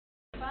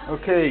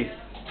אוקיי.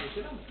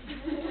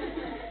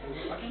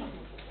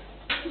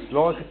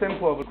 לא רק אתם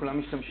פה, אבל כולם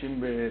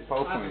משתמשים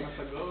בפאורפוינט.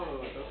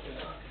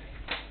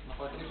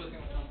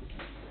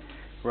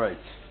 Right.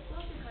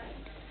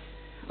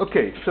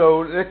 Okay, so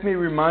let me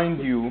remind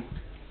you,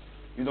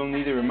 you don't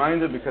need a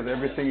reminder because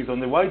everything is on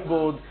the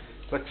whiteboard,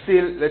 but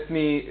still let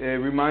me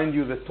remind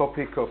you the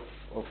topic of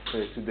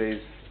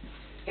today's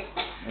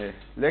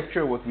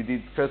lecture. What we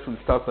did, first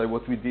we'll start by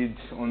what we did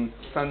on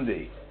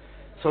Sunday.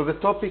 So the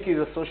topic is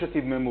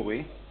associative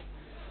memory,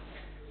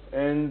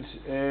 and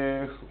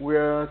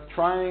we're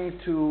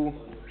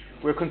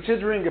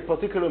considering a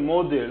particular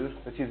model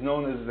that is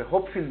known as the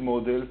Hopfield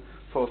model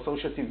for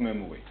associative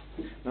memory.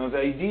 Now the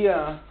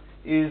idea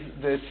is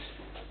that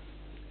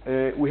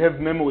we have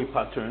memory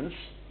patterns.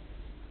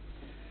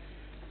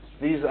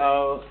 These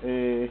are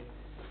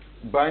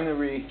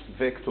binary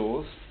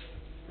vectors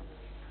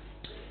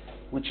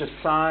which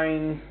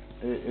assign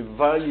a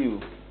value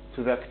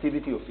to the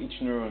activity of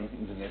each neuron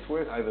in the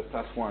network, either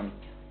 +1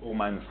 or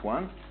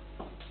 -1.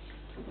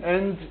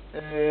 And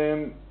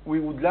we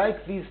would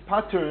like these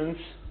patterns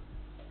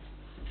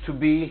to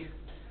be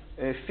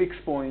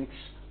fixed points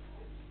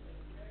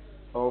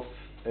of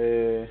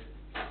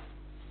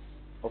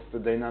the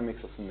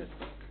dynamics of the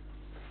network.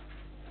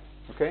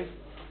 Okay?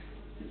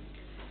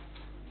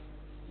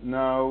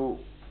 Now,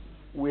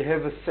 we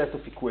have a set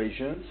of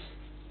equations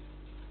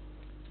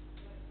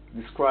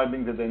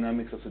describing the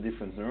dynamics of the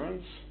different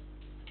neurons.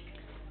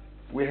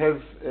 We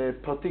have a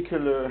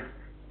particular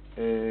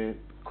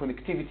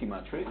connectivity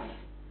matrix,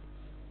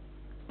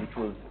 which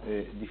was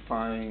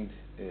defined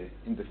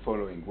in the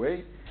following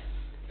way.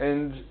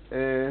 And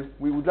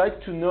we would like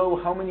to know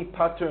how many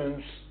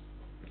patterns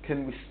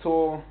can we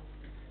store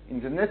in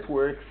the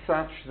network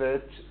such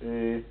that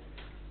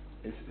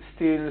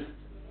still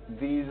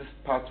these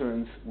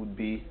patterns would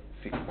be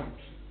fixed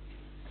points.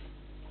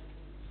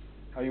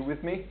 Are you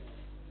with me?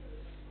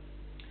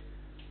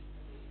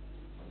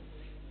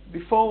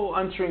 Before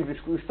answering this,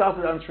 we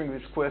started answering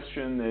this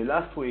question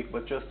last week,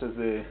 but just as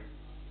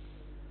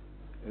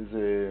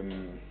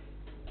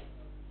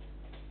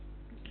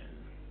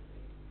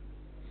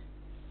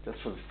just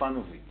for the fun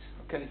of it,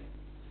 okay?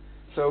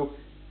 So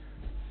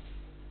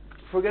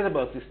forget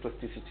about this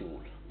plasticity rule.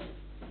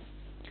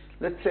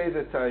 Let's say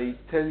that I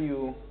tell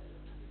you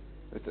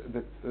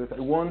that I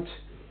want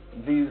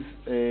these,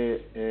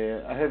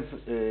 I have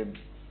a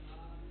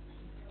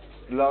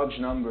large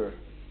number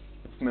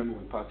of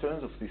memory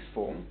patterns of this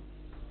form,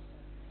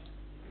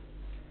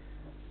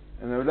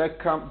 and I would like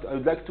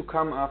to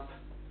come up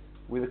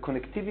with a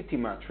connectivity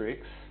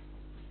matrix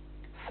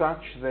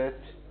such that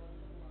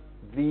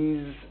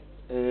these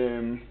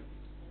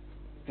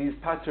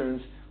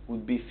patterns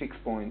would be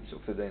fixed points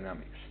of the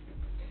dynamics.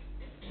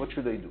 What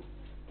should I do?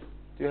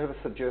 Do you have a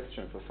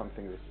suggestion for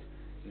something that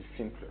is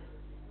simpler?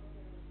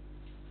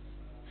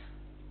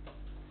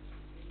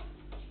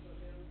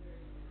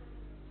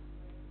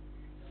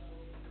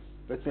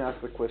 Let me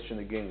ask the question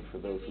again for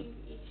those who...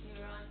 each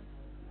neuron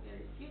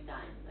a few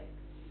times, like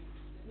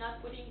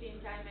not putting the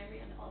entire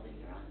memory on all the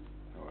neurons?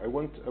 No, I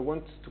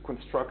want to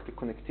construct a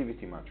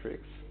connectivity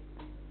matrix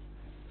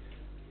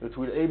that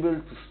will be able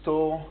to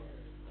store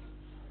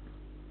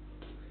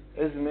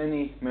as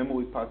many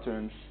memory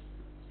patterns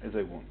as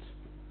I want.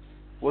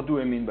 What do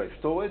I mean by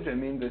storage? I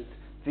mean that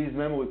these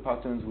memory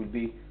patterns will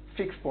be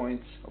fixed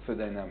points of the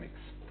dynamics.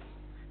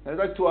 I'd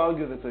like to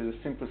argue that there is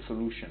a simple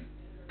solution.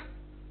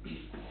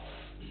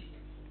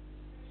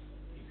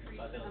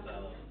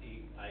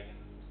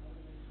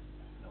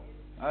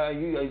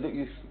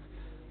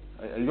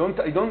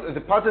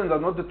 The patterns are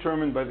not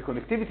determined by the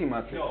connectivity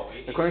matrix. No,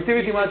 the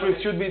connectivity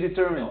matrix should be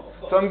determined. No,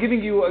 so I'm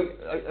giving you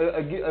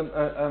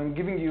I'm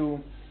giving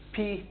you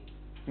P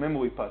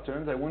memory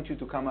patterns. I want you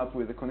to come up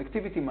with a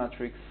connectivity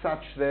matrix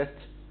such that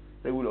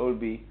they will all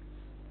be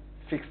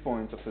fixed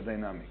points of the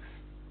dynamics.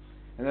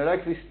 And I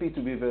like this P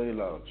to be very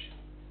large.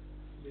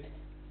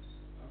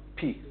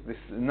 P, this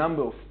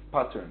number of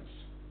patterns.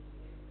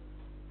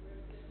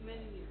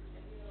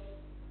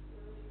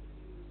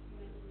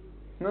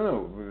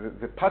 No,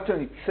 the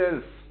pattern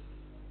itself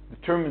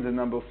determines the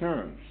number of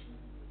neurons.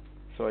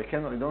 So I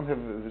don't have,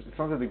 it's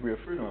not a degree of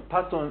freedom. A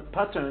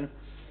pattern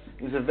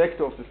is a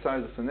vector of the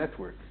size of the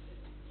network.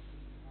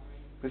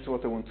 This is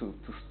what I want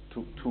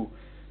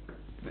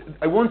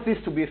I want this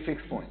to be a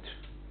fixed point.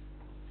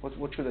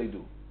 What should I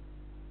do?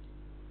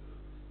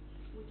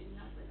 We did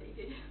not, but they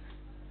did.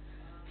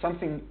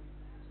 Something,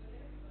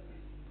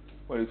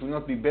 well, it will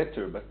not be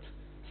better, but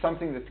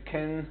something that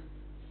can,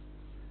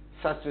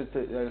 such that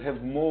I'll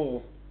have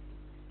more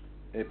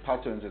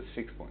patterns as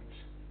fixed points.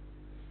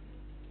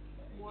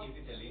 Is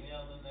it a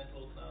linear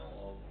network now?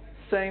 Or?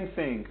 Same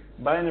thing,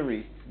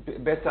 binary,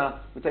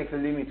 beta, we take the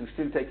limit, we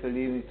still take the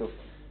limit of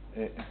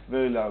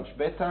very large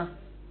beta.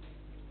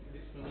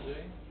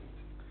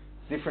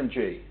 Different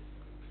J.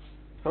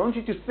 So I want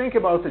you to think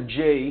about a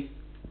J,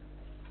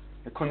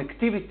 a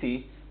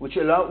connectivity, which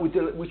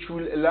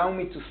will allow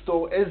me to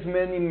store as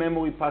many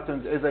memory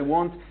patterns as I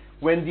want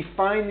when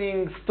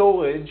defining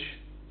storage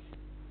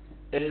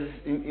as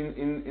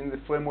in the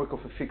framework of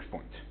a fixed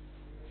point.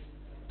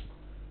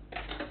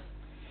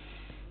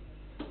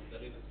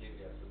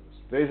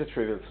 There is a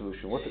trivial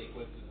solution. What? J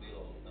equal to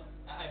 0. No.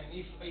 I mean,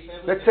 if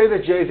everything. Let's say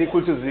that J is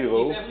equal to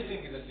 0. If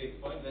everything is a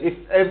fixed point. Then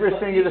If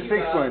everything is a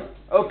fixed point.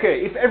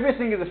 Okay, if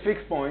everything is a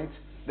fixed point,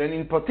 then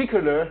in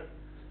particular,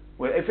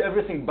 well, if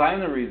everything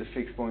binary is a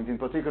fixed point, in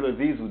particular,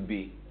 these would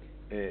be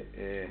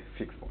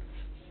fixed points.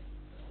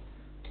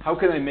 How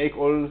can I make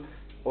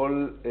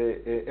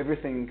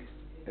everything?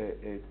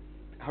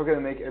 How can I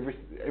make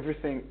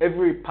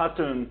every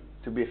pattern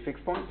to be a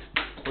fixed point?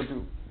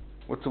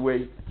 What's the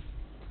way?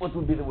 What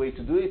would be the way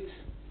to do it?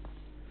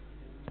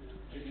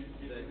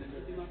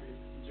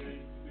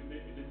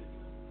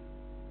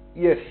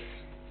 Yes.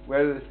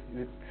 Well,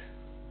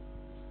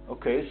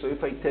 okay. So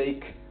if I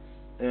take,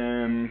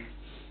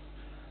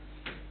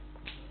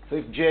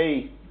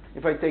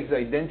 if I take the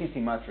identity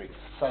matrix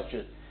such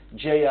as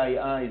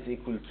JII is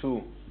equal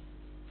to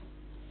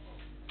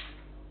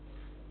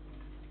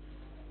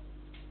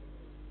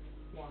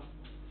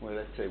well,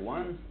 let's say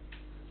 1,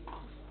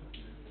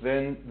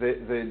 then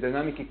the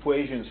dynamic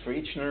equations for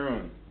each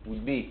neuron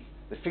would be,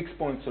 the fixed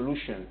point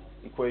solution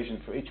equation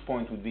for each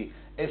point would be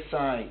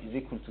SI is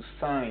equal to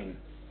sine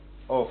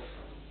of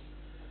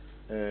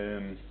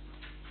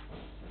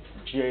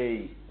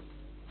J,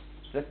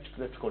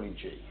 let's call it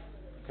J,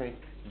 okay?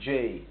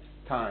 J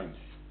times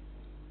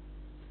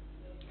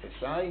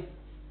SI.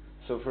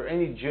 So for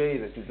any J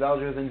that is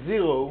larger than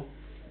 0,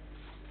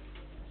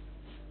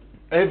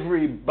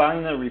 every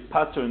binary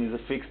pattern is a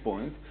fixed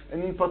point,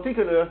 and in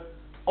particular,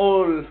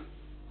 all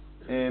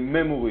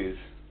memories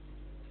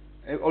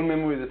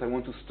that I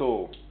want to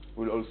store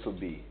will also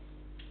be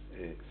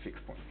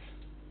fixed points.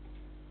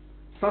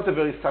 It's not a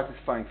very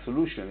satisfying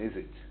solution, is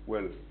it?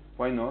 Well,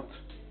 why not?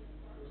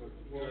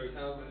 Well, we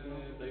have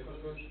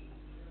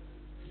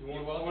you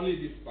want only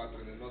this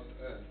pattern and not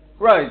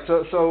right.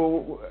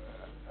 So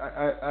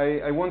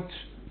I want.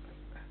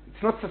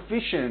 It's not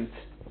sufficient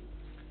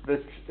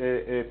that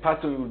a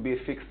pattern will be a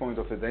fixed point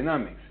of the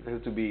dynamics. It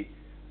has to be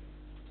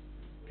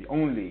the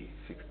only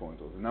fixed point,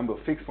 or the number of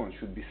fixed points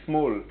should be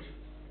small.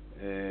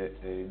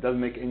 It doesn't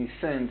make any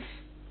sense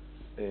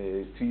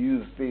to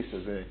use this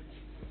as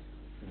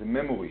a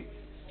memory,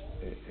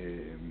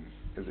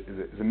 as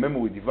a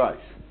memory device.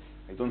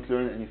 I don't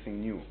learn anything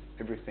new.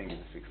 Everything is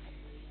a fixed point.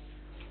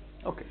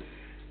 Okay.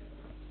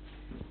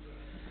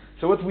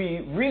 So what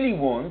we really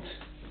want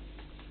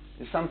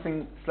is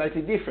something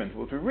slightly different.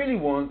 What we really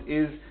want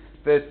is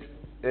that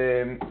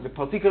the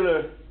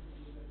particular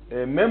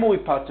memory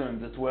pattern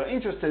that we're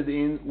interested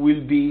in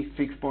will be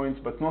fixed points,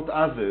 but not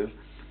others.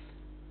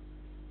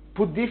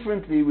 Put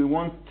differently, we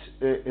want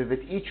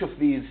that each of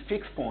these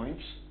fixed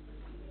points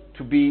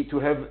to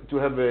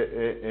have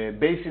a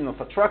basin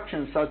of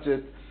attraction such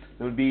that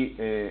there will be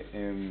a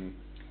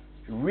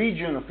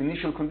region of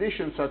initial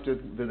conditions such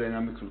that the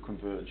dynamics will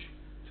converge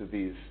to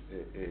these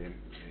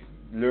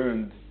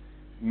learned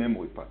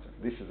memory patterns.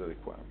 This is a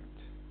requirement,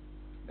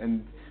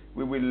 and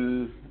we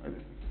will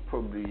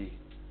probably,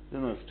 I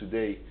don't know if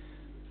today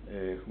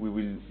we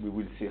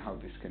will see how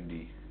this can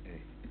be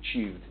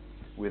achieved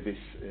with this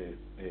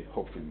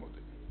Hopfield model.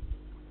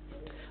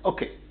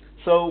 Okay,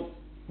 so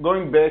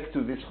going back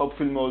to this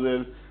Hopfield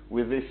model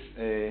with this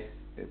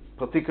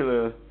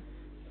particular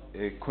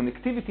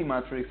connectivity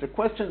matrix, the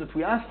question that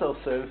we asked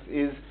ourselves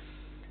is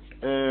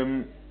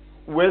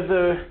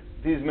whether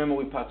these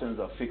memory patterns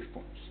are fixed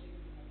points.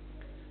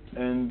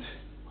 And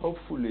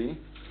hopefully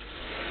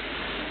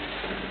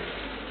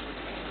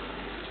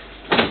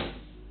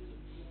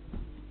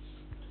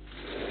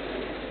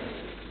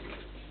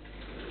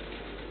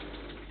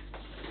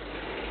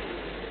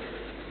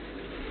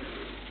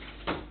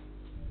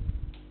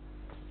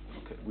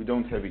we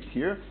don't have it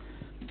here,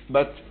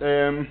 but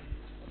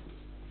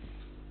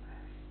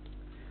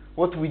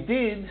what we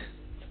did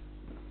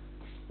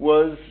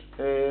was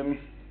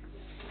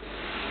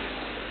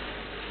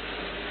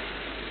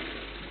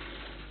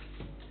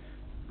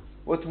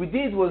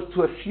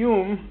to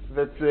assume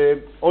that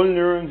all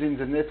neurons in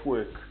the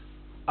network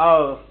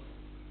are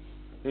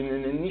in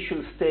an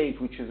initial state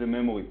which is a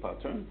memory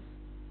pattern.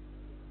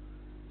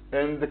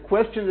 And the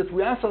question that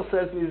we ask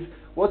ourselves is,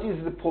 what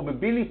is the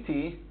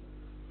probability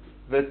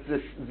that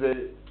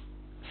the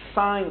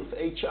sign of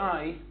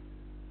HI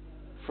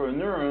for a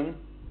neuron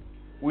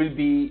will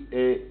be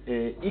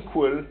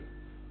equal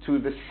to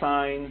the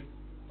sign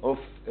of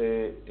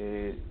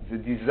the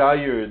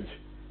desired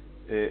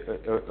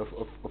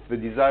of the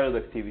desired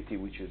activity,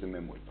 which is a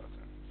memory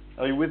pattern.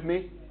 Are you with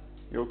me?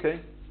 You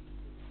okay?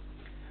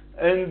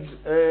 And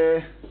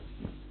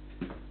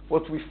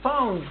what we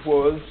found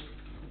was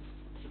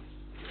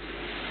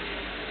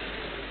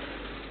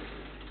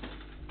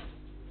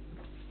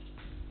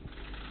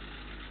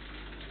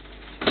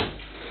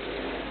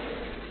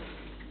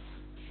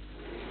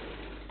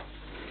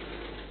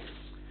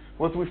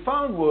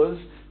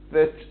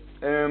that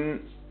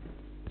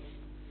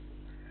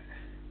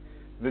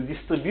the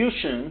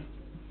distribution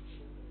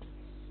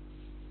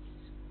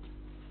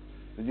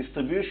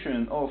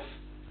of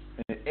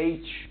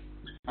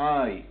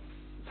HI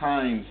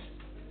times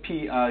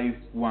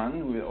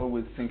PI1, we're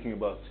always thinking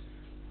about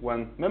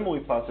one memory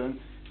pattern,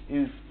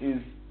 is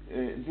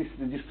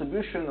the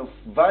distribution of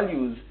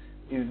values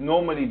is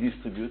normally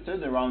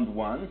distributed around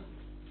 1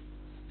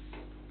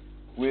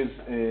 with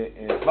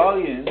a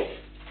variance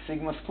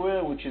sigma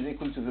square, which is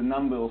equal to the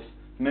number of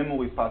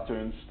memory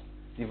patterns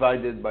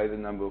divided by the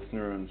number of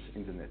neurons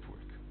in the network.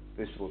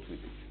 This is what we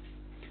did.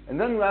 And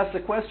then we asked the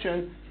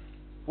question,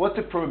 what's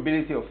the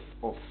probability of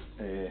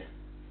an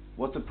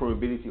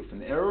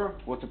error?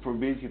 What's the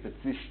probability that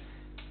this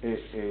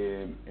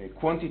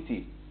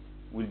quantity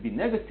will be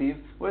negative?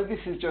 Well, this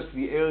is just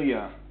the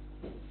area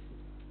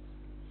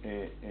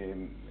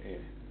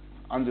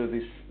under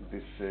this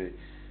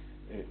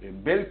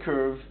bell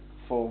curve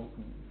from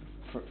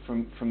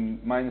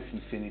minus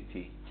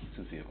infinity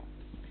to 0.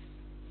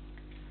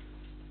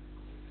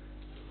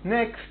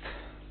 Next,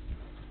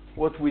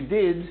 what we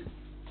did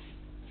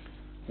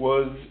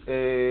was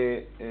to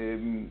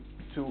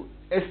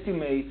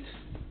estimate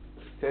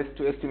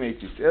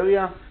this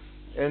area,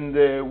 and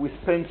we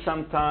spent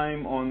some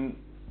time on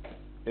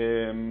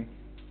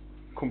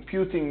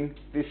computing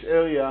this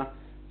area,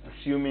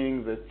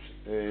 assuming that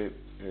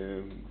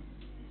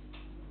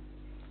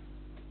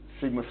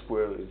sigma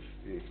square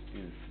is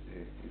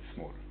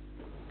small.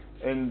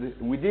 And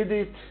we did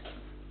it.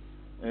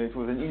 It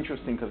was an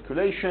interesting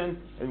calculation,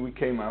 and we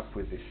came up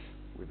with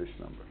this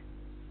number.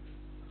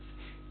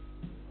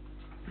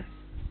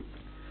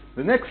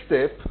 The next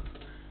step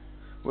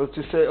was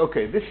to say,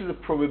 okay, this is a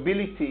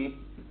probability.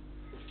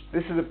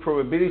 This is a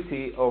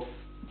probability of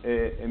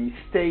a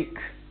mistake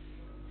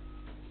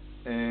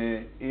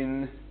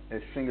in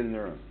a single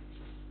neuron.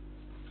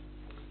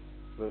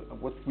 So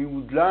what we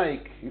would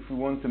like, if we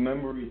want the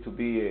memory to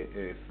be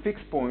a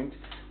fixed point,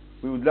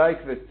 we would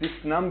like that this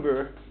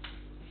number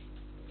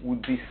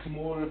would be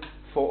small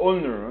for all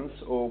neurons,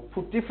 or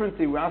put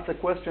differently, we ask the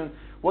question,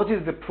 what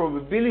is the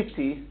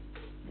probability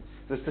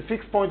that the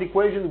fixed point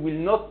equation will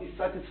not be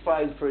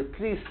satisfied for at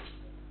least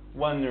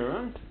one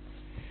neuron?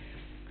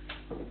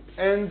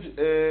 And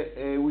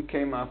we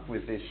came up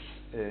with this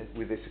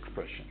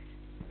expression.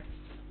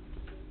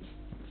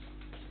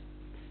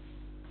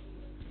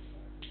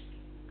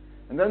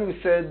 And then we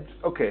said,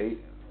 okay,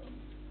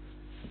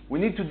 we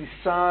need to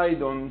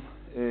decide on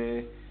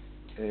a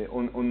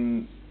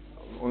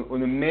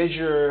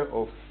measure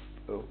of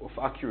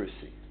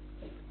accuracy,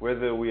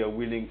 whether we are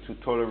willing to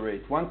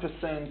tolerate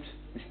 1%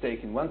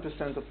 mistake in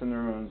 1% of the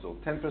neurons, or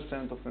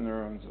 10% of the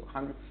neurons, or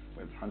 100.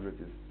 Well, 100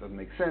 doesn't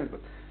make sense,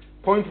 but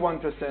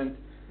 0.1%.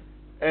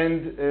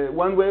 And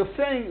one way of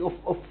saying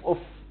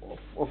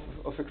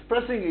of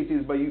expressing it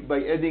is by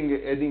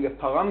adding a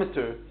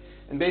parameter.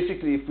 And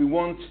basically, if we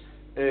want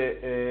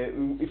a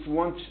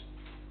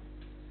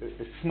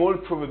small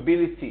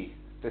probability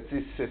that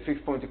this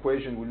fixed point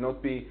equation will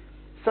not be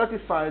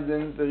satisfied,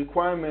 then the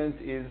requirement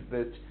is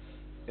that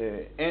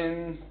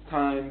n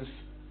times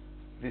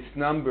this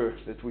number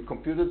that we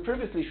computed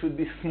previously should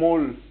be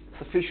small,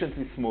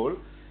 sufficiently small.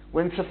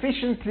 When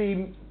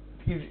sufficiently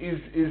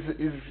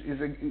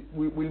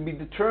will be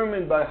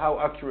determined by how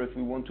accurate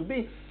we want to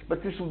be,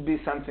 but this would be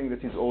something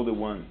that is order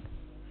 1,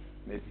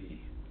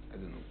 maybe, I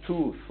don't know,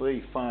 2,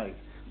 3, 5,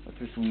 but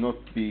this will not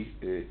be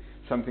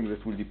something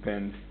that will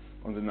depend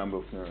on the number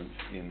of neurons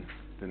in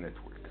the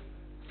network.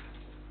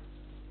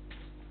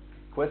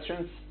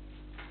 Questions?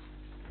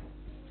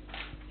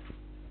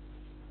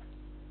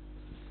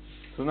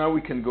 So now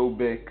we can go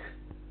back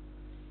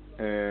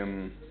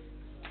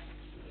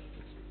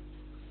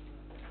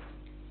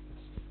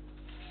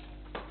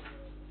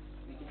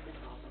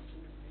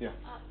yeah.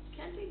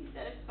 Can't we be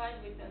satisfied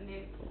with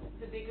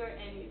the bigger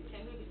n?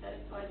 Can we be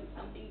satisfied with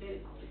something that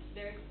is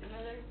very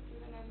similar to the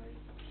memory?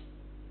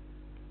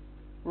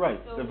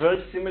 Right. So the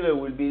very similar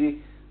will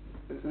be.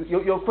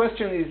 Your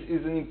question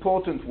is an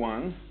important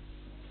one,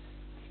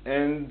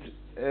 and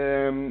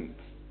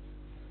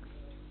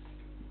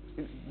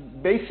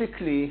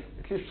basically,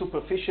 at least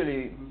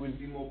superficially, we'll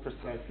be more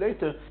precise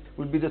later,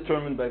 will be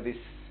determined by this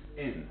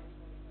n.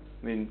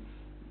 I mean,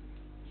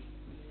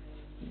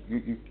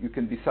 you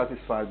can be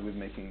satisfied with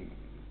making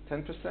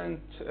 10%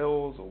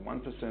 errors or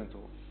 1%,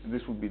 or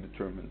this will be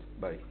determined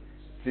by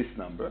this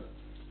number.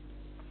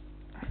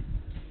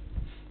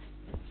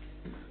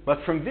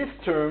 But from this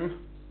term,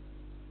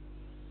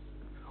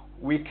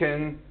 we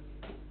can,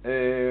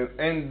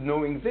 and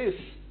knowing this,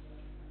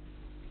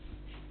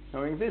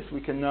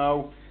 we can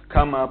now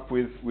come up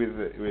with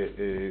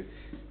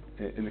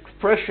an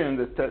expression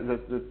that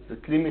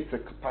limits the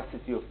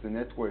capacity of the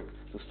network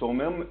to store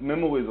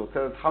memories, or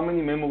tells how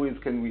many memories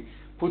can we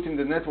put in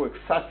the network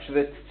such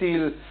that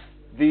still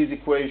these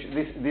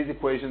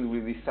equations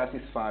will be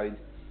satisfied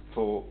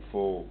for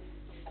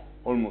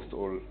almost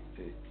all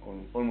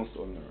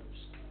neurons.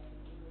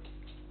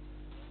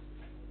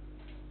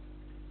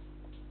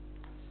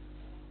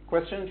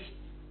 Questions?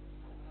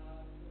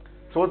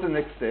 So what's the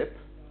next step?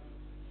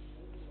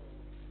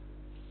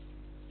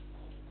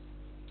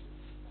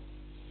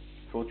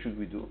 So what should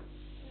we do?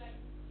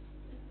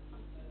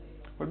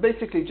 Well,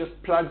 basically just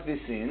plug this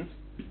in.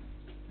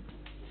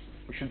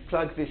 We should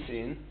plug this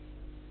in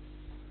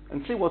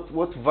and see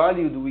what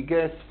value do we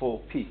get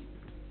for p.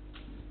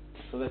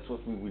 So that's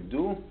what we will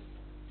do.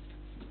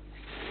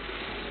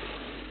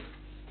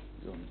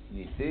 We don't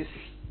need this.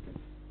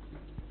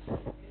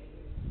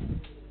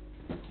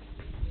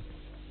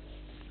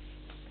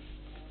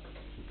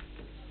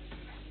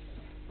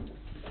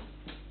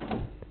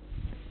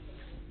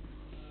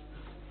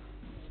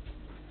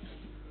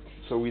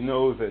 So we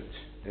know that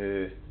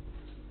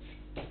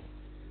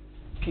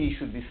p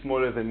should be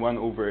smaller than 1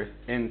 over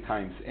n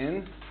times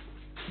n.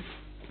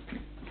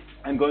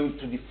 I'm going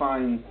to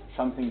define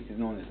something that is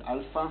known as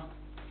alpha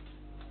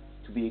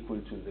to be equal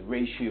to the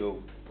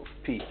ratio of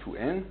p to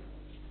n.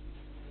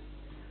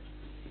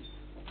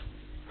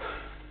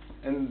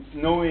 And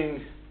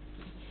knowing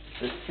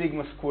that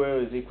sigma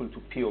square is equal to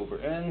p over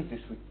n, this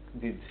we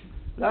did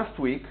last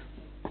week,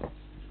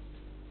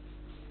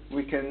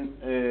 we can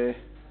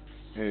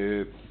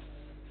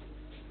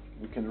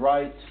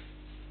write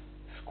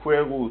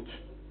square root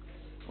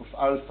of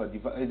alpha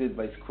divided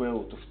by square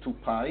root of 2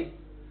 pi.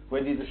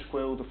 Where did the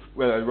square root of,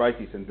 well, I'll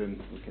write it and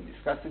then we can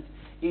discuss it.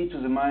 E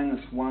to the minus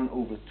 1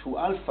 over 2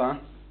 alpha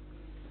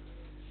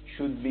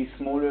should be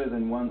smaller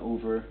than 1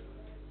 over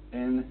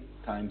n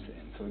times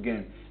n. So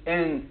again,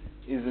 n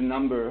is the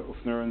number of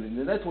neurons in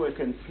the network,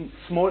 and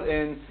small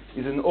n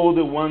is an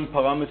order 1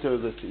 parameter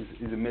that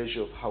is a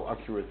measure of how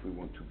accurate we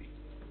want to be.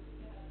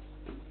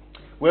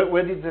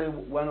 Where did the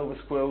 1 over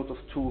square root of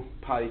 2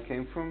 pi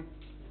came from?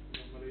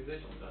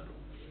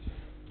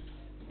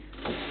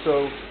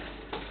 So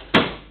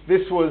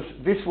this was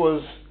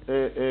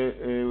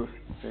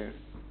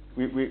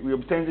we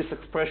obtained this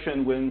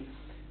expression when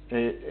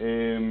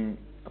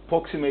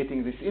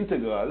approximating this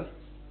integral,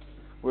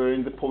 where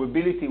in the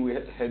probability we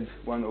had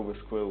 1 over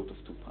square root of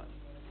 2 pi.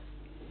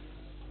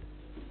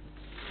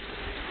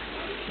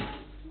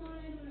 Small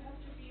n will have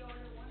to be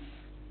order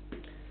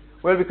 1.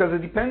 Well, because the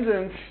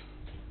dependence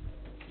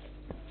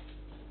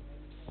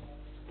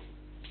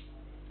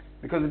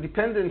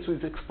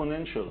is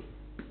exponential.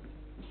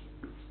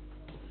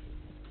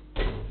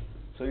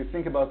 So you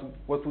think about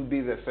what would be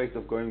the effect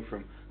of going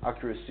from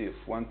accuracy of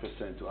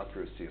 1% to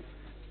accuracy of,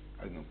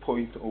 I don't know,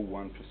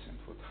 0.01%.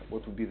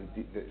 What would be the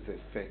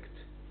effect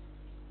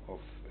of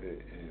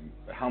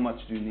how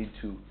much do you need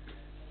to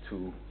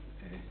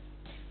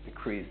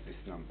decrease this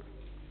number?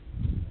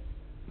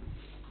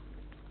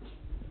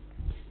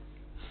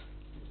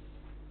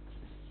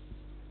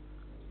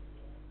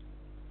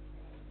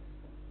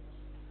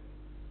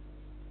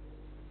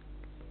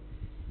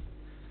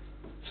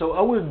 So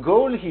our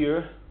goal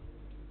here,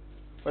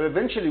 well,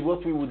 eventually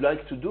what we would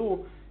like to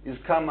do is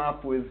come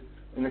up with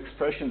an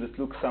expression that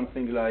looks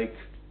something like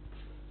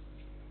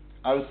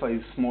alpha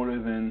is smaller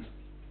than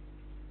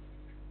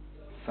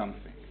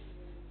something.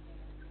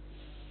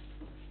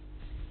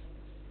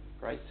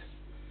 Right?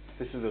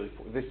 This is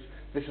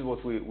this is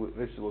what we're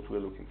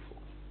looking for.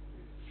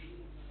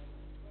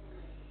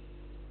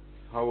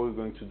 How are we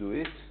going to do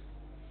it?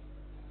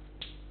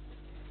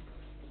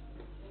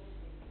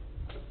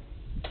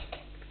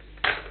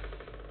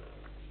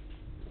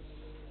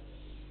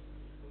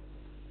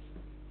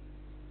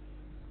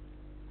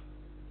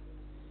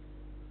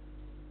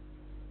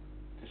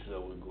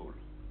 Our goal.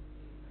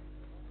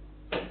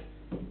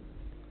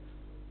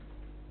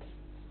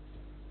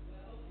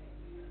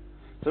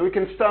 So we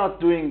can start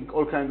doing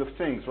all kinds of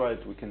things,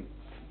 right? We can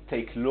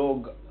take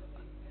log,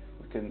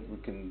 we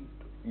can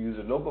use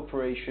a log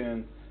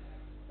operation,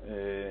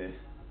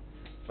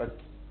 but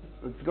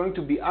it's going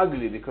to be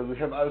ugly because we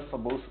have alpha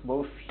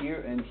both here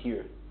and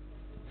here.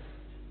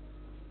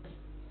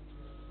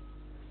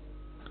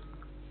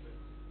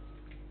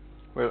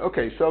 Well,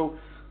 okay, so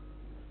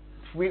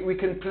we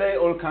can play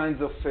all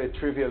kinds of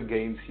trivial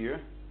games here,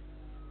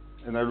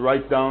 and I'll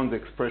write down the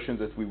expression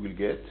that we will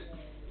get.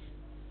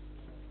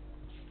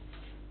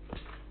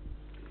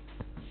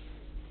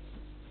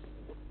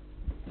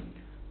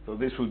 So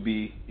this will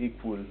be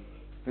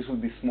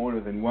smaller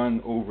than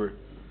 1 over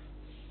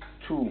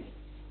 2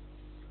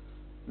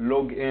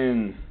 log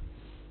n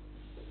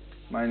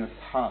minus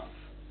half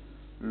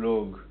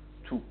log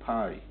 2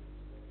 pi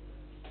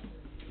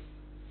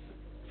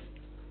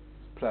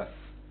plus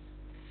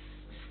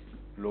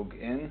log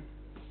n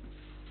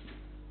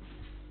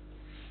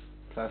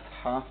plus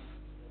half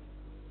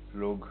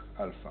log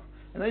alpha.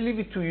 And I leave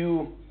it to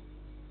you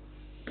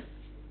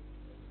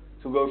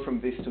to go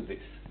from this to this.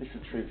 This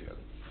is trivial.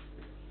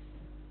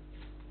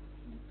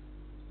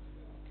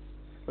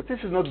 But this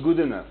is not good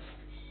enough.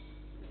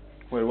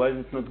 Well, why is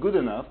it not good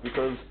enough?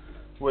 Because,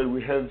 well,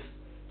 we have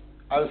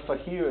alpha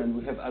here and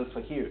we have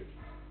alpha here.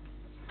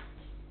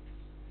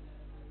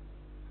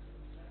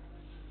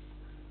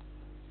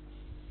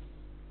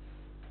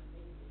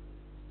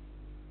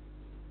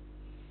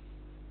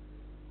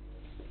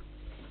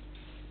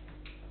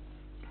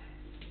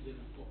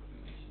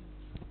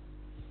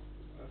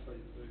 Alpha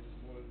is very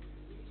small.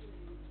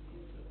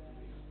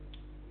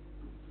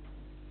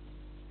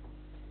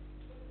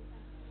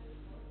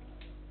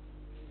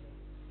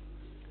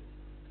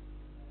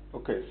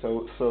 Okay,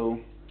 so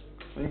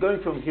when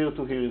going from here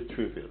to here is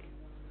trivial.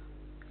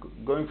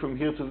 Going from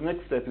here to the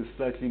next step is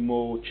slightly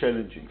more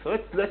challenging. So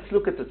let's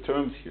look at the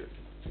terms here.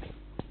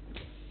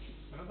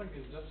 Another Can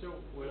you just show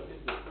where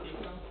did the P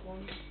come from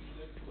in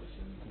the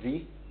expression?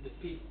 The The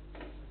P.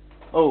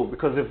 Oh,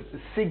 because of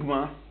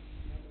sigma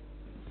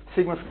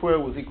square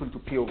was equal to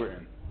P over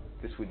N.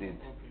 This we did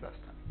last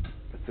time.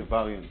 That's the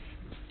variance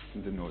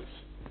in the noise.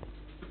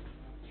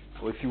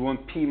 Or if you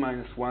want P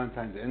minus 1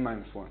 times N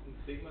minus 1. And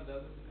sigma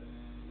doesn't make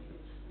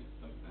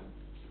some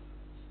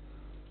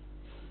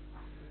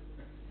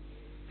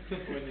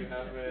sense. When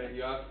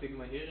you have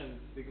sigma here and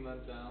sigma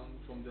down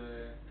from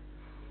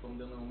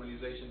the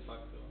normalization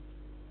factor.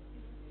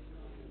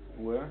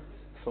 Where?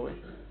 Sorry?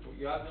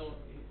 You have the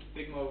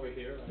sigma over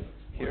here, right?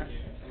 Here?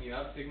 And you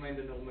have sigma in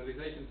the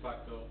normalization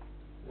factor,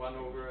 1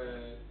 over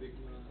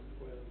sigma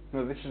squared.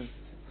 No, this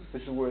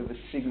is where the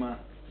sigma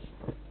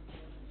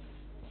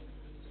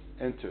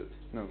entered.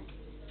 No.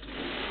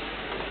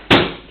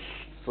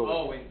 So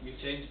Oh, when you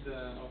change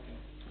the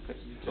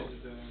you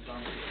change the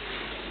boundary.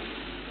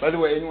 by the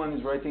way, anyone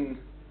is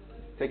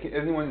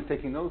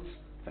taking notes?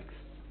 Thanks.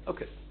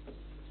 Okay.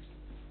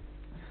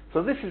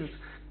 So this is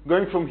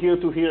going from here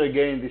to here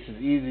again. This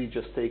is easy.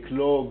 Just take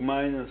log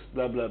minus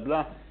blah blah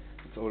blah.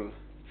 It's all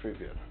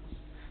trivial.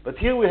 But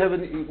here we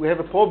have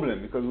a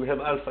problem because we have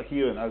alpha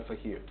here and alpha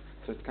here.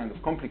 So it's kind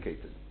of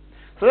complicated.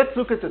 So let's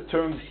look at the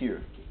terms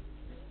here.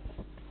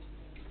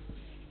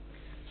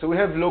 So we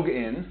have log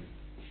n.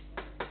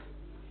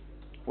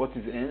 What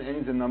is n? N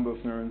is the number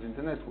of neurons in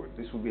the network.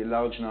 This will be a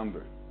large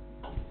number.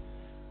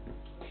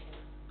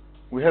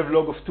 We have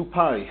log of 2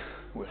 pi.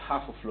 Well,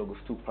 half of log of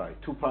 2 pi.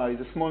 2 pi is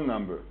a small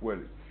number. Well,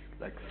 it's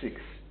like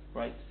 6,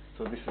 right?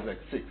 So this is like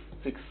 6.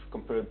 6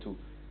 compared to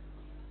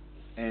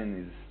n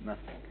is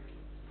nothing.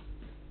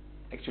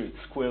 Actually,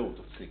 it's square root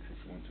of 6 if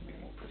you want to be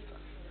more precise.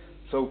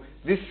 So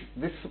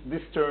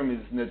this term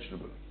is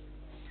negligible.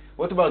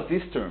 What about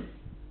this term?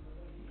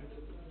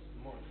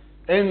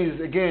 N is,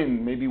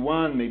 again, maybe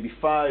 1, maybe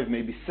 5,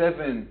 maybe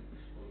 7,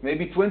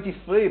 maybe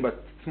 23,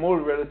 but small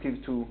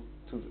relative to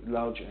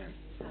large N.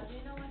 How do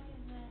you know what is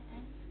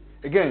N?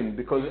 Again,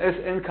 because as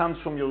N comes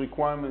from your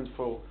requirement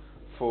for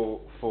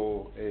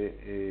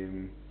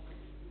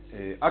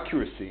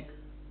accuracy.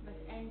 But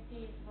NT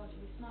is supposed to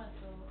be small,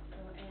 so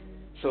N...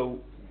 So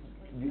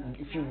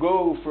if you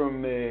go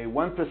from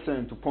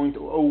 1% to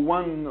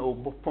 0.01 or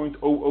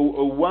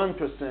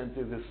 0.0001%,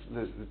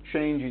 the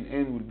change in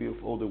N will be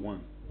of order 1.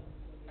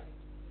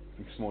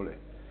 Small a.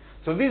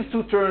 So these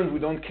two terms, we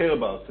don't care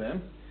about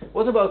them.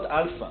 What about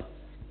alpha?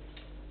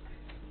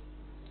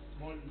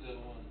 More than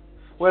 1.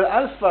 Well,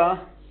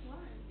 alpha,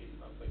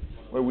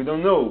 well, we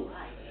don't know.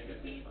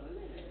 You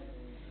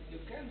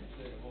can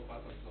say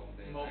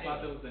more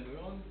patterns than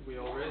neurons. We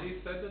already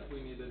said that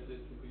we needed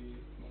it to be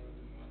smaller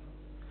than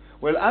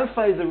 1. Well,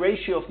 alpha is the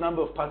ratio of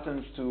number of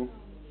patterns to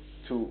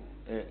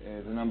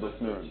the number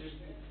of neurons.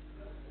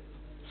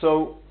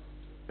 So,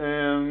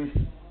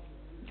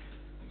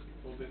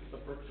 for this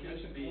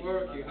approximation to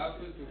work, you have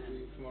to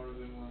be smaller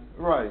than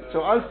 1. right.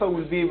 So alpha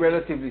will be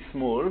relatively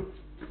small,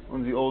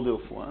 on the order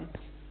of 1.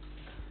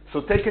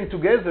 So taken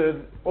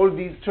together, all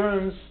these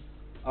terms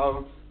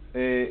are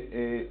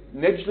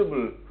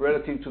negligible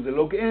relative to the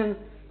log n.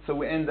 So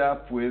we end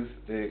up with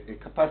a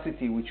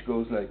capacity which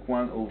goes like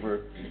 1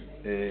 over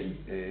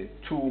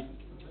 2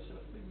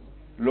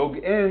 log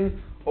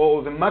n,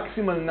 or the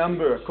maximal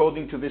number,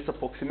 according to this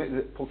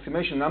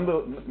approximation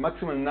number,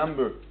 maximal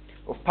number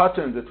of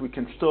patterns that we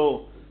can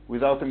store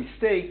without a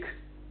mistake,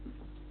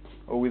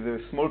 or with a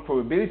small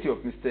probability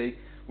of mistake,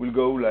 will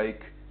go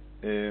like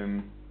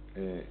n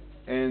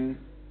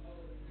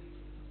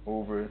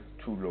over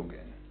 2 log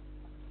n.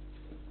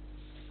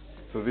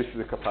 So this is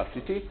the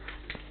capacity.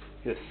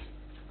 Yes?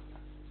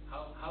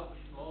 How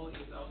small is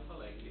alpha?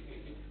 Like,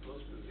 if it's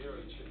close to 0,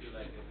 it should be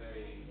like a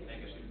very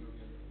negative.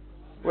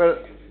 Well,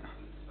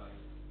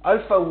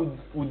 alpha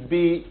would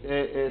be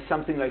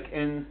something like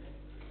n.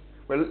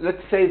 Well,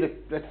 let's say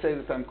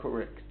that I'm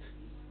correct.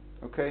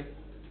 Okay,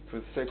 for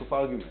the sake of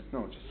argument.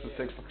 No, just for the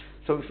sake of.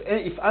 So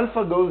if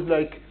alpha goes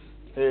like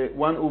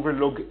 1 over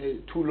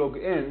 2 log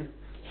n,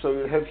 so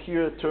you have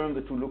here a term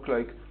that will look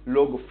like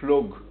log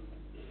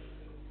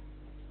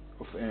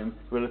of n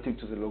relative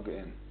to the log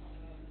n.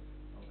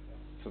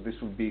 So this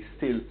would be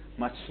still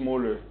much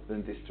smaller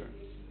than this term.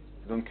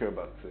 I don't care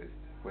about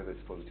whether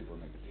it's positive or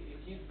negative.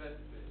 It means that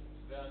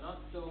there are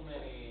not so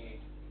many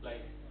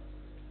like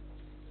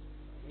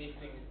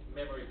missing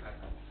memory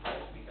patterns,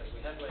 right? Because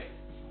we have like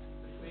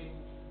the same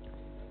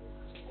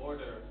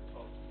order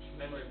of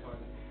memory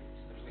particles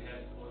that we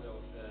have order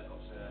of the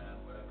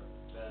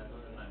whatever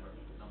the neuron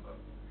number.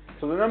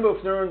 So the number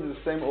of neurons is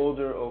the same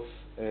order of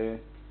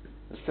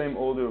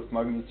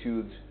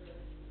magnitude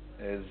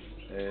as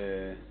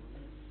the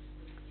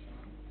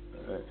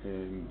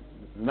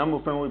number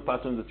of memory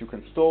patterns that you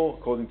can store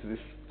according to this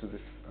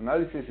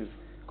analysis is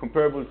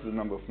comparable to the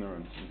number of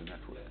neurons in the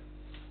network.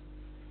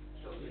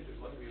 So this is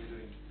what we are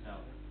doing now.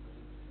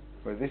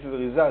 Well, this is the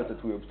result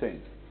that we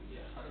obtained.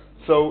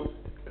 So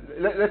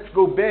let's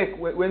go back.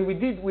 When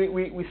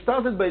we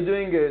started by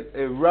doing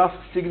a rough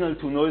signal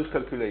to noise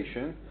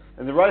calculation,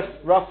 and the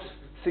rough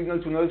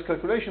signal to noise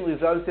calculation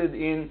resulted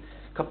in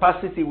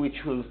capacity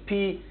which was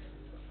p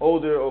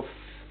order of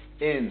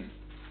n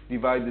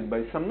divided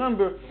by some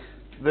number.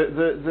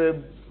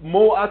 The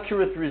more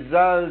accurate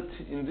result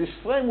in this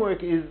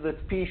framework is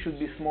that p should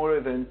be smaller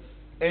than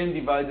n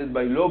divided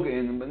by log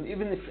n. But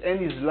even if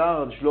n is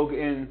large, log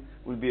n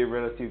will be a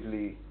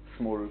relatively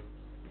small,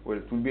 well,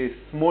 it will be a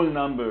small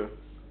number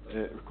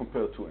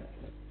compared to n.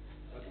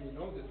 But we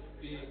know that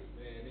p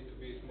need to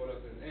be smaller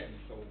than n,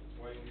 so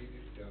why we need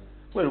this term?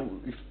 Well,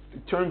 if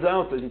it turns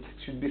out that it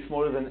should be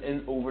smaller than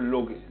n over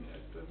log n.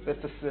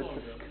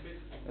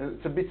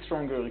 It's a bit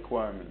stronger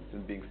requirement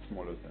than being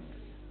smaller than n.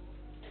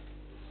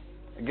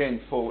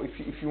 Again,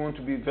 if you want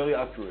to be very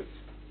accurate,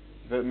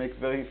 make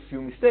very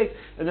few mistakes.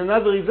 And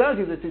another result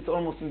is that it's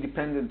almost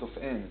independent of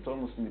n. It's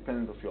almost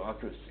independent of your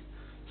accuracy.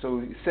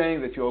 So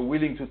saying that you are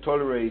willing to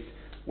tolerate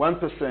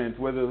 1%,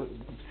 whether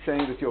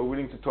saying that you are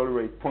willing to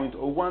tolerate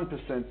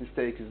 0.01%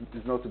 mistake is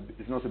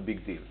not a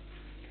big deal.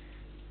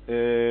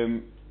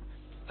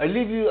 I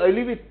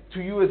leave it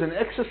to you as an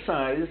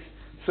exercise.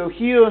 So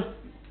here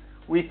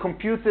we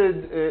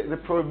computed the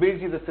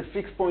probability that the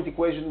fixed point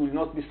equation will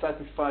not be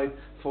satisfied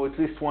for at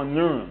least one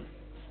neuron.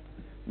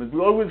 But we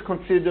always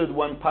considered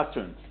one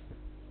pattern,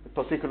 a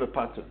particular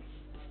pattern.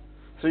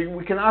 So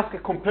we can ask a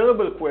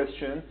comparable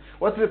question: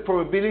 what's the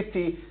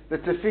probability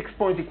that the fixed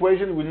point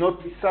equation will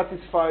not be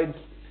satisfied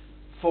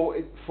for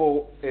at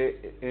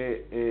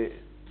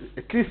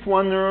least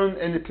one neuron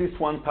and at least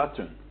one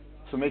pattern?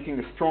 So making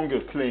a stronger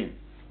claim.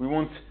 We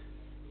want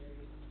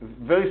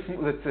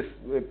that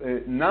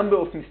the number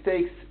of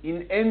mistakes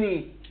in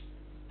any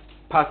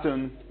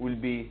pattern will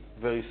be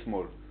very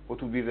small.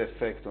 What will be the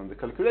effect on the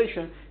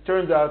calculation?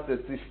 Turns out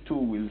that these two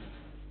will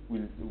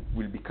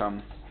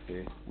become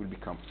 4.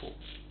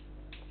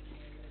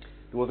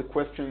 There was a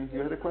question.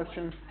 You had a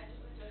question? I just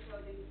want to show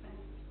the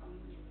difference from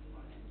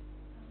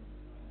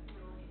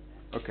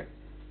model. Okay.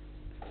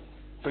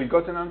 So you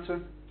got an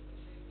answer?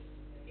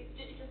 It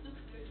just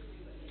looks weird to me,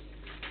 but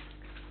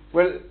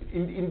Well,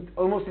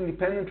 almost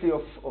independently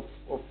of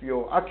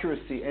your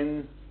accuracy,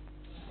 n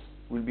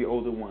will be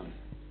order 1.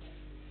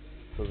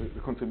 So the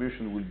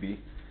contribution will be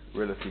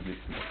relatively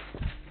small.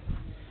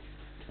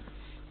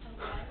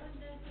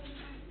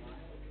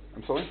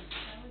 I'm sorry?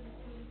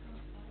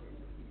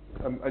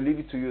 I leave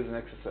it to you as an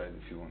exercise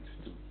if you want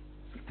to.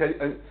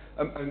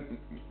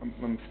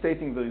 I'm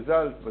stating the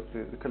result, but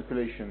the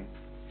calculation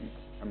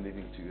I'm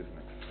leaving to you as an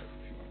exercise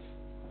if you want.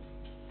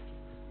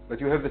 But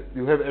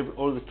you have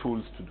all the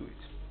tools to do it.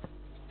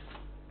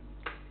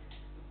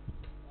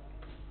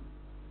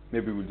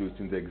 Maybe we'll do it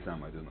in the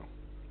exam, I don't know.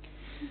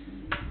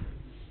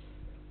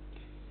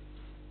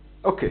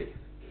 Okay.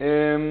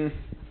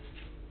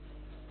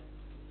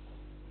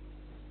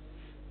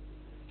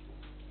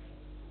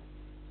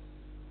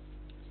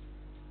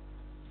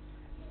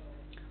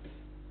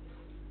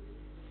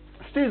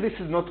 Still, this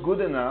is not good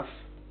enough.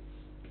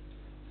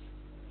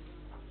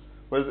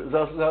 Well,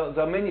 there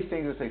are many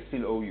things that I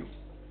still owe you.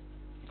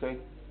 Okay?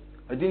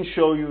 I didn't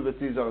show you that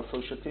these are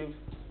associative.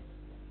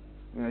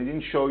 I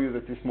didn't show you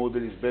that this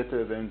model is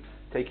better than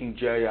taking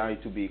JI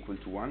to be equal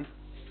to 1,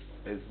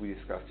 as we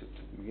discussed at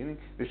the beginning.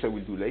 This I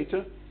will do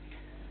later.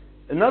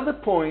 Another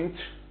point,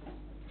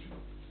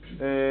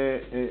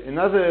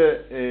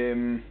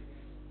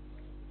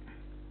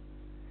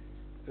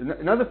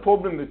 another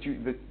problem that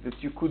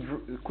you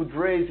could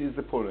raise is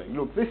the following.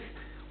 Look,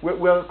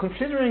 we're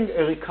considering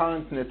a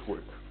recurrent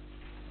network.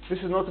 This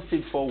is not a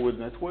feed-forward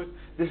network.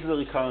 This is a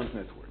recurrent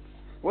network.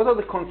 What are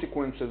the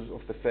consequences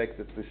of the fact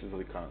that this is a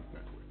recurrent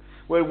network?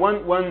 Well,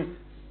 one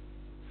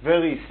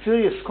very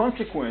serious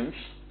consequence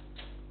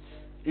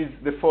is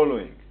the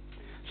following.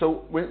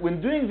 So when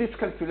doing this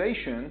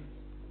calculation,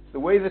 the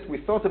way that we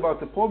thought about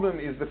the problem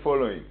is the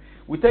following.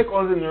 We take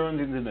all the neurons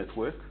in the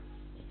network,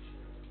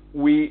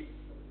 we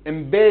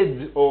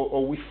embed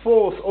or we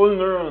force all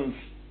neurons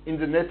in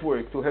the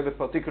network to have a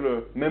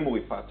particular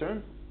memory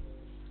pattern,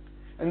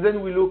 and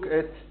then we look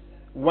at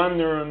one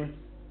neuron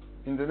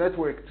in the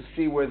network to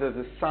see whether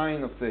the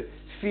sign of the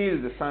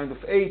field, the sign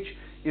of H,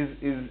 is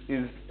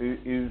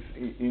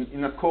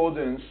in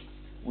accordance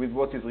with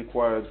what is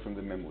required from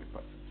the memory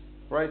pattern.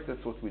 Right?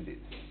 That's what we did.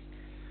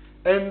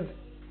 And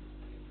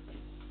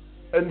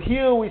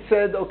here we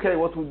said, okay,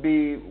 what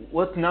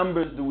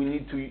numbers do we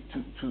need to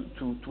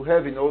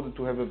have in order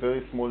to have a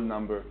very small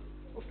number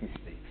of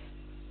mistakes?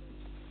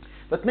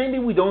 But maybe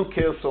we don't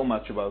care so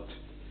much about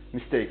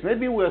mistakes.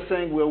 Maybe we're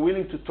saying we're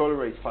willing to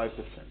tolerate 5%.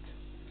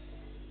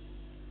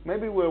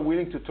 Maybe we're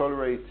willing to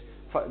tolerate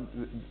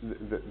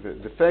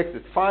the fact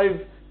that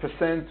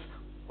 5%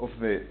 of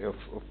the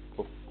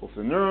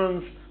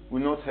neurons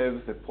will not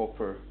have the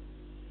proper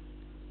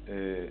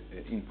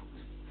input.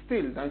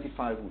 Still,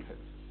 95 will have.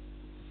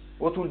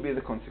 What will be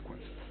the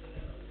consequences?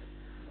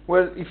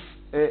 Well, if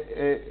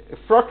a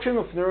fraction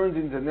of neurons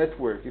in the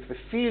network, if the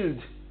field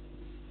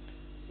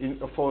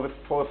for a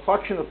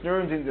fraction of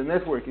neurons in the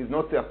network is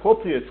not the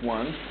appropriate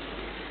one,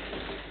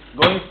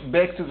 going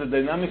back to the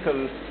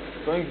dynamical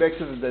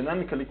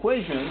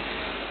equation,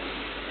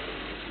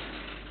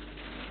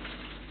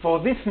 for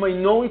this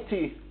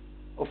minority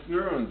of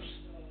neurons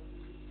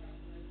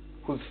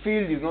whose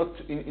field is not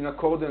in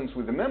accordance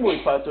with the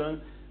memory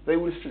pattern, they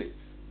will slip.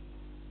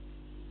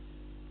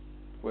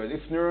 Well,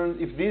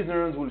 if these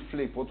neurons will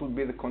flip, what would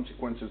be the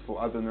consequences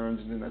for other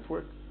neurons in the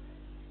network?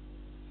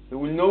 They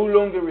will no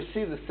longer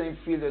receive the same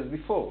field as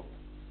before.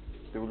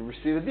 They will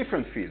receive a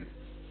different field,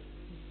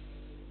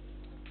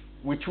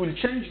 which will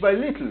change by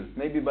little,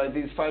 maybe by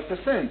these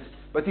 5%.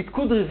 But it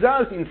could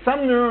result in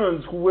some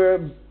neurons who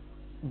were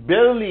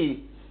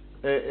barely,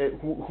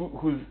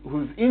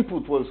 whose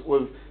input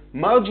was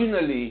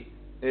marginally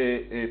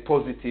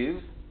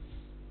positive.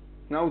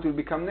 Now it will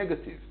become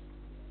negative.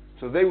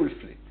 So they will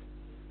flip.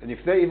 And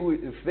if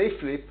they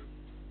flip,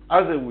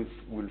 others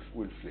will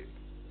flip.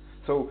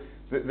 So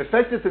the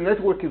fact that the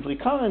network is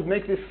recurrent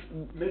makes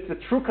the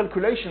true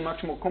calculation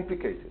much more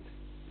complicated.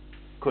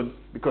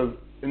 Because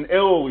an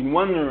error in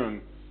one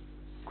neuron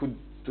could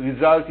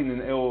result in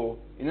an error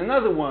in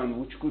another one,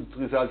 which could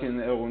result in an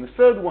error in a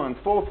third one,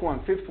 fourth one,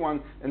 fifth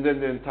one, and then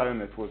the entire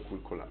network will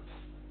collapse.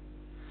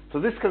 So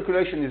this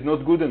calculation is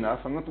not good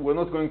enough. We're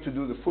not going to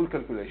do the full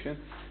calculation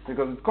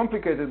because it's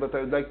complicated, but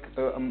I'd like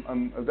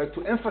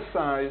to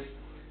emphasize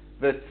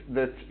that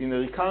in a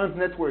recurrent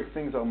network,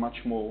 things are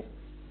much more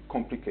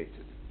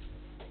complicated.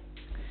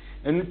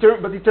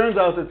 But it turns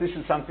out that this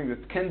is something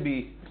that can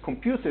be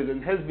computed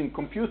and has been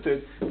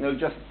computed, and I'll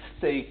just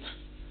state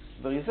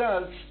the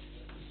results.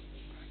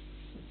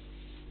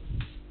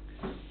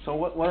 So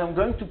what I'm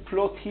going to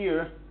plot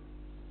here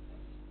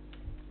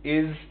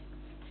is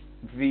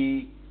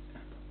the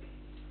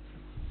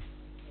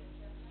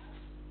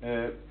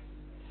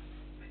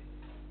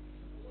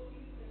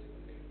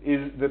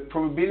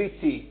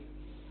probability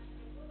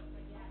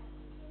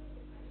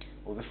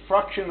or the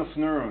fraction of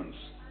neurons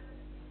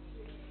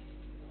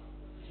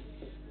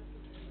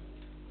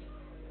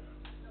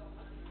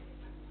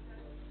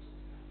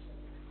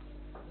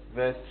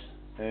that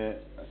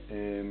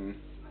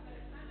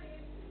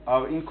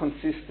are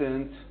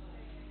inconsistent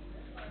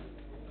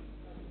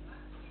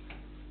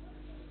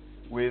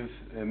with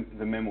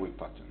the memory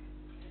pattern.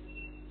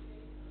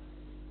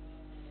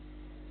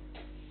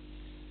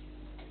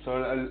 So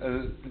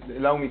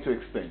allow me to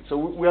explain. So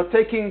we are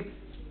taking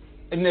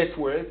a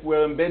network,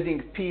 we're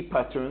embedding P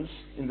patterns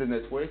in the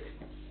network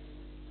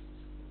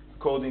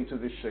according to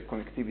this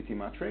connectivity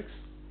matrix.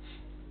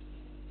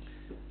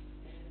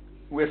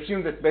 We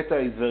assume that beta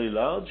is very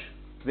large.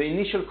 The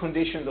initial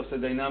conditions of the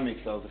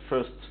dynamics are the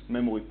first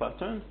memory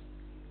pattern.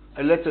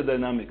 I let the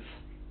dynamics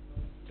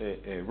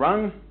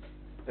run.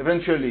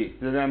 Eventually,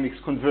 the dynamics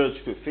converge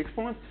to a fixed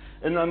point.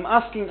 And I'm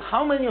asking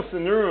how many of the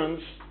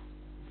neurons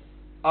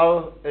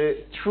are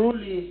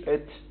truly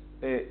at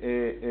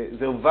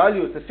their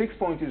value at the fixed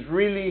point is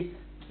really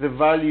the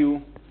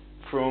value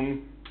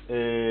from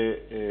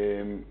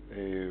the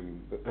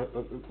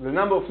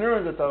number of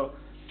neurons that are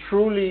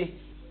truly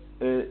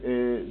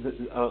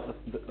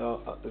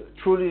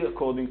truly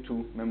according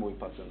to memory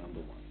pattern number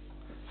one.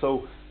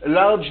 So a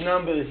large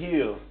number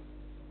here,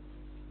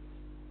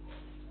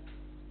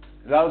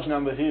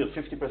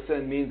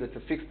 50% means that the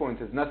fixed point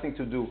has nothing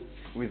to do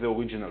with the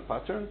original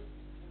pattern.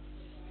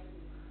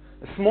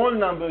 A small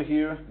number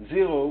here,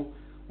 0,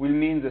 will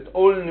mean that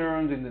all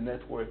neurons in the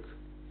network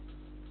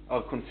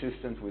are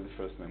consistent with the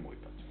first memory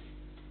pattern.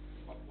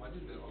 What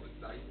is the other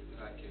side?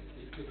 Like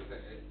 50%,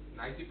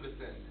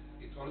 90%?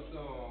 It's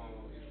also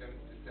the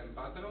same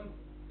pattern?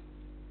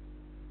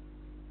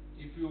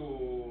 If you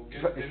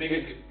get the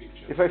negative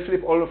picture. If I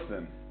flip all of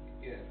them.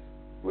 Yes.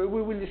 We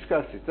will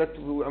discuss it.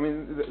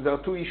 There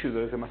are two issues.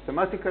 There is a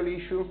mathematical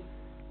issue,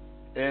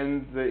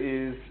 and there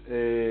is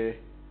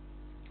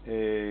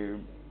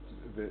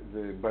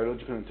the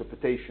biological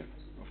interpretation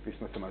of this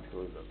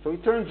mathematical result. So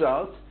it turns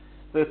out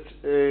that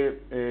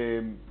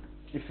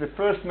if the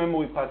first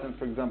memory pattern,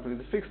 for example, is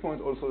a fixed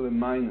point, also the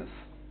minus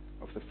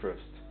of the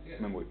first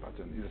memory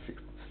pattern is a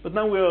fixed point. But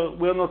now we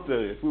are not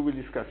there yet. We will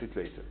discuss it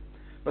later.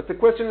 But the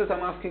question that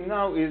I'm asking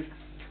now is,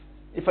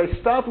 if I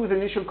start with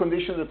initial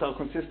conditions that are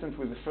consistent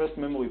with the first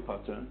memory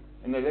pattern,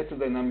 and I let the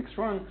dynamics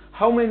run,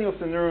 how many of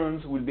the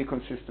neurons will be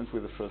consistent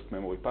with the first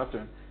memory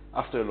pattern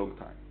after a long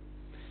time?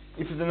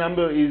 If the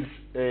number is,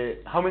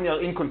 how many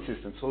are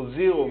inconsistent? So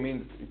 0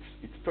 means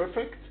it's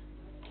perfect,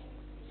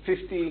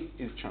 50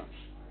 is chance.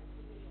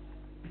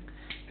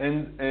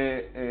 And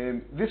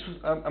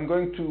I'm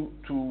going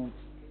to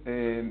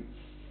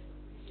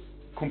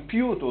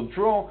compute or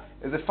draw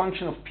as a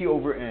function of P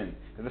over N,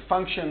 as a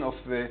function of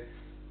the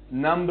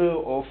number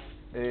of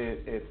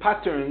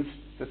patterns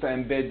that are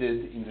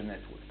embedded in the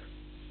network.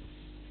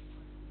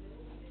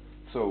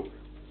 So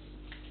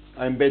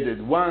I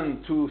embedded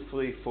 1, 2,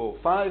 3, 4,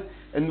 5,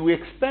 and we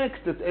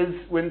expect that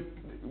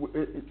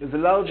the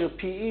larger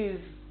P is,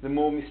 the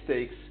more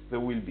mistakes there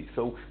will be.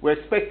 So we're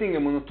expecting a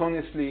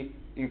monotonously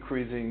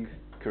increasing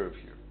curve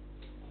here.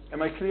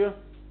 Am I clear?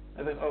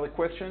 Are there other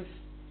questions?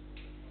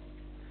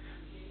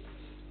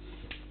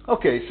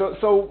 Okay,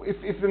 so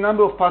if the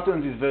number of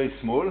patterns is very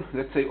small,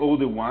 let's say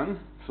order 1,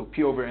 so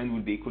P over N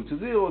will be equal to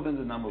 0, then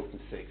the number of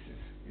mistakes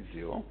is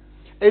 0.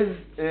 As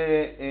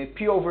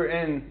P over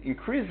N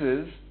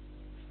increases,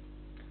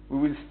 we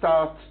will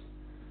start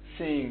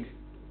seeing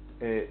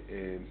there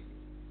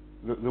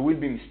will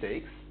be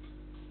mistakes.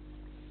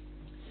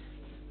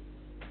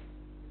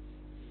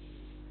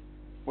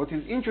 what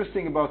is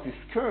interesting about this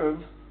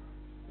curve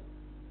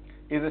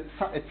is that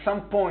at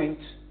some point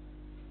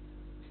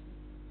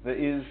there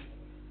is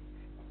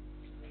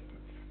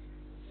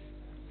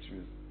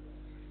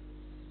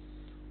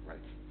right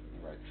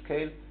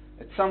scale.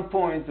 At some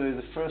point there is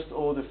a first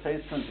order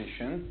phase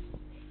transition.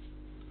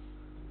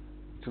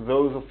 To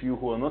those of you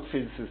who are not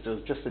physicists,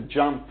 there's just a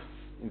jump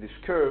in this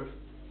curve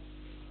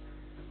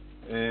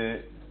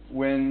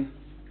when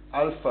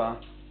alpha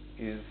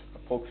is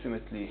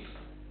approximately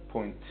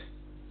 0.14,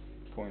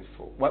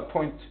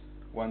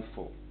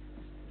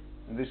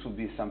 and this would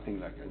be something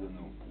like, I don't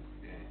know,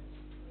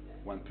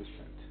 1%.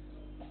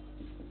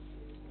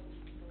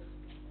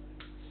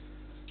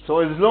 So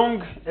as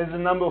long as the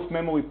number of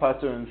memory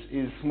patterns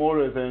is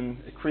smaller than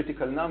a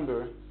critical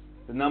number,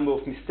 the number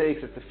of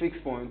mistakes at the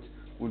fixed point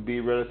would be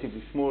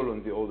relatively small,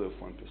 on the order of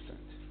 1%.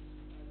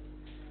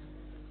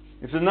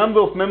 If the number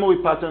of memory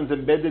patterns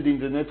embedded in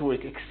the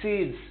network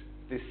exceeds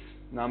this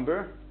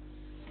number,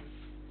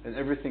 then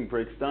everything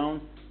breaks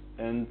down,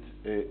 and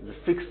the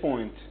fixed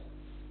point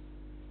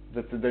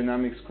that the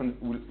dynamics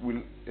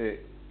will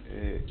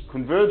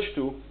converge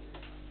to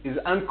is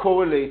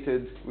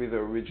uncorrelated with the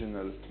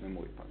original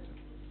memory pattern.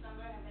 Does this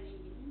number have any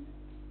meaning?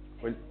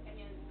 Well,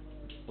 Any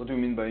other? what do you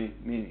mean by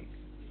meaning?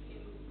 You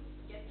can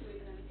get to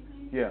it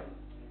analytically? Yeah.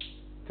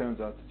 Turns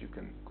out that you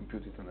can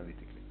compute it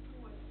analytically.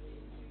 What's the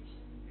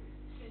intuition?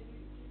 Can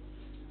you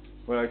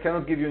Well, I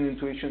cannot give you an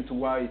intuition to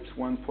why it's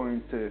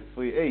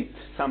 1.38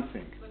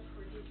 something. But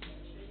for this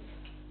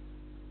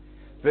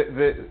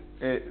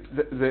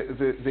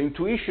The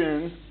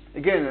intuition,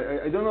 again,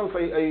 I don't know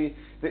if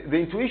the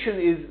intuition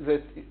is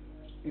that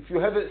if you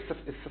have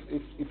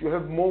if you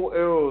have more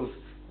errors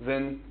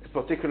than a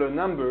particular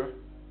number,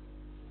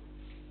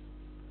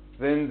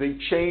 then they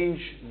change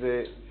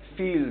the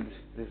field,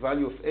 the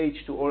value of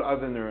H, to all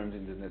other neurons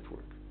in the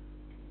network.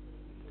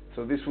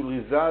 So this will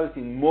result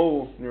in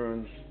more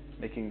neurons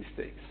making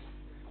mistakes.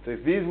 So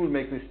if these will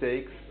make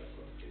mistakes,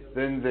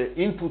 then the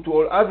input to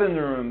all other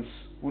neurons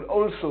will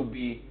also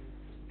be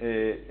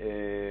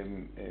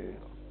then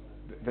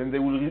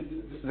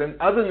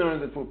other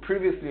neurons that were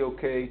previously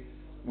okay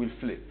will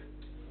flip,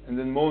 and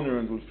then more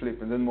neurons will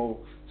flip, and then more.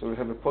 So we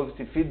have a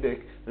positive feedback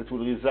that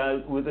will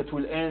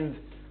end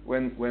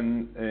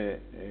when the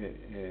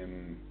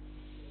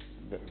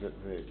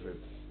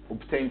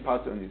obtained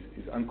pattern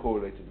is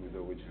uncorrelated with the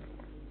original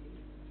one.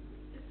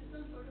 Is this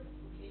some sort of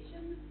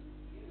vocation?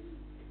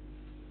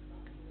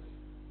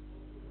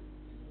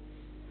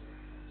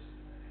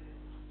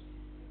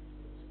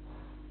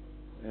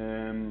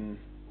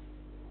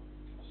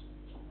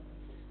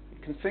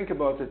 You can think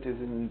about it as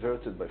an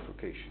inverted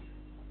bifurcation.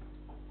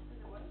 Is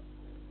it what?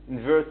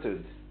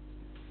 Inverted.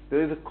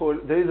 There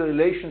is a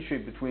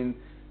relationship between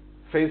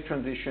phase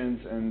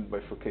transitions and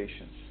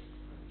bifurcations.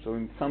 So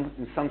in some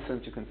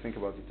sense, you can think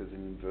about it as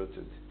an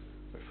inverted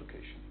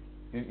bifurcation.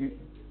 You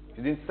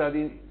didn't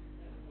study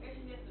Yes,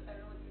 but I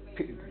don't know what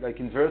you mean by like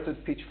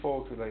inverted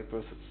pitchfork, like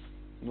versus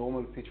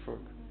normal pitchfork?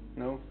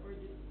 No? Or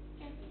this?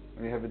 Can't be.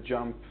 When you have a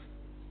jump,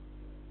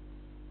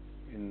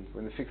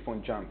 when the fixed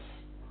point jumps.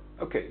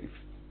 Okay,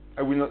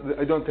 I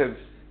don't have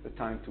the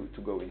time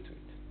to go into it.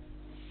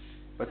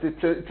 But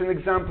it's an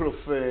example of.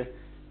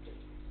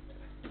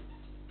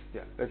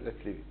 Yeah, let's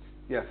leave it.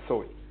 Yeah,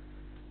 sorry.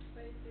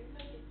 But it seems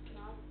like it's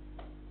not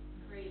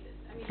graded.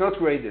 I mean, It's not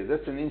graded.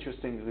 That's an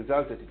interesting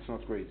result, that it's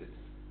not graded.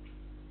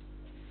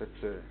 That's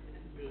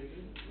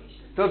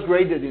it's not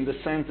graded in the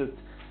sense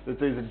that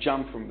there's a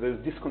jump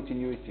there's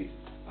discontinuity.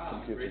 graded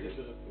computed.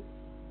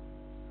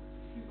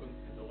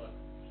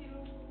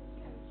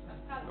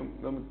 Pascal.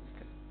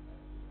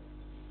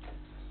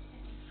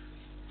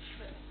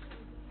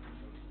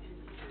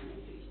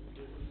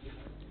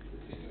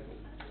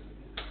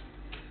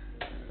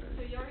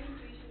 So your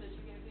intuition that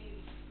you gave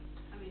me,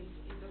 I mean,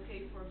 is okay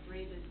for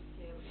graded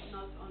scale,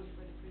 not only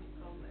for the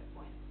critical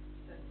point.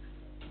 That's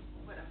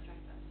what I'm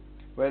trying to ask.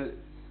 Well,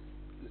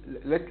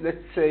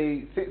 let's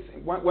say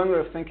one way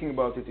of thinking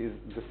about it is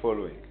the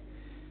following.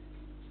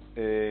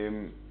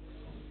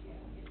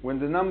 When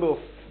the number of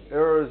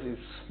errors is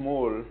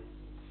small,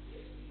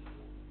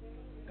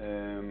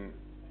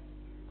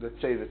 let's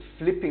say that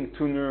flipping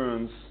two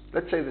neurons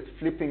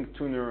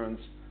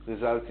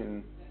results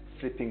in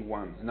flipping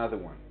another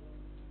one.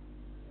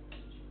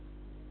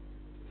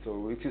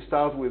 So if you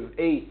start with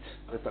 8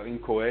 that are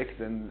incorrect,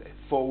 then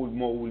 4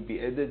 more will be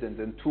added, and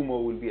then 2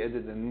 more will be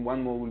added, and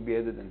 1 more will be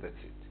added, and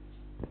that's it.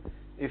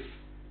 If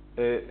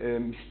a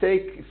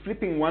mistake,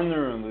 flipping one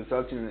neuron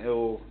results in an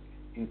error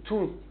in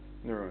 2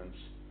 neurons,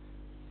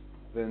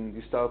 then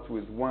you start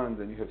with 1,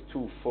 then you have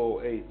 2,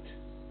 4, 8,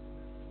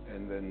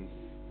 and then.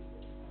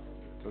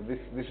 So this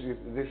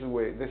is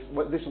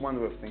one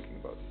way of thinking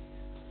about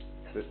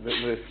it.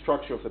 The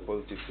structure of the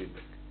positive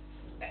feedback.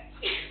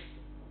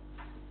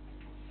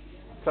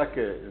 It's like I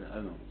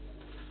don't know,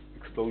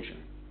 explosion.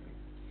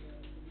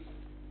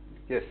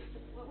 Yes.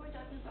 What we're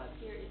talking about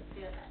here is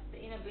the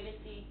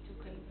inability to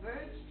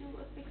converge to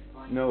a fixed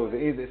point? No,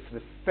 it's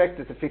the fact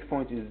that the fixed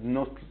point is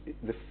not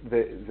the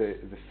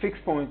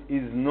fixed point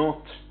is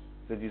not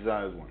the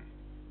desired one.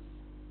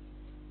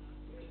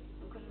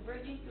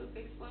 converging to a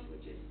fixed point,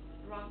 which is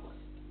the wrong one.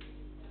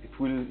 It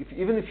will,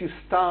 even if you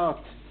start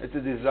at the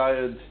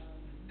desired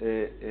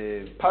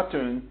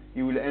pattern,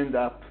 you will end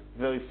up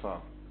very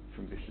far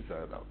from this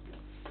desired outcome.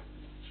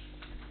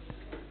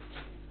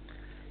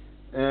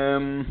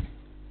 And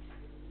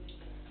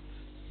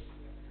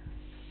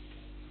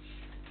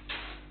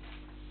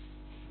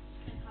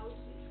how is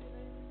this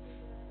related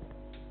to the...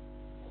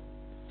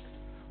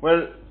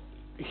 Well,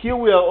 here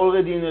we are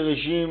already in a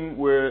regime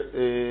where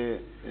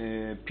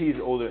P is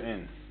order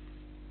n.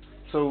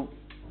 So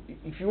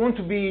if you want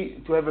to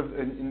have a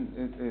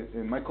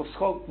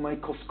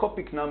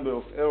microscopic number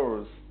of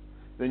errors,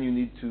 then you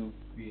need to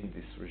be in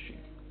this regime.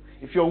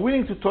 If you're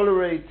willing to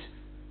tolerate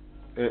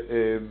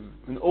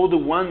an order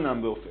 1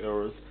 number of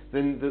errors,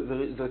 then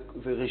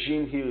the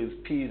regime here is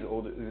P is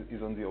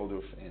on the order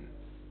of n.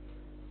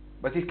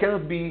 But it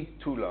cannot be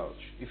too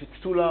large. If it's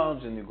too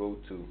large, then you go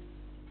to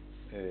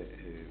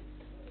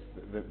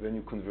then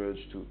you converge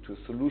to a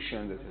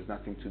solution that has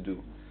nothing to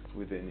do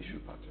with the initial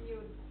pattern. You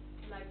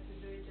would like to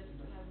do it just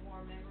to have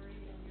more memory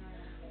in your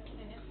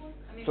network?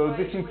 I mean, So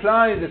this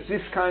implies that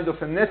this kind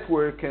of a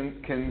network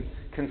can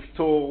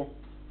store,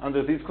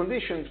 under these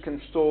conditions,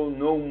 can store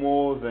no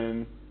more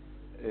than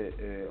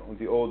on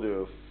the order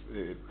of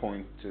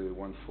 0.14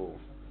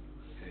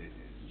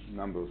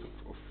 numbers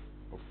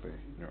of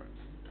neurons.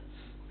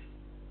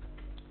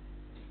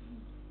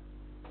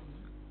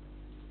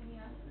 Can I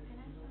ask something?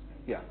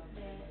 Yeah.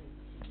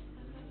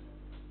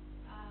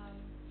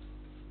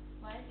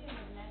 Why do you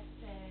neglect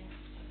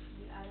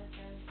the other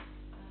terms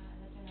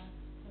that are not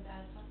with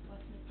alpha?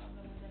 What's the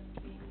problem with them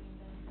being in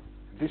the...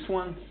 This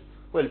one?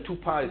 Well, 2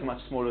 pi is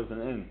much smaller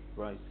than n,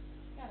 right?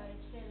 Yeah, but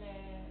it's still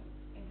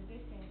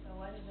existing, so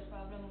what is the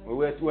problem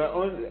with... Well,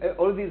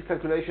 all these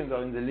calculations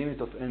are in the limit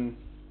of n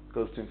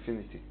goes to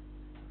infinity.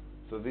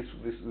 So this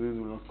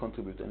will not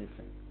contribute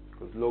anything,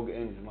 because log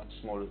n is much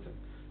smaller than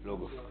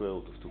log of square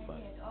root of 2 pi.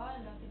 At all,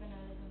 not even a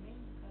little bit,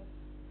 because...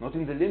 Not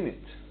in the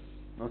limit.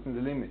 Not in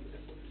the limit.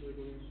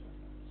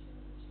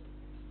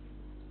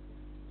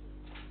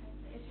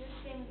 It just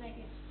seems like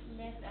it's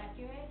less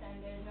accurate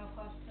and there's no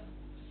cost of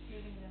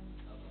using them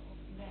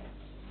then.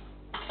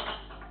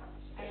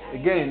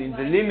 Again, in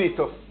the limit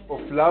of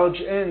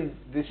large n,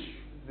 this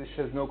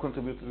has no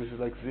contribution. This is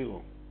like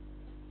 0.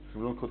 It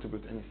will not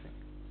contribute anything.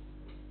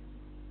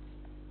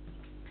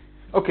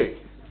 Okay.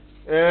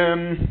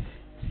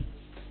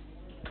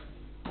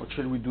 What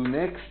shall we do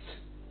next?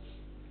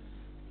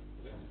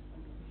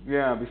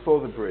 Yeah,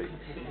 before the break.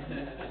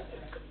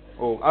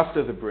 Or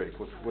after the break.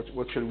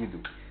 What shall we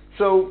do?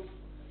 So,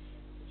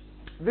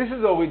 this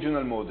is the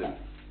original model.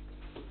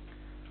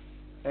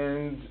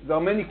 And there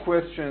are many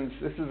questions.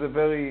 It was a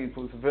very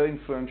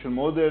influential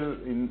model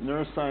in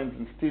neuroscience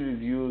and still is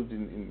used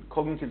in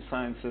cognitive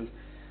sciences.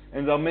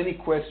 And there are many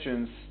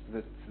questions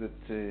that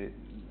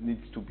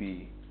needs to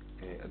be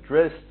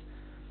addressed.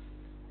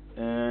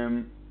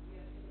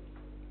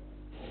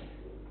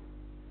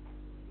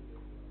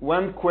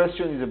 One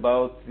question is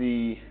about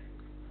the...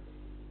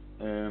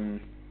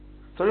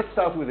 so let's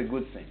start with the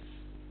good things.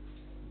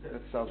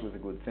 Let's start with the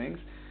good things.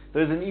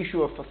 There's an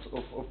issue of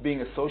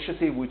being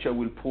associative, which I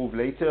will prove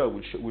later.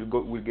 We'll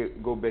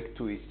go back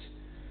to it.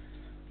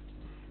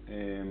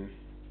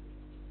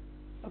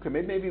 Okay,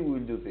 maybe we'll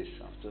do this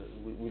after.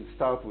 We'll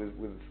start with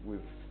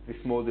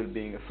this model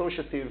being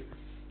associative,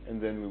 and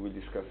then we will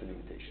discuss the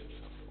limitations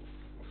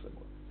of the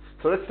model.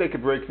 So let's take a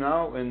break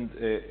now, and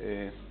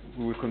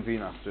we will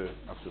convene after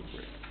the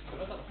break.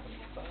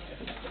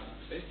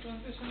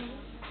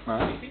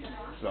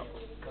 לא.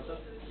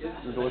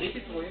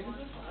 ריפית רואים את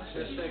זה?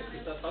 שיש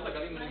קפיצת חדה,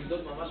 גם אם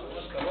נמדוד ממש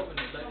קרוב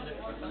ונדע נראה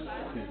קפצה?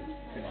 כן.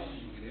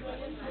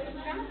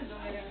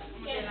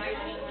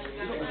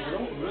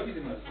 לא להגיד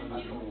את זה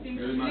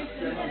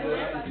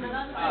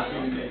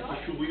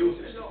קישוריות.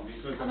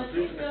 זאת אומרת,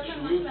 המטריץ את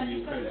הקישוריות היא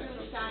מיוחדת.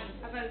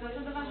 אבל זה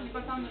אותו דבר שאני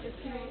כל פעם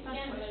כאילו רוצה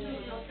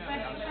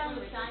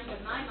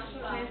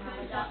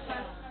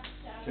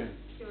כן.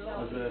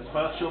 אז את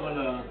יכולה לחשוב על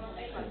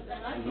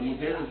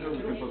המודל הזה, הוא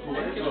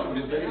טמפרטורה,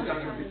 המודל כאן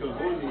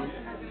היפרבולי,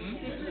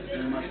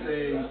 למעשה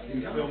עם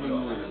ספירה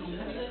מנועלת.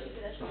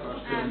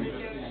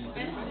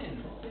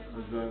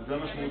 אז זה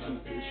המשמעות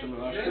של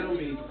רעש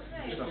תרמי,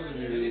 יש לך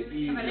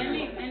אי... אבל אין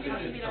לי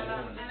בשביל הבא,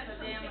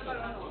 זה הכל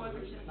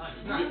החוזק שלי.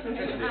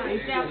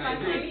 זה הפעם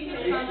זה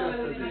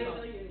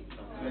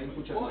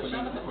האינפוט שאת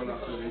מקבלת את כל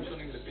האחרים.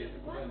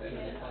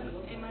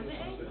 מה זה?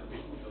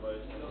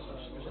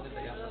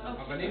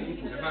 אבל אם,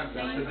 הבנת,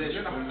 שזה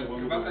שלך,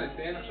 קבלת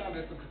לציין עכשיו,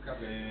 זה סוג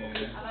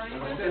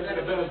אבל זה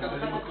לדבר על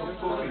כזה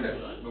מיקרוסקופי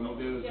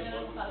במודל הזה.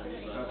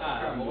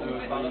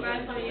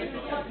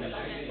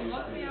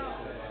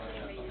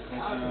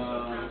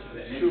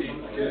 שוב,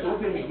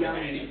 אנטרופיה מגיעה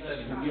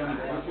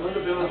אנחנו לא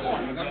נדבר על זה,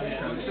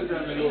 אבל יש לזה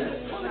אנלוגיה.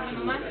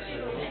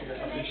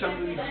 משם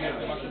זה מגיע.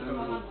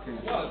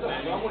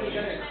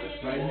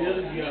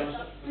 והאנרגיה,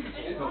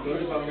 לא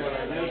דיברנו על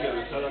האנרגיה,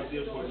 אפשר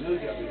להגדיר פה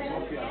אנרגיה,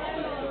 באנטרופיה,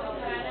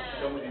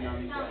 גם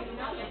הדינמיקה.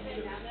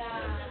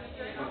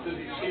 זה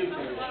התחיל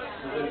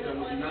כמודל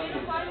כמודינמי.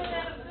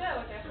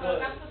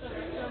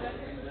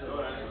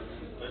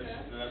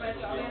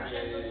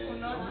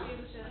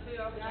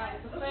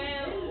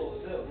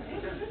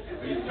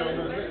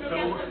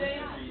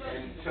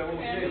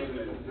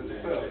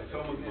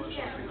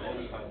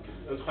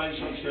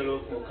 לשאול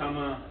שאלות כמו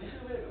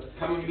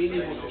כמה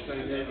מינימות יש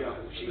לאנרגיה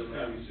החופשית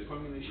כאן, כל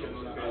מיני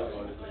שאלות כאלה.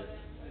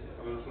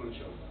 אבל אנחנו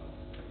נשאל.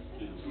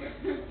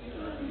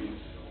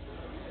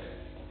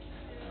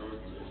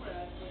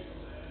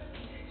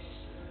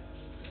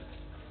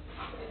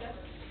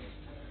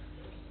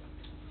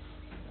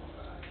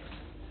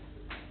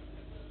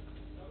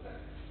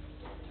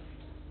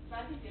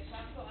 באתי, התיישבת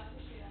פה רק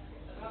בשביל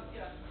הרבתי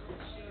לך.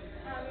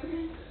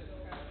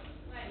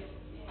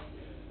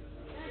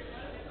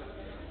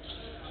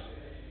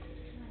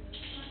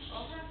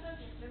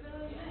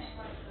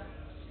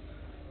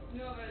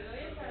 נו, אבל לא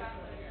יהיה קלח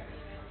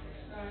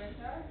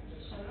יצא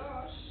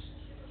בשלוש.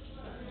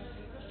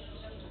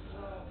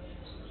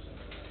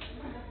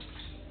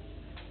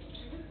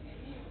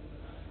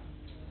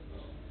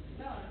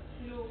 לא,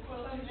 כאילו כל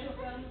מישהו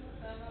אחר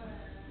מספר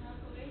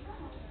אנחנו רואים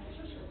כמה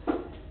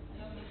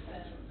לא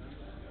מסתר.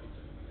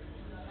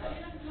 אני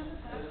לך מה זה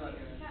חלק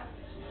קצת.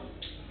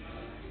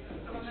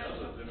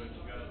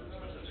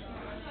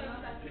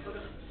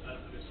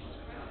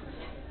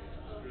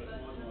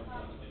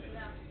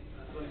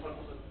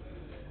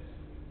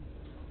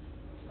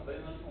 אבל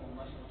אם אנחנו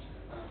ממש ממש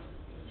קטן,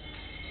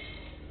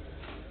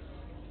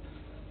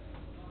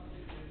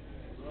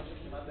 זה אומר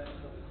שכמעט אין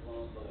לך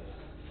זיכרונות ברכב.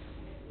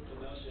 זאת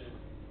אומרת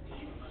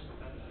שהיא ממש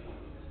קטן והיא...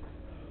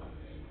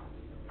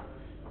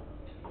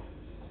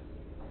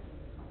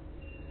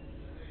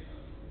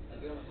 אז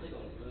זה גם מצחיק,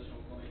 אבל באיזשהו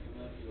מקום הייתי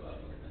אומר, כאילו,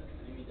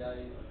 קטנים מדי,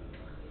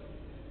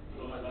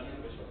 לא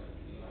מעניין בשביל.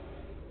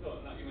 לא,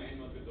 אם אין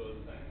מאוד גדול,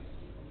 זה אין.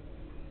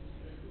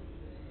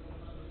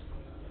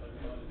 אבל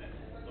מאוד אין.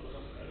 לא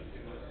בטוח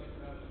שחלקים לא עושים.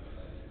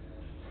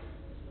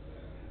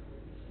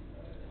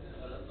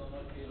 אבל אז זה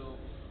אומר כאילו...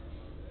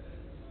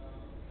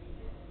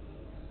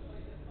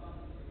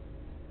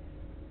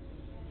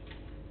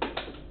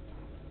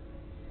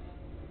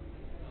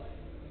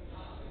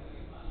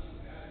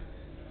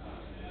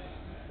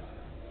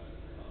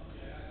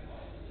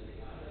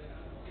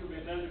 כאילו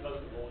בינתיים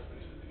דיברתי בראש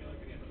ונשתתי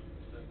רגילים,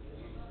 אבל...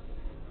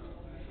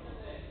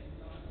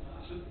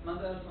 פשוט, מה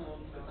זה אלפא מאוד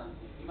קטן?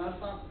 עם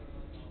אלפא,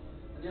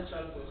 נניח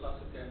שאלפא הוא 1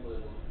 חלקי n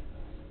בריבוע.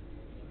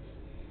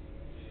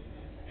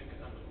 אין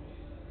קטן בריבוע.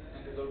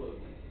 אין גדול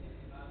בריבוע.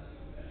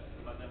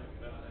 מה זה n?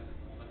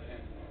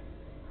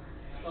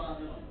 מספר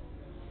הנוירון.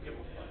 כן, הוא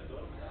מספר גדול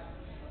או קטן?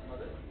 מה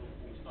זה?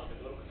 הוא מספר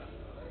גדול או קטן?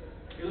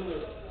 גדול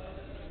גדול.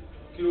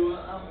 כאילו,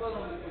 אנחנו כל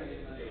הזמן מתכוונים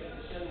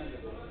נשאר נהיה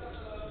גדול.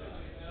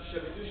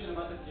 שהביטוי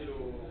שלמטה כאילו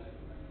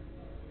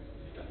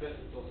התאפס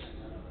לצורך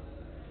העניין.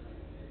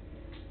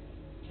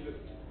 כאילו,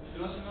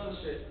 מה שאני אומר זה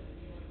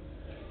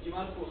שאם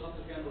אלפא הוא 1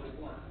 חלקי n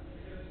בריבוע,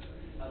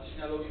 אז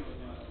שני הלוגים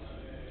עובדים על עצמם.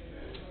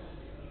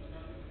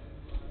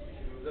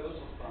 כאילו, זה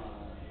בסוף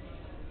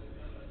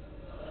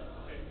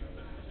אוקיי,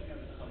 בעצם מה שאני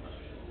אומר לך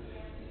משהו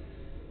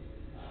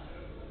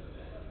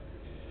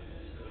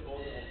שזה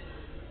אורדר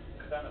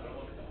קטן, אבל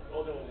מאוד קטן.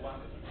 אורדר הוא 1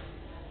 כזה.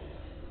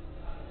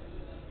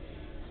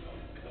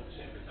 אתה רוצה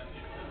שאין קטן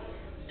יהיה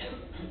קטן?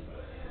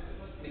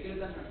 נגיד את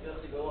זה, אני אסביר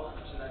הכי גרוע,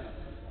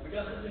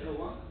 המקרה הכי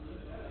גרוע,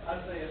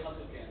 אלפא יהיה 1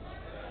 חלקי n.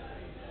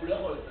 הוא לא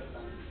יכול להיות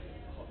קטן.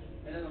 נכון.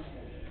 אין לנו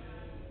משמעות.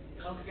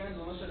 1 חלקי n זה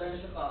אומר שעדיין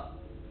יש לך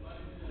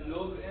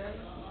לוג n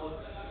פחות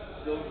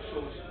לוג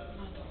שורש.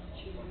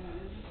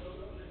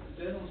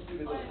 זה לא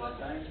מספיק גדול, זה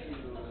עדיין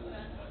כאילו...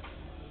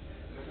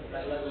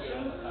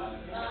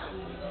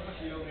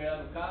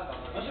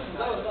 מה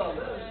שמוזר לך,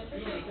 זה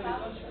כאילו מנסה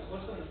לטעון שככל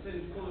שאתה מנסה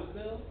לזכור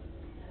יותר,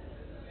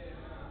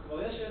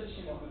 כבר יש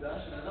איזושהי נקודה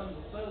שבן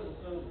זוכר,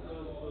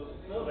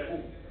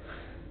 בום.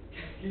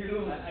 כאילו...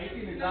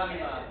 הייתי נזהר עם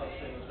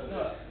הפרשנות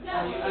הזאת.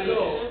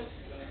 לא.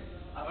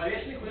 אבל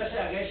יש נקודה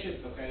שהרשת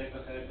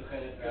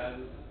זוכרת, ואז...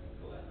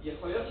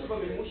 יכול להיות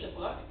שבמימוש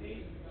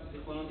הפרקטי,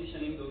 זיכרונות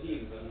ישנים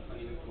דוגים,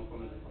 ומפנים את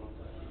המקום לזיכרונות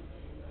פרקטיים.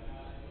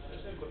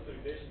 יש להם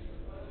קונסולידיישן.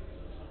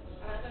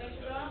 אבל אתה מבין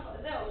שזה לא נכון,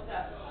 זהו,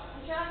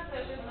 חושב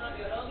שיש בזמן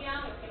הביולוגיה,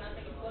 מבחינת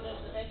נגיד גודל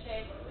של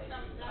רשת,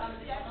 כמה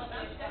זיכרונות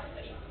יש לך.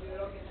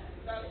 ביולוגיה,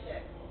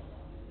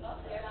 לא,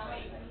 למה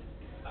היא?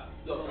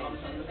 לא, פעם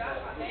שאני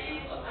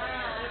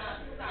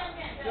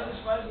זה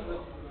נשמע לי שזה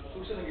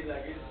סוג של נגיד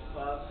להגיד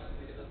פרס,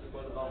 להתייחס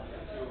לכל דבר,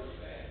 כאילו,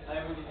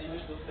 האם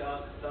יש לו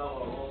שיער קצר או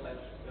ארוך, האם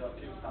יש לו שיער,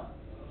 כאילו סתם.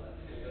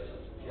 יש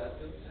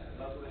אסוציאציות,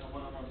 ואז זה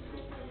המון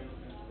פלוס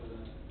ומינוסים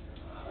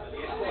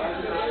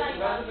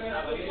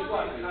אבל יש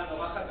פה הנחה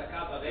נורא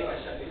חזקה ברגע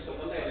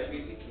שהזיכרונות האלה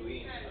בלתי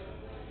תלויים,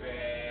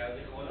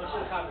 והזיכרונות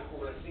שלך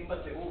מקורסים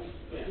בטירוף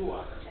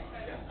בטוח.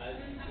 אז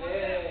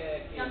זה...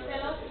 גם זה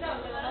לא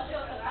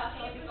שאותך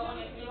עכשיו זיכרון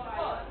יש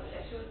פחות, זה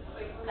פשוט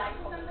אולי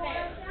חוק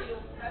אחר, כאילו...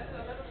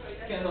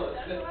 כן, לא,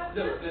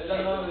 זהו, זה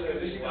הדבר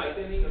המרכזי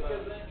וייטנינג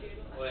כזה,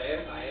 כאילו? או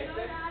ההפך?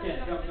 כן,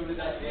 גם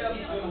לדעתי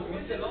המיסטר לא...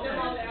 זה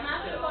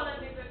ממש כל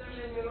הזיכרון.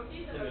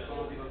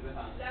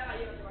 זה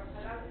הרעיון,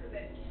 בהתחלה זה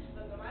כזה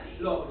רנדומלי?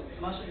 לא,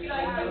 מה שאני... כאילו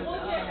ההסתברות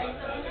שלי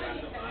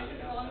להתכנס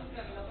לזיכרון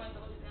מסוים, היא לא כמו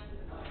ההסתברות להתכנס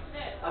לזיכרון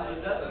אחר. אבל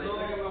זה לא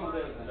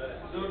המודל.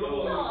 זה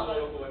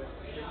לא קורה.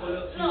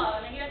 לא,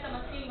 נגיד אתה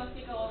מתחיל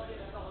מספיק קרוב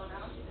לזיכרון,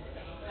 למה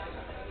שתתכנס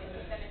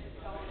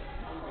לזיכרון?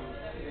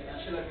 זה עניין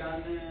של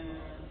הגן...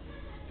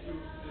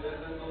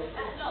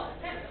 לא,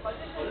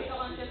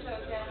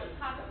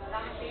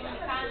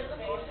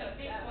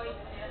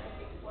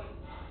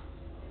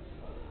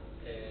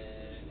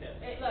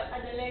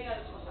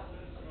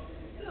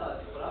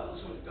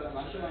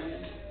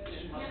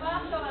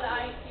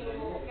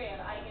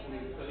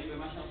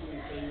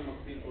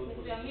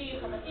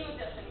 מתאים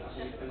יותר שאני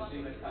מושכת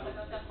קונספט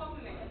יותר רחוק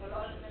ממני, אבל לא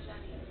לפני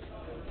שאני...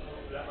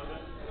 למה זה?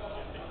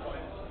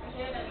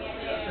 שנדמיין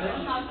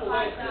מחר קורא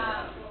את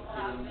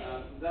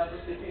זה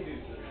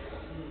הפרספטיביות.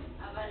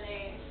 אבל...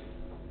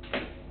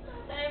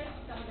 תראה את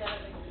המודל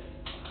הזה.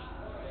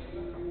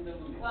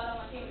 וואלה,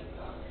 מתאים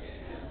לפתוח.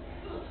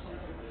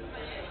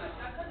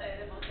 ככה זה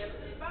מרכב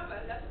בליפה,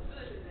 ואז זה עשו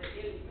שזה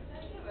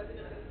אלימיזציה, ואז זה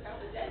נזכר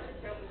בזה,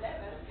 ונזכר בזה,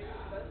 ואז כאילו...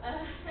 ואז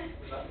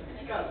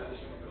פיזיקה זה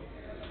איזשהו מקום.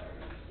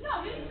 לא,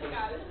 בלי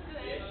פיזיקה,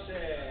 זה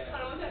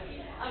חלומות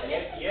להגיד.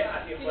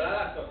 את יכולה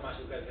לעשות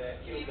משהו כזה,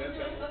 כאילו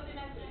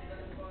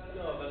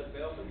לא, אבל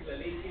באופן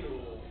כללי, כאילו,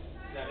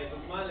 זה הרי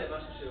דוגמה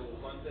למשהו שהוא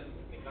קונטנט,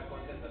 נקרא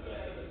קונטנט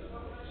אדרסבל,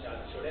 שאת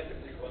שולפת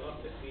זיכרונות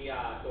לפי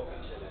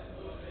הטוקן שלהם.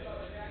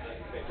 אז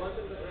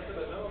בקונטנט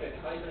אדרסבל memory, את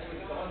יכולה להשתמש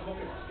בזיכרון כמו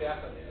כמפתח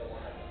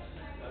לזיכרון הזה.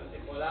 אז את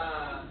יכולה...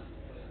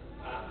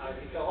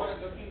 הזיכרון,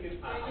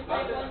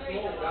 הפאטרן עצמו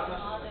הוא גם מה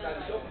שצריכה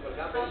לשאוף, אבל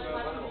גם באיזשהו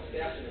זמן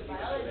המפתח שלפי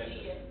השולפת.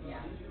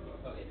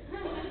 The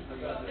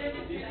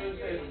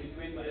difference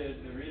between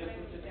the real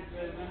specific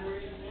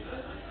memory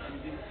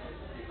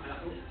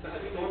אנחנו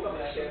מסתכלים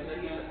במחשב,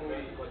 נגיד, אז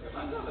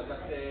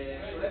את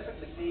שולפת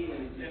לפי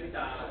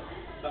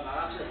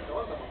במערך של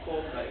הזיכרון,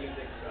 במקום,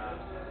 באינדקס.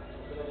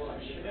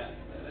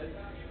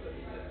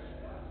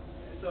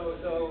 So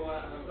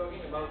I'm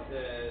talking about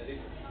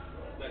this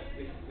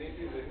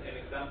is an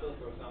example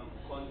for some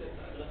content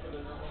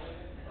addressable memory,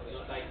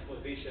 not like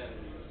position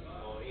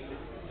or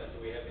indices that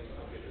we have in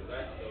computers,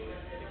 right? So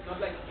it's not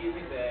like give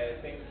me the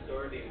thing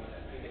stored in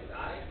index I.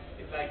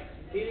 It's like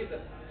here is a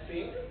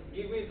thing,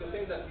 give me the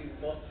thing that is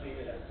most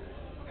similar to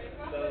it.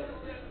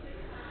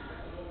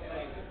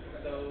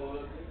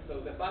 So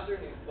the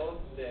pattern is both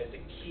the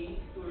key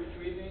to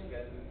retrieving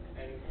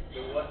and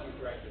the what you're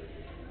trying to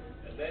retrieve.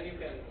 And then you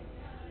can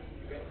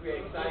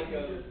create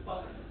cycles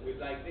with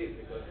like this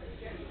because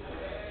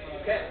you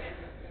can.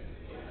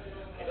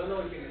 I don't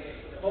know if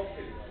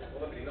hopefully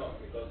probably not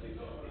because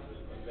it's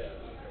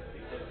converged.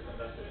 It's just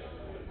conducted.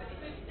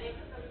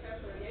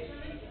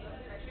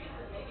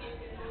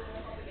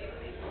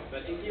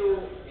 But if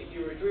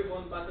you retrieve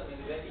one pattern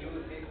and then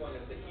use this one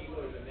as the key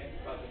for the next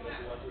pattern that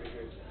you want to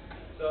retrieve.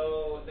 So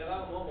there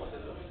are more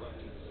models of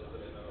content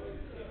memory.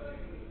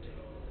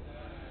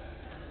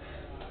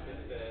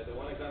 The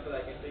one example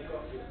I can think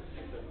of is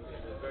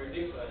very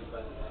different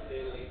but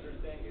still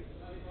interesting. It's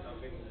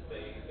something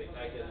they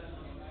titled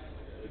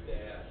with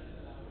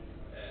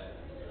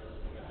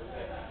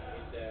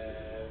the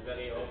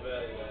very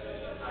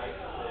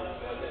over-hyped model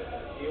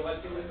neural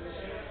Turing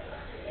machine.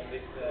 And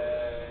it's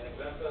an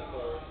example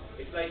for,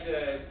 it's like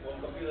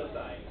from computer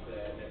science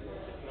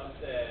network. It's not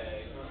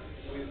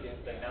with the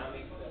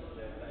dynamics and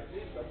like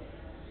this, but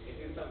it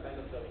is some kind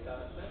of a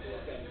recurrent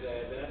network, and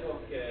the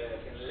network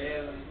can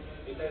learn,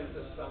 it has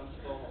some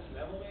form of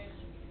memory,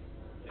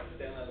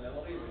 external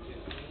memory, which is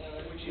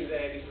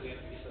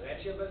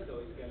differentiable,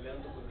 so it can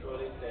learn to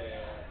control it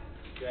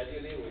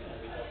gradually with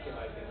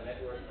optimizing the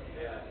network,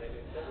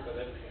 because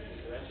everything is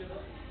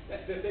differentiable.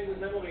 That's the thing with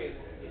memory is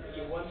if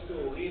you want to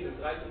read and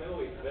write to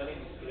memory, it's very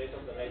discrete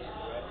operation,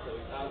 right? So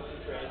it's hard to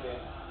train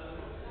it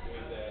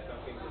with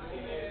something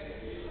continuous and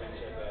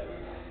differentiable.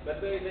 But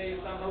they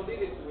somehow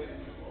did it with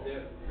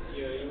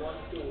you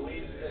want to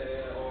read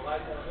or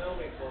write on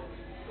memory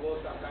through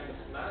some kind of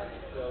math,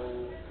 so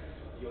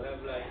you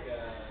have like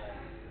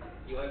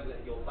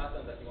your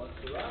pattern that you want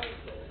to write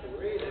or to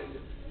read, and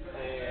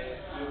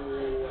you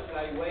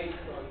apply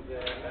weights on the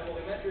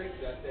memory metric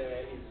that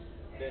is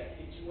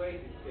each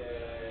weight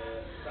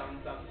is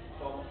some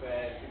form of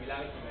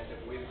similarity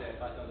measure with the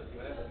pattern that you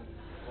have and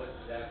what's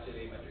the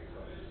actually metric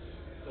for it.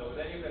 So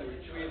then you can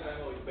retrieve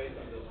memory based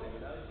on the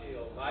similarity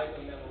or write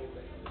on memory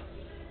based on the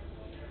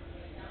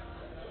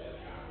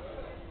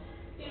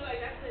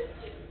similarity.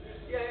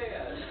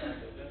 Yeah.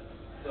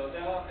 So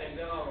there are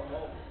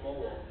more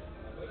work.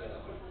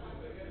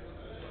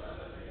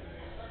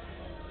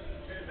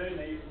 Very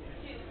naive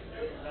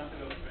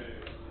example of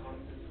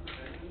content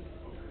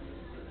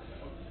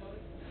addressable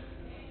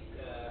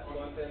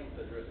Content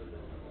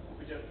addressable.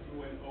 We just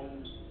do an O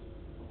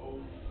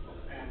of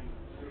n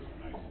solution,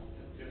 right?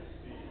 Just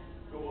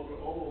go over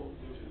all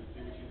solutions and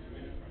see which is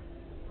unified.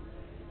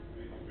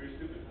 It's very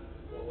stupid.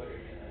 Well, what do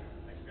you mean?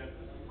 Like you got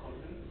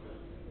content,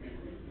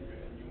 memory, you get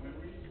a new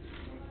memory. You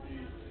want to see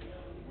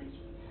which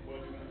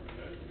what you want to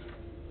learn. You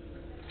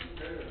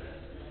compare the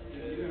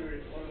new memory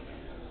to all of them.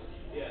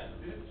 Yeah.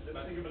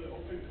 Let's think about the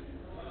object that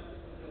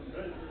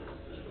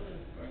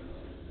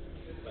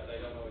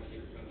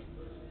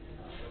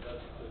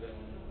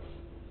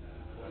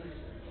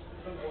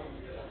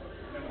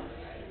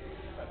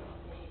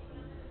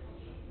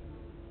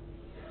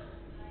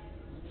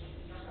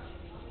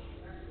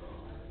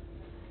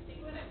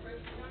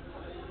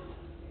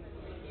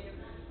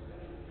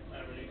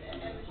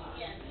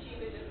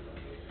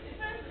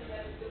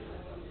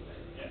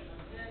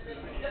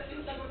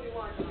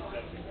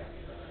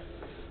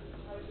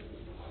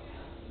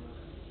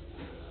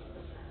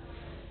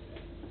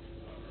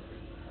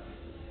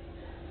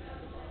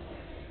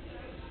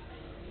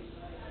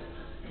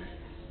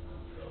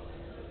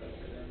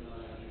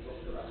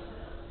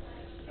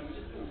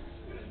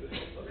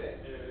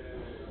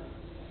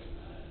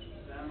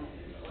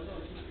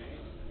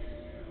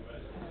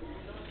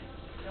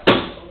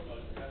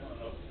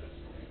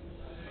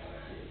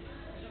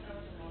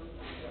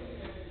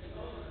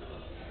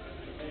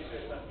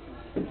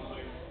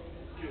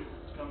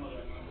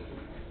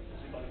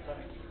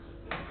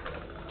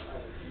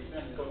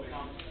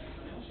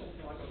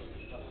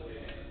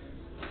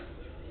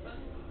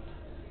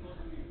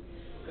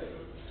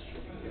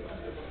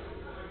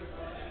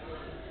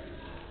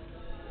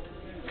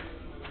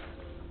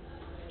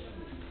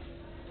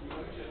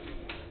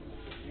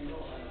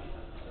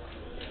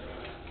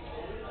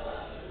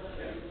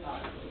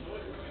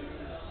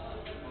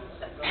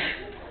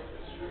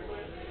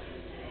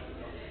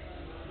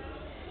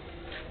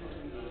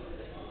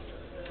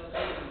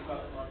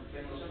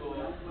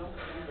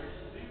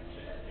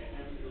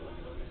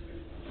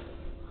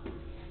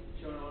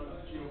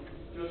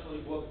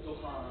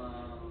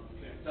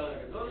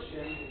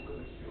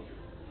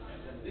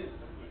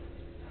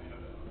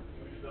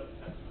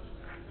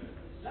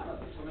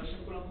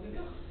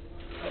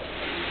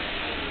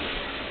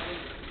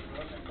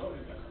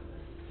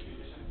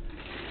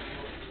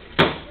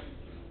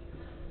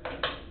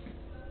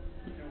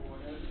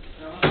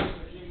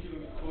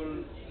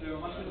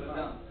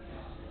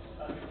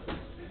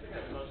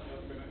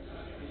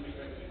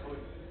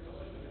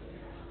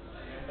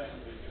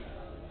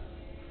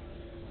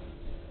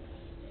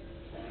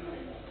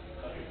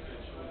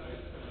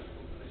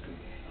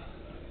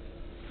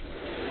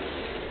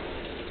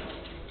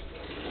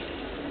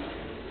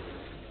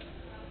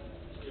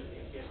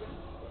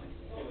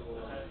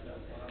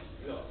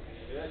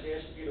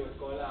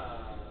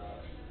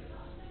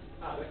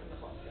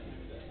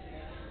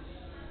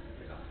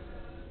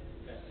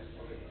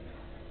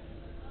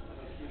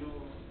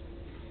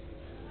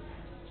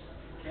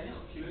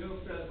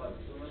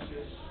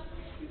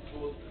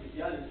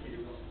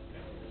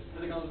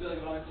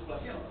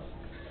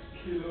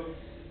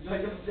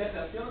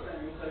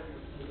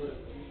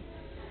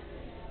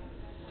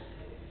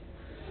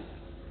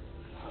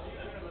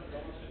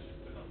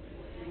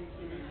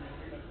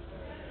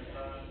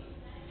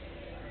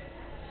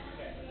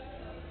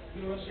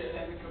כאילו מה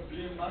שהם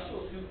מקבלים משהו,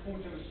 עושים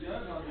פונקציה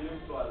מסוימת ומעבירים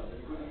אותו הלאה.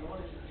 בניגוד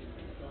לנורמלי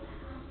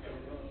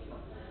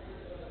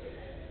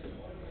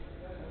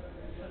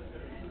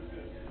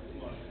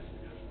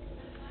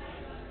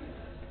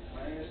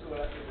מעניין יש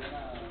קורלציה בין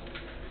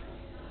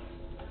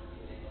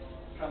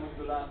כמה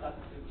גדולה אחת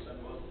נציגו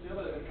שאני מאוד מופיע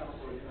בה לבין כמה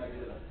פועלים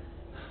להגיד אליו.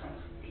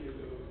 כאילו...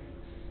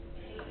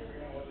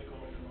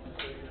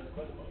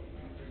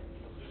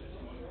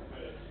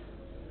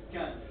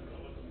 כן.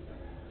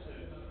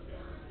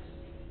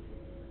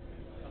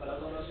 אבל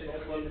אז אומר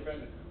שיכול...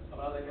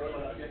 אבל אז אני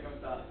יכול להציע גם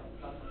את המבחנת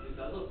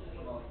המטריצה הזאת,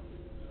 כלומר,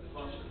 זה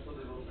יכול להמשיך לעשות את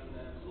זה באופן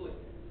מסורי.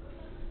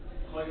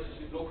 יכול להגיד שיש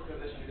לי בלוק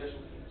כזה שאני יודע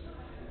שהוא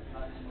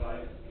פונקציונלי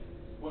ספריים.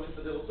 בואו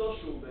נסדר אותו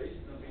שהוא בייס,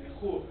 נבין איך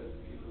הוא עובד,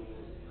 כאילו,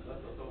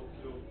 נחלץ אותו,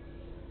 כאילו,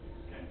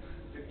 כן,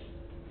 זה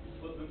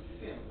תפות בין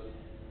בסיסים, אבל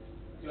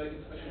כאילו הייתי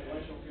מצפה שאני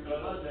רואה שמופיעים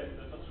לבד. זה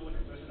תחשוב את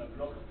של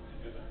הבלוק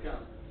הבסיסי יותר. כן.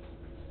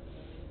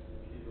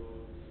 כאילו,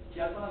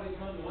 כי על פניו הייתי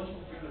אומר, נורא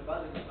שמופיעים לבד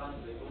זה מבחן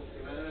זה,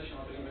 כאילו אלה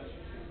שמעבירים בין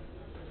בסיסים,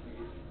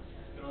 נגיד.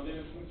 כאילו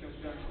מעבירים פונקציה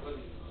מסוים שקוראת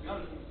מסוים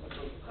לפונקציה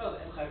שקוראת אחרת,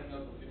 הם חייבים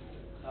להיות עובדים,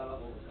 חייב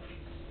לעבור בכלל.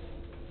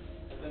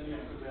 אז זה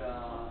נראה כזה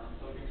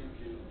המתרגמים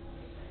כאילו.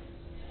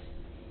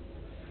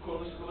 כל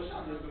מה שקורה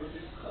שם זה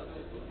בבסיס אחד,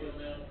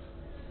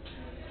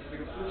 זה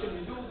גם סוג של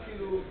מידור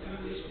כאילו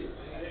רשתי.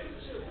 אני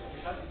חושב,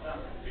 בכלל סתם,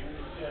 ואם אני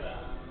מציע לה...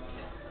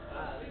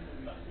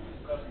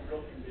 מוכר עם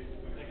בלוקים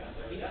רגע,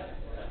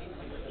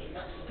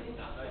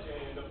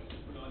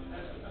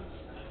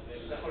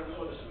 זה יכול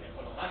מאוד לשמי,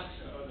 יכול ממש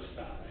מאוד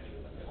לשמי.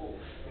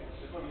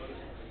 זה יכול מאוד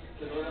לשמי.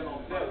 זה לא יודע מה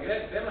עובד.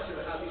 זה מה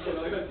שבחרתי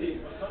שלא הבנתי.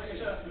 בסוף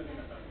יש לך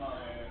מדינה, כלומר,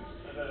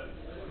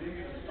 יודעים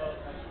לי מספר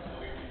משהו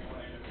דברים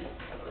מגוני ילדים,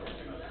 אבל לא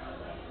רוצים לעשות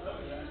מה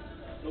זה,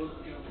 לא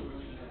זקוקים אפילו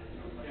בשביל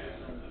כן,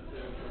 אז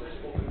יש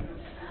פה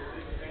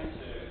בסעיף לכן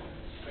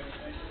שבין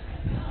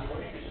שני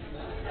רואים,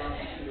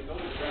 יש יותר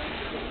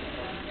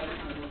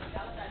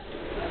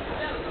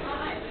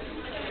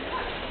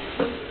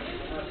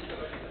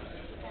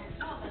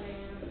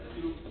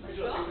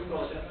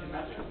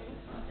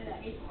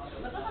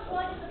בסוף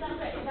הקורא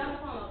תסתכל גם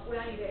נכון,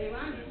 אולי זה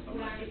איראן,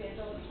 אולי זה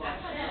אזור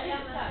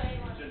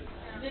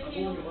זה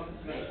כאילו,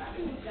 זה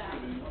פאקינג מוזר.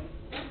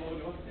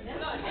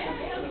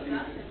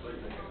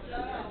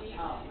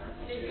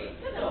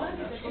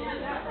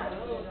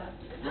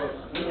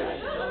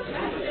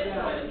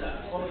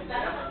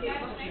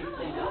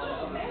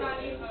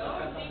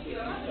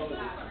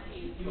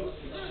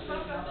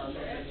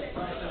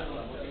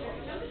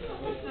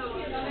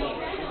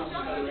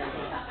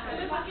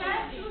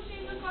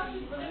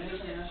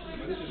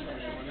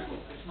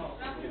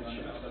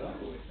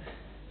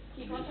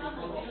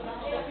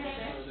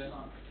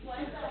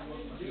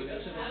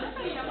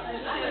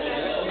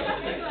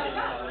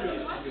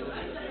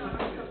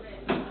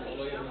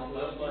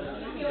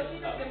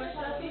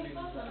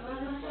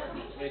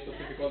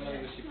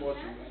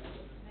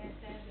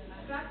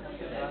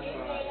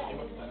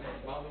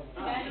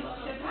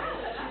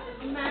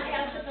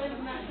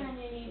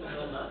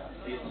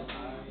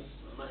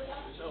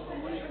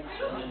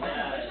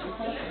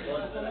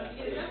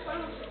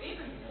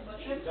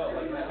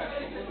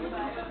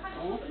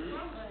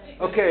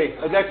 Okay,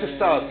 I'd like to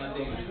start.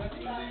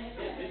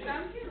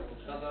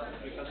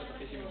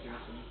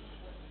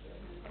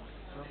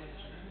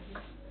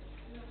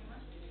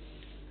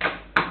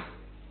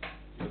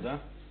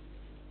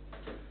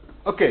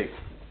 Okay,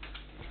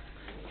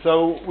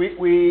 so we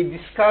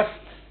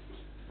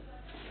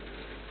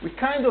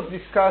kind of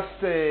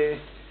discussed the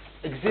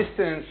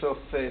existence of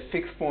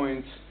fixed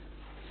points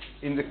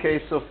in the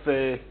case of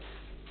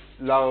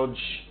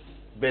large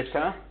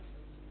beta.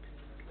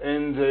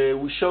 And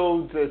we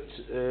showed that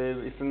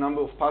if the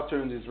number of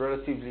patterns is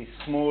relatively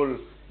small,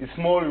 is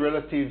small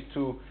relative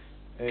to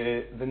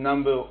the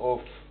number of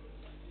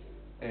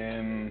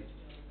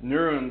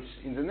neurons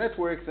in the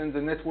network, then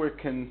the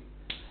network can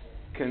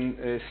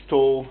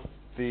store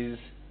these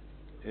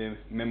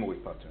memory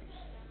patterns.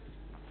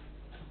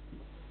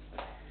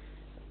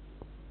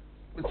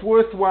 It's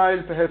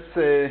worthwhile, perhaps.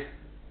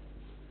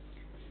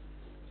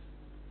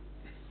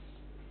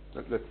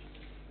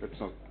 Let's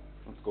not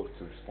go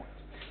to this point.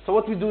 So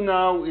what we do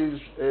now is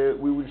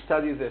we will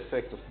study the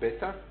effect of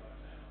beta,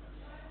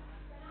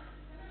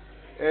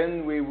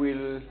 and we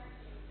will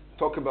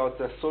talk about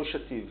the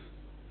associative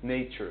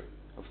nature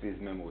of these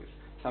memories,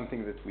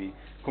 something that we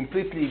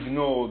completely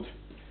ignored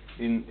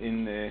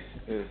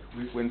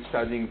when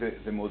studying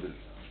the model.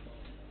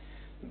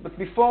 But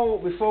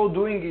before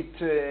doing it,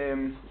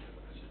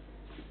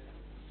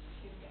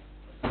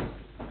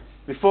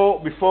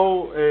 before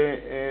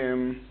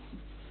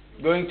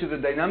going to the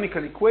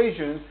dynamical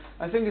equation,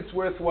 I think it's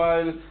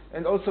worthwhile,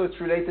 and also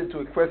it's related to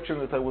a question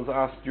that I was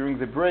asked during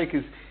the break,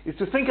 is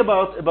to think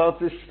about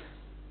this,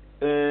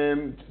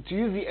 to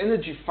use the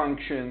energy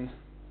function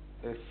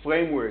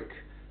framework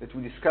that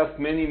we discussed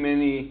many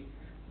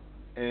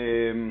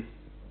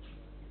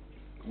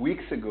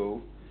weeks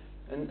ago,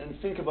 and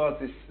think about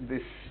this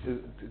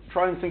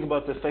try and think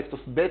about the effect of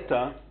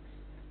beta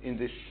in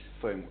this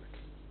framework.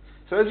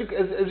 So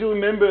as you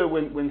remember,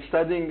 when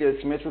studying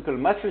symmetrical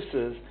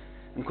matrices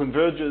and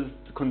convergence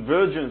the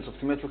convergence of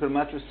symmetrical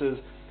matrices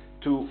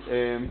to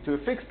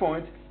a fixed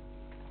point,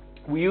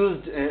 we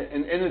used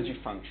an energy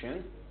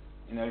function,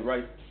 and I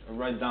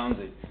write down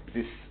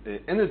this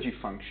energy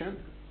function.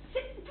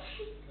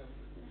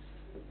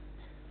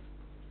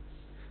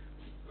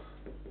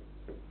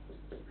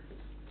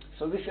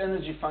 So this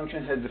energy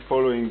function had the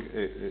following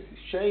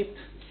shape: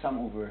 sum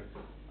over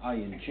I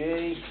and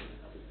j,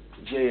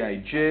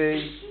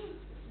 jij,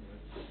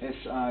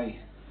 si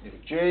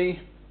fj,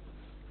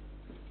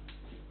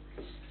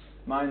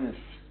 minus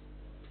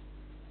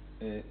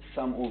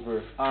sum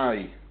over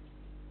I,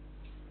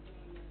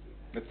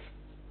 that's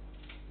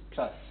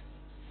plus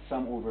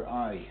sum over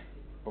I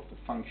of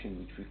a function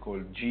which we call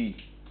g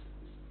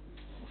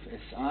of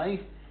si,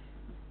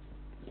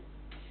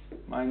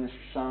 minus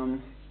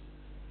sum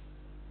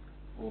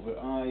over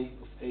I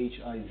of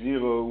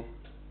hi0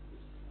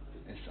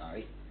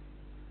 si.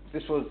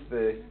 This was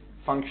the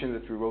function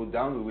that we wrote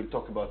down. We will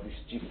talk about this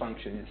g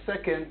function in a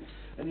second.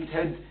 And it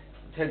had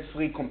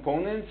three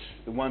components,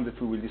 the one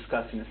that we will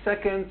discuss in a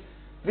second.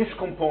 This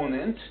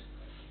component,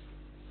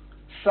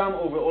 sum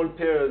over all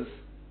pairs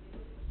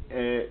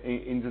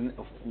in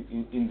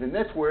the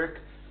network,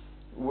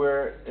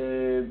 where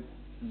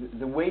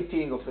the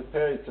weighting of the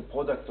pair, it's a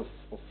product of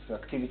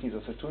activities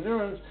of the two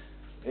neurons,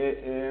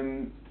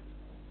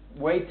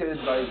 weighted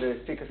by the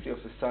efficacy of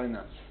the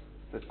synapse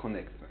that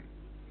connects them.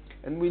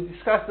 And we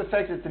discussed the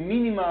fact that the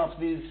minima of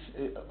this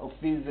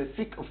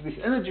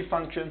energy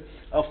function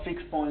are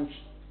fixed points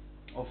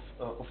of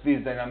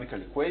these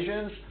dynamical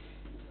equations.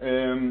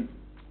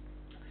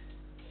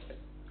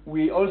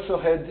 We also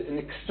had an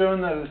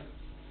external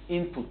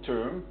input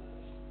term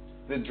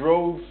that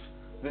drove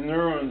the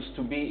neurons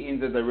to be in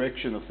the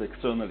direction of the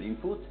external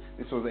input.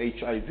 This was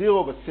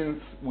hi0, but since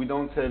we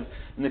don't have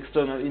an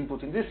external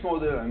input in this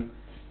model, I'm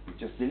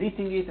just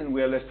deleting it, and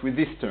we are left with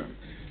this term.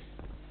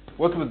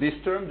 What was this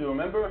term? Do you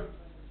remember?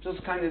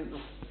 Just kind of,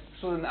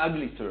 it was an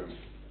ugly term.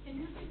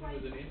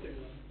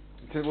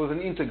 It was an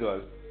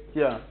integral.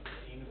 Yeah.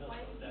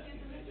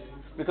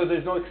 Because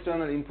there's no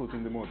external input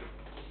in the model,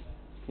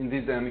 in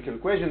this dynamical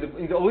equation.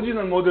 In the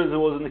original model, there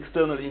was an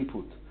external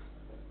input,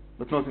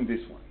 but not in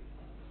this one.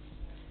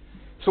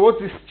 So what's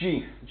this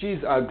g? G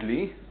is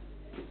ugly.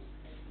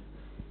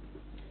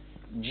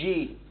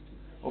 G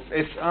of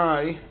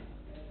si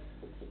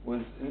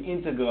was an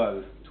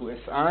integral to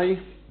si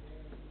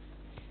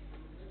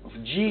of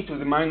g to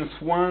the minus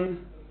 1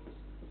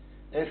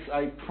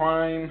 si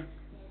prime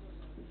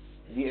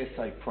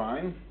dsi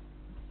prime,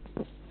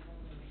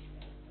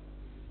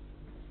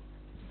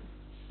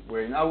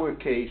 where in our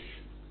case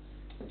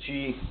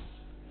g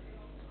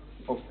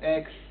of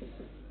x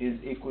is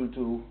equal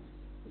to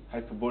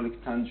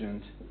hyperbolic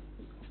tangent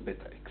of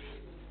beta x.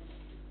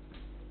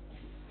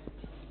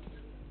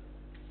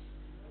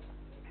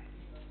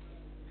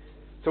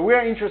 So we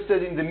are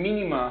interested in the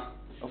minima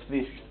of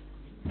this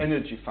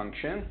energy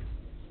function.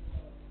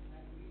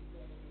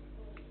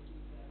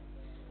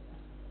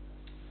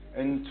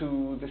 And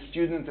to the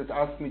student that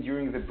asked me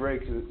during the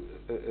break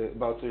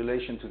about the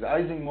relation to the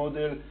Ising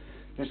model,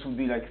 this would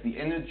be like the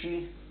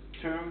energy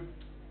term.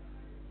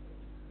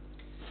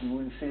 And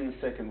we'll see in a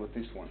second what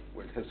this one,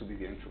 where it has to be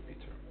the entropy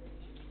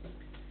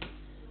term.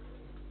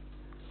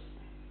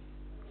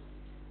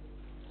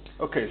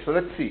 Okay, so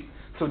let's see.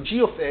 So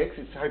g of x,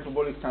 it's a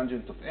hyperbolic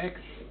tangent of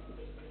x.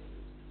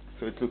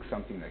 So it looks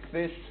something like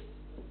this.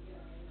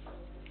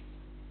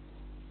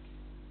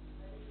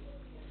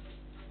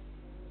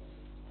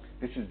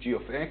 This is g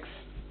of x.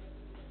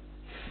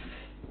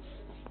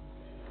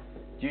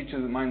 G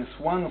to the minus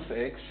 1 of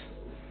x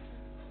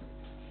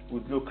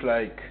would look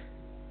like,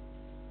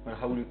 well,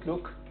 how would it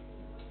look?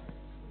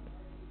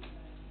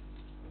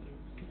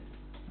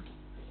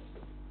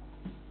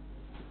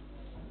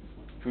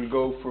 It will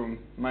go from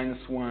minus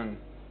 1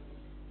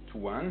 to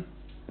 1.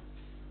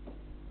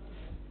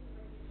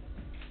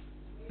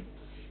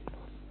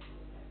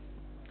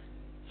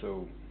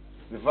 So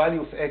the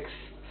value of x,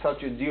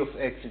 such as g of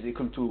x is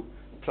equal to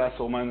plus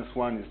or minus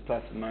 1 is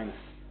plus and minus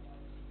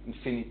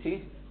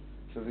infinity.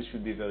 So this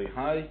should be very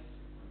high.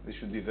 This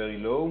should be very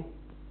low.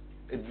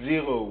 At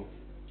 0,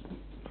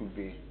 it would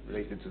be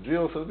related to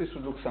 0. So this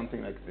would look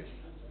something like this.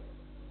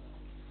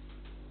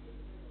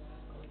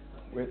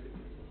 Wait,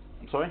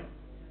 I'm sorry?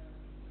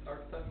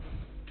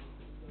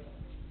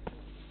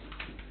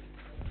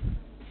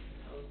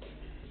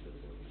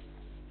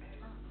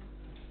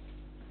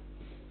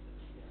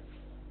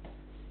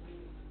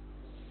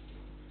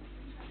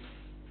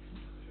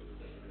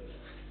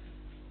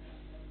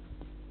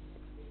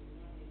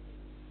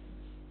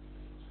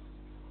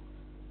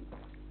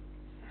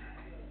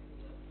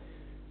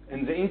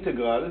 And the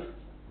integral,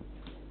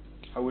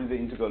 how will the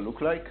integral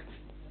look like?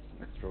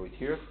 Let's draw it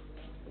here.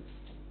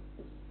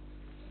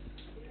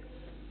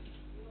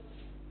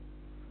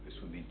 This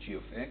would be g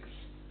of x.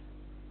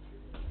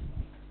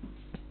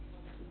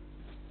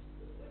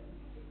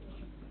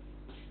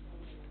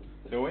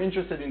 So we're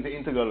interested in the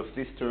integral of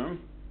this term.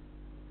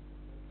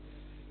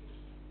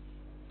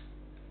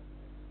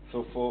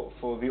 So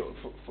for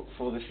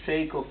the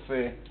sake of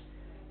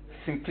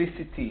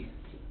simplicity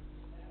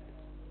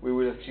we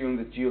will assume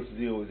that g of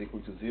 0 is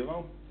equal to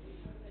 0.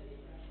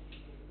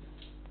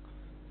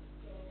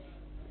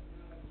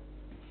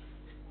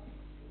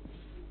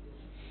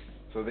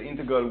 So the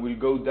integral will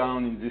go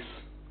down in this,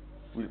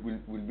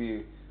 will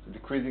be a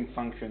decreasing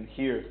function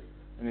here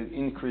and an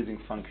increasing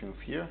function of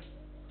here,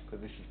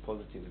 because this is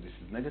positive and this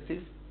is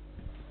negative.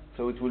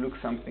 So it will look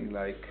something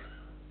like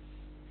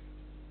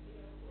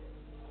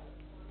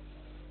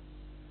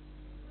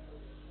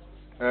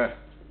I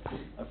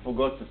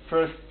forgot the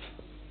first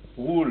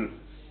rule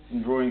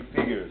in drawing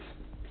figures.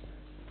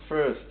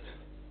 First,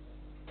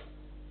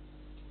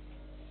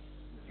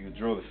 you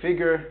draw the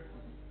figure,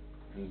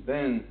 and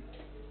then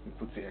you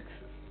put the x's.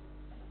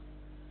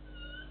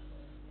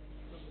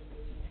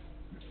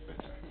 That's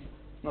better.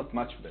 Not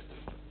much better.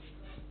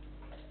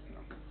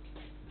 No.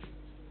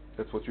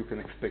 That's what you can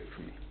expect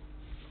from me.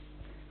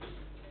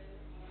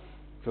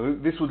 So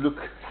this would look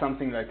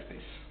something like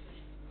this.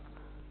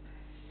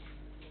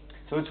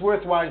 So it's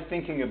worthwhile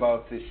thinking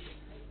about this,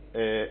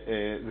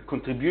 the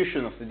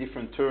contribution of the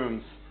different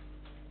terms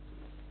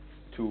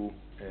to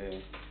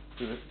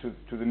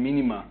the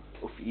minima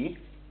of E.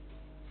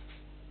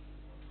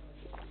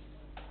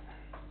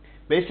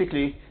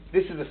 Basically,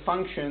 this is a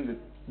function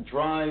that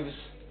drives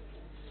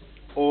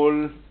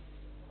all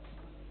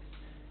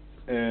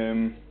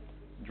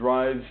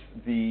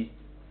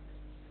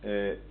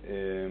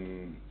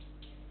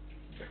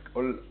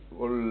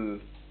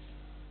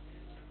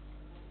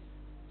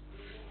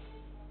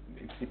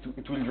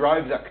it will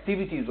drive the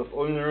activities of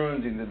all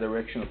neurons in the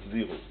direction of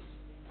 0.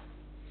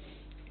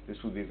 This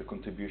would be the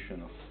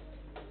contribution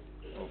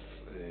of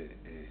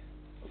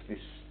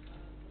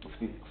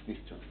this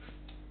term.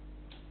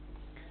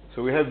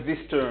 So we have this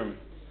term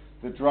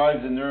that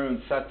drives the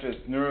neurons, such as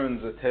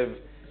neurons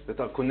that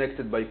are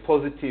connected by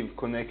positive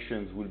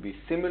connections will be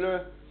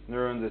similar.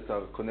 Neurons that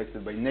are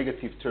connected by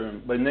negative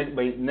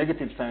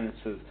negative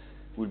synapses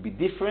will be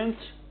different,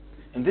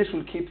 and this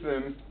will keep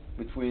them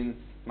between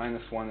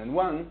 -1 and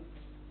 1.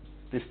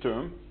 This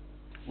term,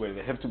 where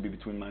they have to be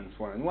between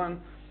 -1 and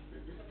 1.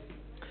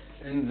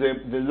 And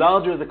the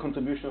larger the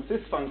contribution of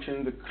this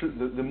function,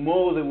 the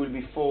more they will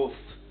be forced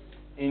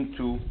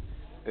into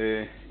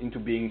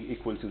being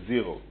equal to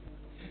 0.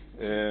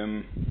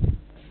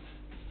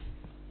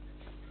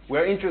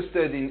 We're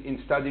interested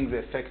in studying the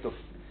effect of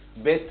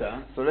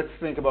beta, so let's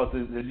think about the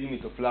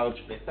limit of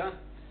large beta.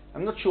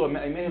 I'm not sure,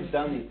 I may have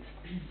done it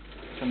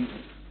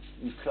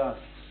in class,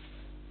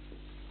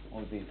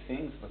 all these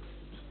things, but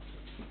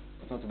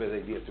it's not a bad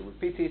idea to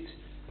repeat it.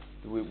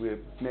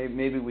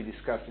 Maybe we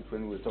discussed it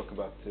when we talked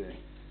about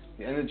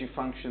the energy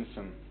function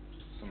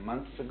some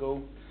months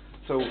ago.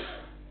 So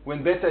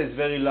when beta is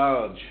very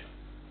large,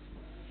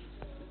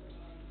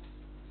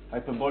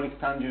 hyperbolic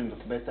tangent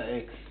of beta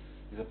x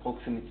is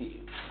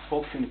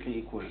approximately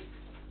equal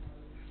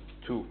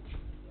to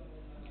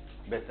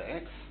beta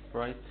x,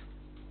 right?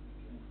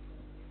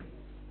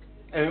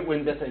 And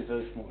when beta is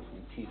very small,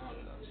 when t is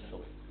very large,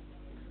 sorry.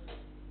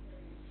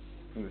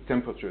 When the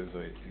temperature is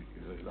very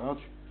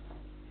large.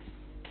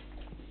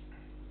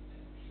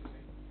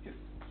 Yes.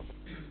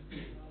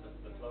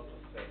 The plot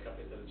of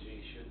capital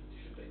G should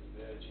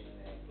diverge in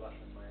plus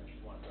and minus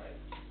 1, right?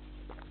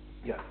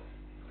 Yeah.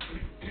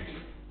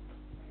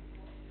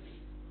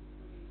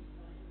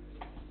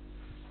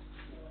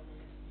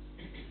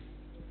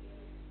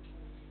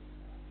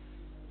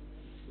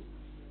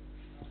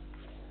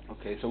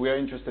 Okay, so we are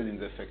interested in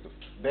the effect of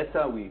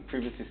beta. We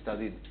previously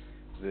studied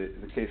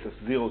the case of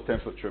 0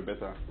 temperature,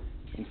 beta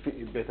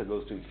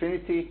goes to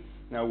infinity.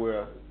 Now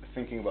we're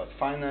thinking about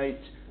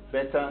finite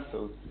beta,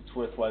 so it's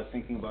worthwhile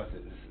thinking about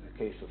the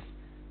case of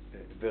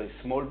a very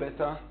small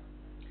beta.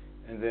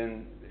 And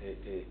then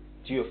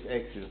g of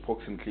x is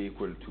approximately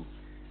equal to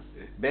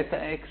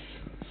beta x,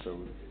 so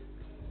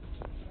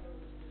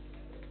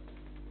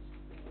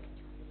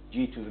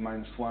g to the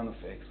 -1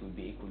 of x will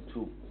be equal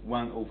to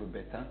 1 over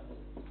beta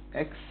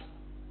x.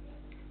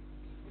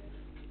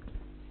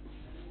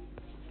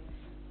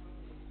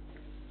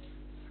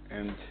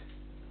 And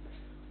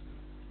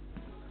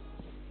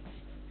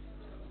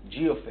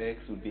g of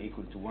x will be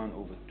equal to 1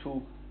 over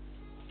 2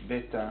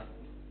 beta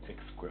x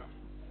squared.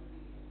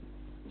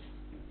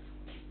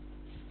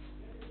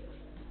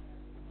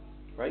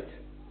 Right?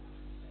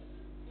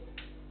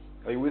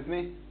 Are you with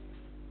me?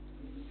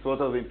 So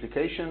what are the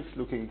implications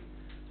looking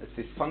at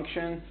this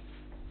function?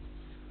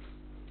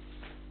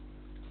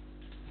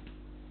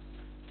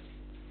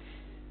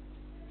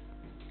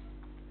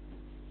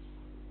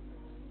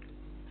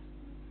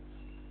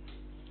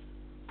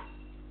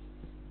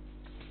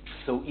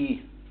 So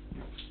E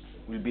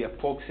will be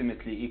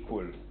approximately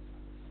equal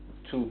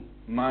to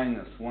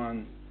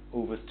 -1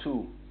 over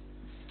 2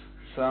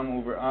 sum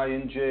over I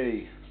and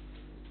j,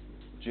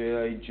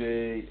 Jij,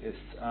 Si,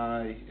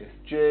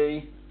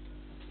 Sj,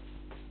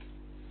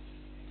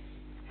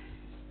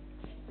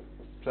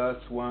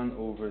 plus 1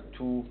 over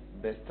 2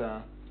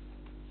 beta,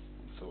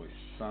 so it's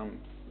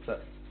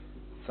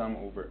sum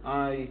over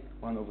I,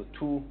 1 over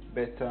 2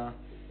 beta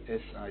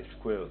Si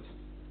squared.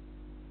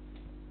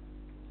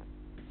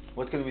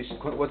 What can we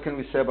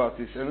say about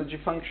this energy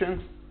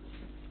function?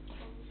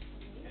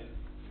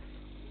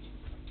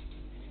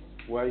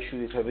 Why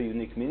should it have a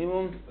unique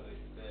minimum?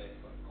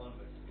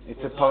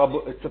 It's It's a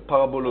paraboloid. So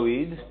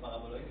paraboloid is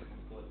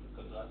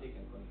quadratic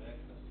and convex.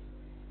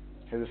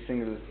 Has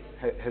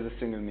a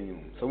single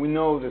minimum. So we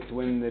know that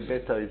when the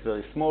beta is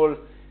very small,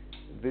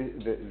 there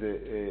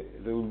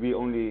will be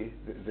only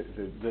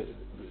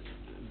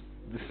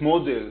this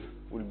model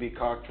will be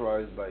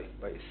characterized by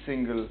a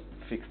single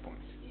fixed point.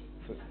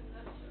 So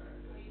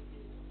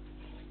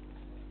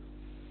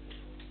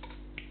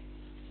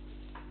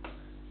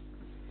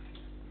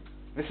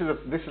this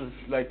is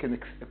like a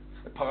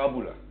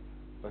parabola,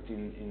 but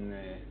in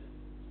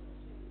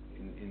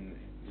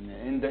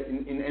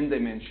n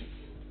dimensions.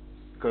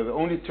 Because the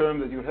only term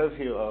that you have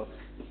here are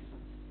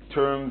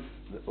terms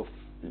of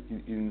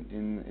in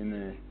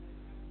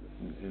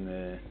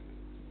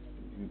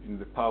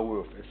the power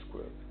of s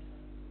squared.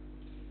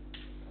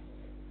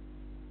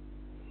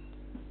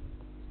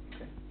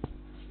 Okay.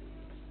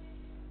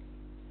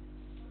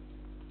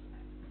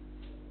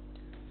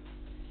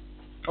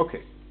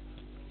 Okay.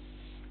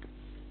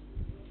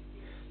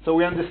 So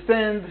we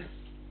understand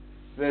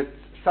that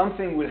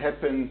something will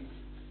happen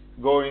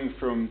going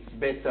from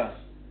beta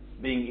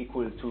being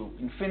equal to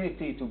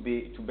infinity to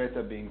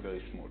beta being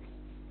very small.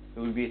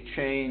 There will be a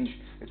change,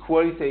 a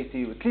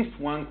qualitative, at least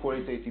one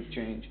qualitative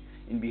change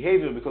in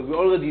behavior, because we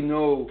already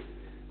know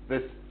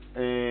that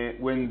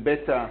when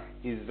beta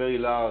is very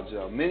large,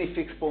 there are many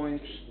fixed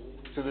points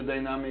to the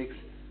dynamics,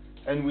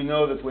 and we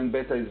know that when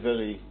beta is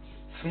very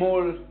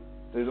small,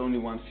 there's only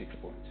one fixed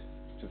point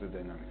to the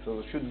dynamics.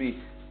 So there should be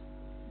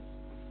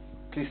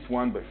at least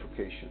one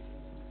bifurcation.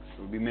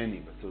 There will be many,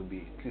 but there will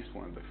be at least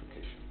one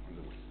bifurcation on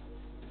the way.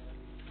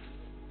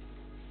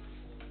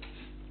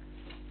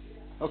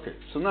 Okay,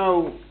 so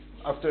now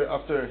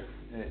after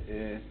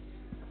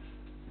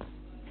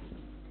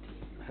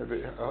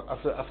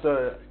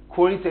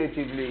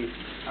qualitatively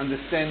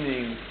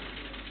understanding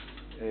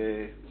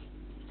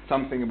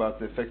something about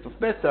the effect of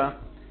beta,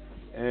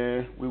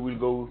 we will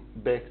go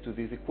back to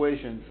these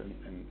equations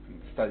and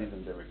study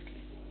them directly.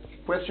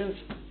 Questions?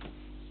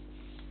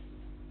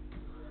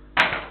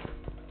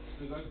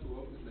 We're going to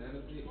work with the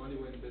energy only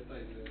when beta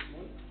is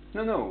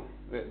small? No.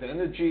 The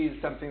energy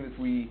is something that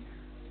we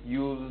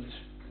used.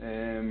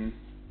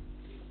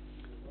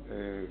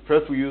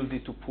 First, we used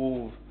it to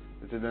prove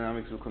that the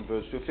dynamics will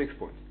converge to a fixed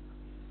point.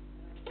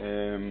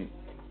 The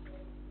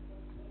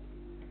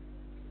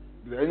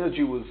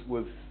energy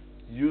was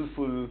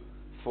useful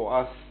for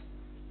us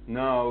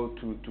now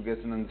to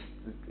get an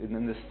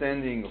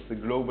understanding of the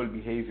global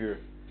behavior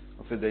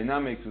of the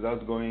dynamics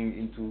without going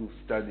into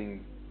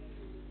studying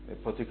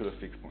particular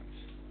fixed points.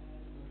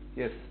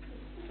 Yes?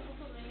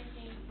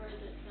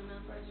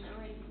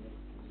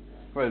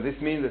 Well, this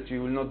means that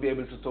you will not be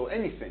able to store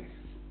anything.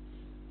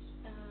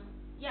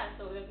 Yeah,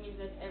 so that means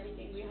that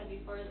everything we had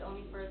before is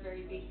only for a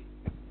very big.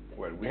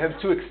 Well, we have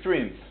two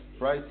extremes,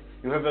 right?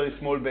 You have very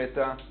small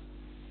beta,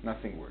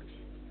 nothing works.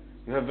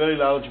 You have very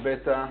large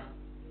beta,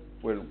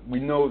 well, we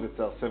know that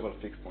there are several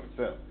fixed points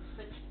there.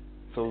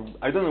 So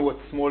I don't know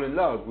what's small and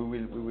large.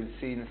 We will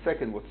see in a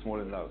second what's small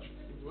and large. Is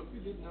what we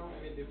did now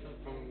any different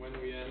from when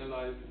we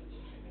analyzed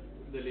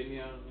the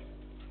linear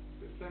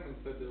system and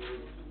said there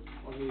was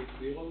only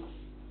zeros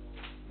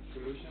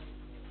solution?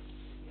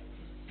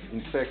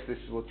 In fact, this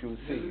is what you'll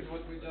see. This is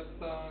what we just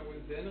saw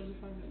with the energy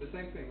function? The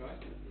same thing,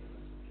 right?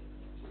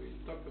 We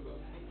talked about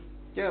it.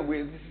 Yeah,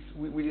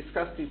 we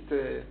discussed it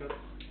a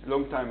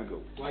long time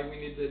ago. Why we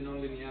need the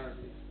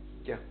non-linearity.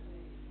 Yeah.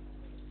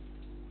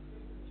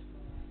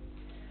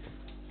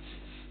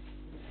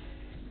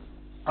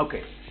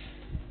 Okay.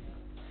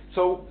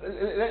 So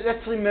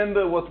let's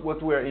remember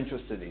what we're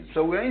interested in.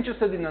 So we're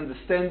interested in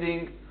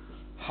understanding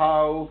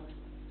how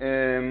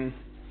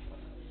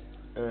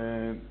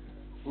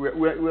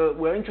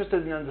we're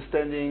interested in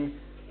understanding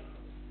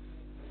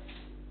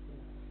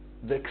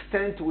the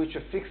extent to which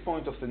a fixed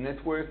point of the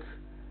network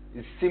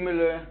is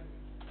similar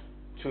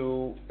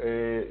to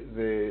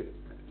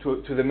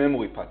the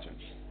memory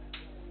patterns.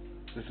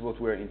 This is what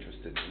we're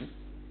interested in.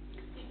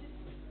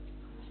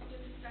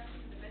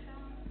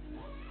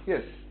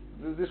 Yes,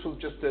 this was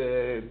just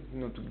to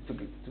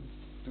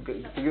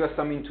give us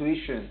some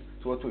intuition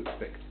to what to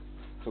expect.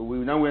 So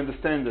now we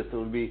understand that there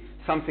will be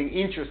something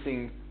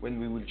interesting when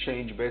we will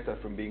change beta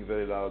from being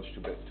very large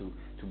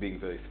to being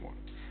very small.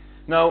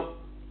 Now,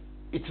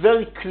 it's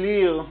very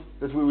clear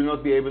that we will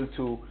not be able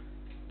to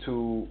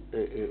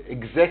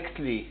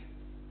exactly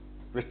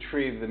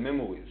retrieve the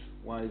memories.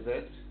 Why is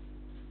that?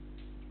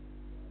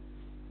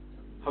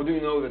 How do you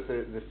know that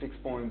the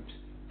fixed point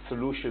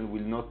solution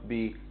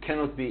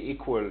cannot be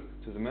equal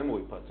to the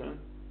memory pattern?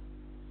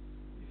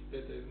 If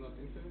beta is not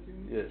infinity?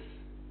 Yes.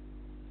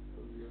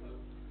 You have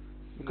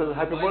because the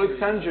hyperbolic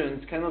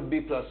tangent cannot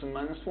be plus and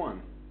minus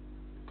 1.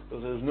 So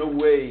there's no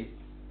way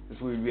that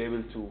we will be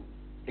able to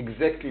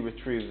exactly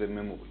retrieve the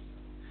memory.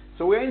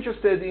 So we're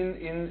interested in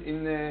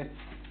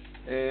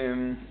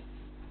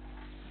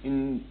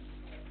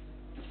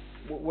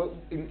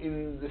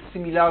the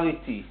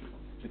similarity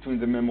between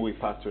the memory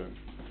pattern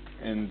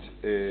and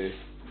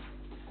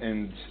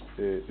and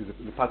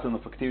the pattern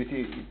of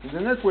activity to the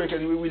network,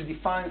 and we will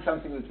define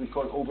something that we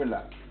call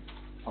overlap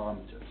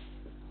parameters.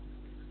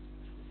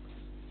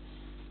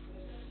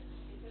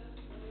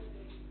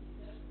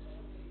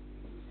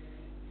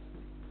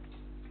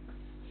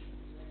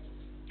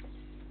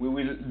 We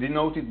will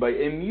denote it by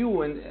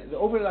mu, and the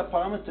overlap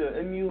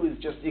parameter mu is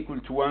just equal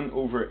to 1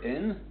 over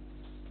n,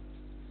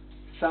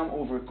 sum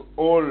over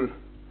all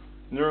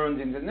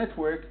neurons in the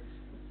network,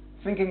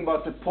 thinking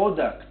about the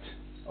product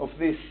of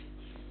this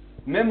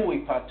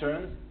memory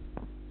pattern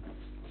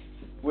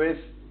with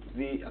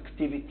the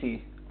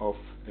activity of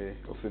the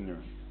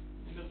neuron.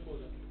 Inner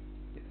product.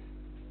 Yes.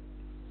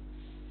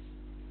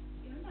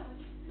 You don't know what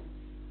is this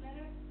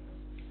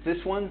letter?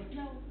 This one?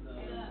 No,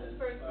 the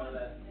first one.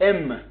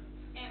 M.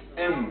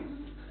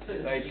 M.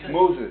 Like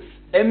Moses.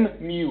 M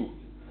mu.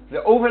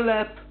 The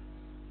overlap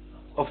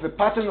of the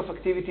pattern of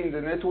activity in the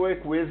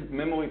network with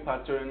memory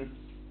pattern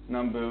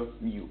number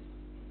mu.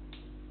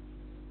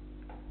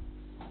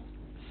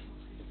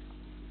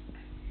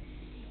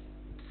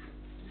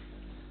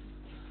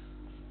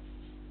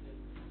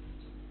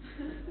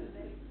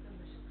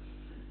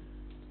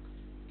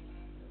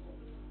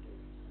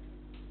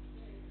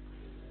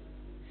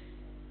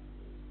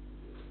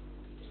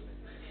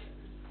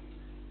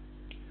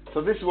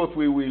 So this is what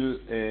we will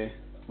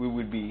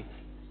be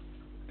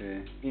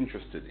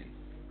interested in.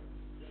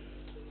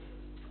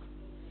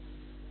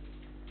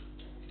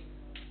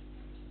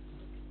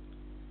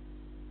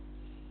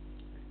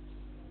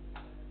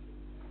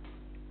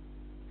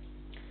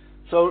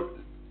 So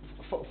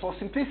for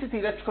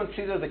simplicity, let's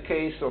consider the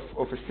case of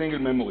a single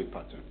memory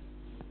pattern.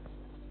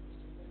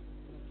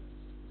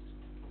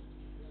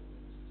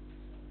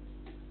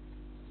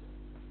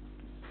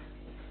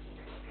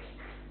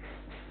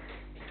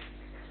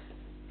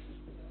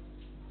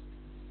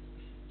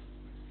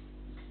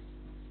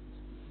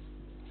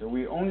 So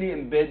we only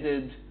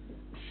embedded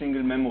a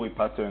single memory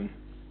pattern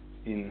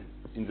in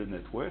the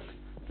network.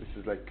 This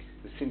is like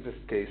the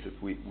simplest case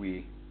that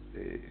we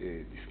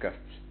discussed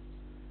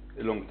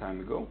a long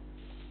time ago.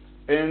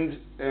 And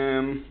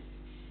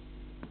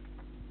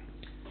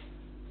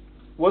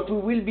what we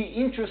will be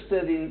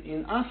interested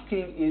in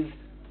asking is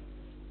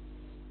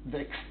the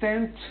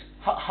extent,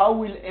 how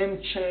will M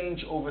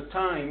change over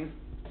time?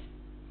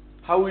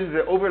 How will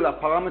the overlap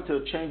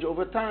parameter change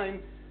over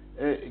time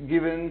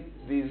given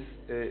this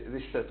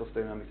set of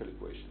dynamical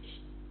equations?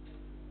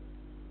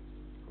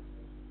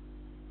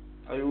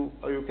 Are you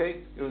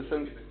okay? You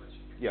understand?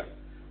 Yeah.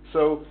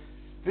 So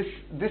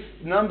this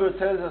number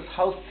tells us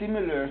how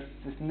similar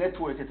this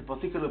network at a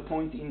particular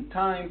point in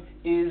time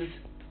is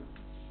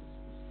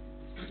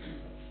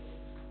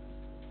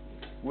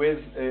with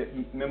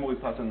memory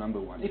pattern number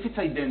 1. If it's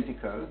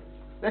identical,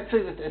 let's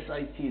say that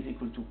SIT is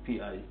equal to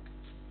pi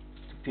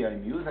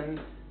mu, then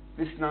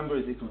this number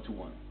is equal to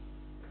 1.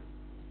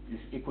 Is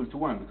equal to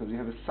 1 because we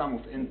have a sum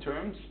of n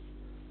terms,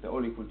 they're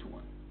all equal to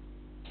 1.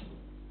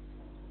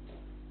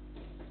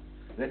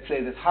 Let's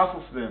say that half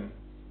of them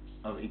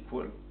are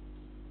equal,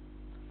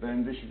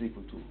 then this is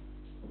equal to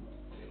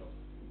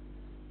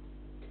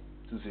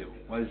 0.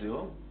 Why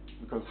 0?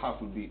 Because half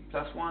will be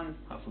plus 1,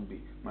 half will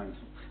be minus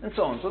 1, and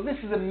so on. So this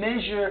is a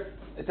measure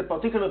at a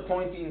particular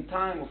point in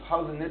time of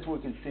how the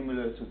network is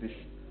similar to this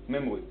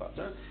memory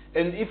pattern.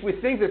 And if we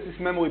think that this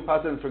memory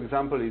pattern, for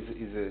example, is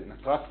an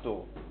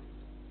attractor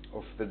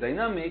of the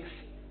dynamics,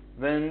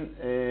 then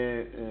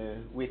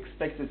we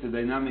expect that the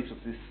dynamics of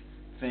this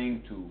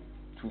thing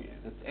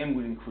that M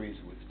will increase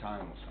with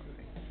time or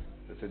something.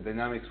 That the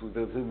dynamics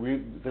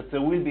that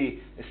there will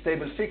be a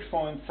stable fixed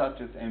point such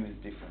that M is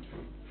different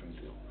from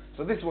 0.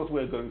 So this is what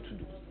we're going to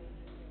do.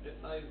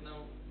 SI is now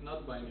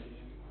not binary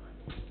anymore,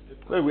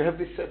 right? Well, we have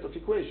this set of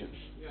equations.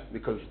 Yeah.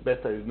 Because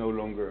beta is no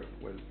longer,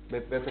 well,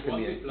 beta can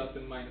be plus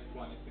and minus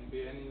 1. It can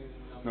be any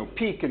number. No,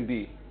 P can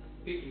be.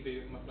 P can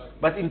be plus.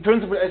 But in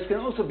principle, S can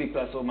also be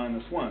plus or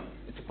minus 1.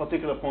 It's a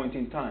particular point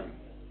in time.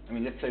 I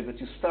mean, let's say that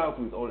you start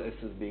with all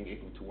S's being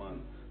equal to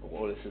 1, or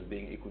all S's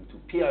being equal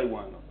to pi1,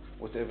 or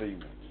whatever you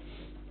want.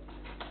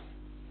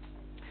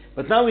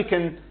 But now we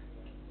can,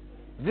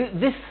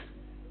 this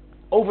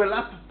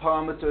overlap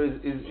parameter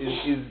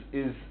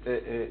is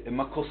a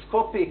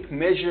macroscopic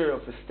measure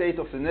of the state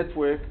of the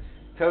network,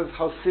 tells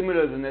how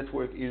similar the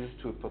network is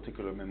to a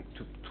particular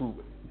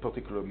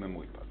particular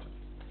memory pattern.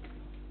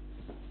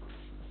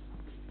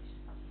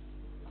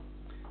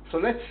 So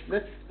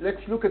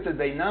let's look at the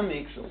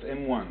dynamics of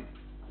M1.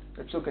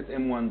 Let's look at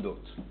M1 dot.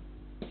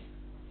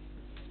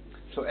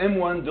 So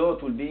M1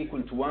 dot will be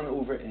equal to 1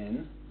 over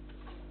n,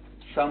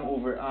 sum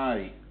over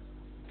I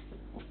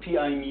of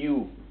pi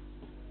mu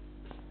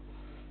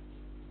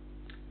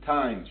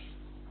times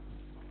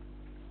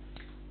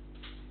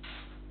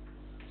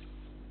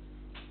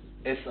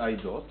Si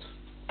dot,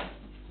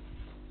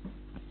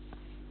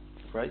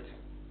 right?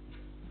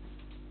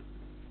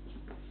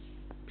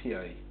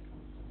 Pi1,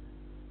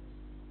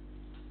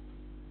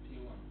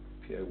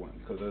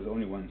 because there's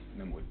only one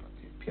memory part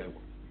here,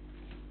 Pi1.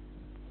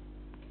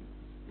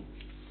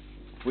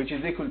 Which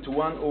is equal to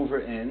 1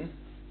 over n,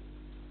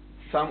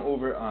 sum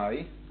over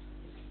I,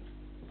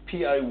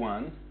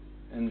 Pi1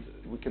 and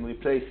we can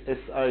replace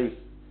Si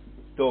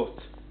dot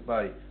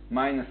by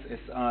minus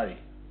Si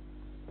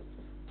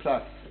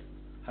plus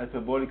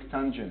hyperbolic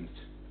tangent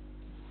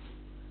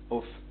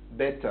of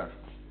beta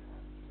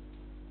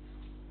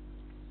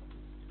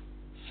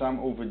sum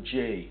over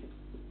J,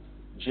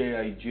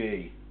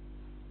 Jij,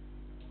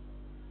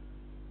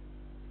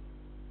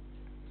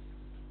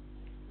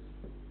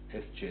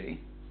 Sj,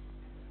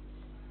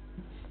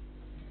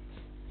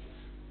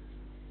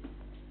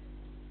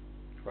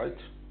 right?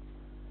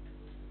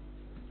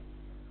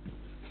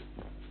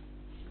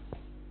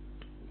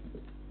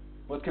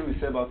 What can we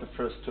say about the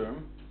first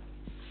term?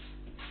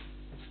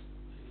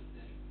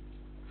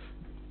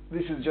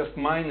 This is just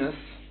minus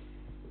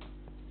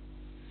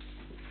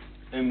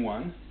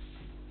M1,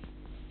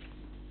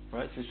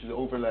 right? This is the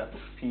overlap of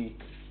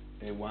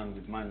P1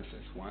 with minus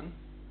S1.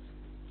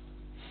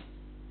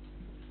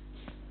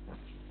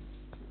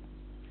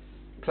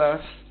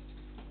 Plus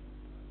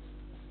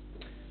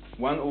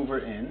 1 over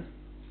N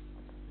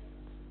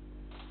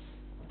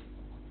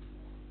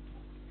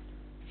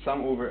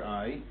sum over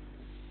I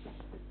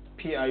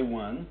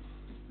Pi1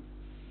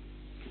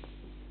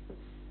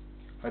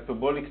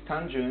 hyperbolic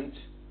tangent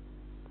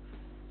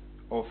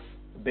of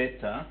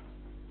beta.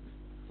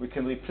 We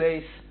can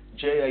replace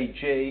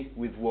Jij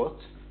with what?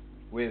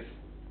 With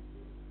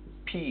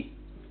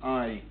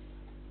Pi1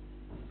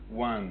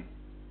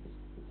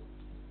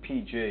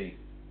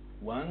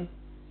 Pj1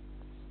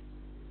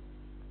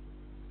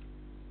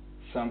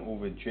 sum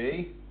over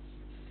J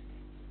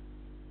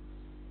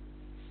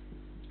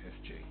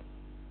Sj.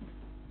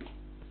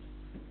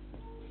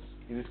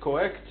 Is it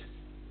correct?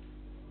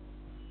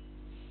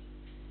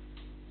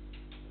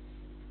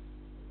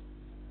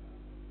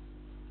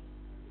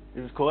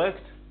 Is it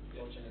correct?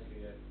 Fortunately,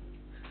 yes.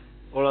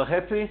 All are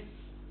happy?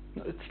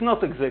 No, it's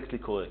not exactly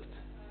correct.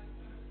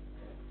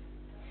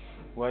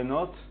 Why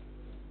not?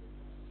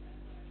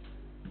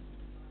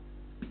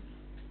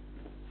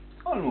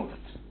 Almost.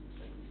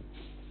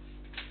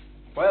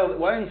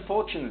 Why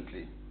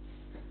unfortunately?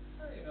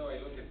 You know, I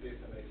look at this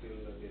and I feel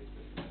a bit,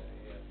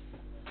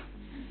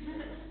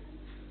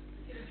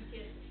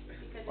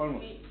 Because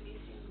Almost. it's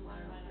missing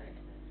one letter.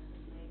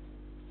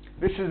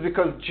 This is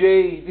because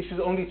J, this is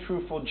only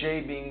true for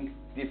J being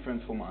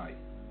different from I.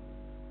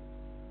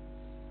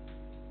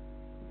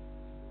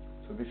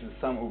 So this is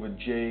sum over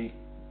J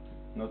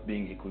not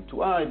being equal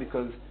to I,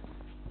 because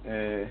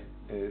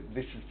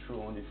this is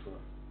true only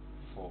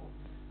for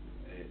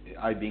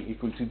I being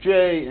equal to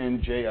J,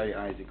 and Jii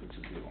is equal to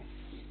 0.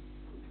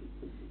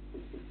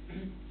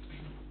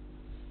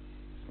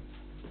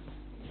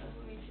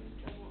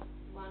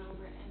 One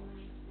over N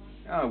minus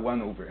 1.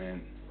 1 over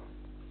N.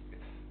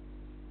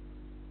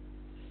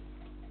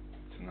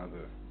 It's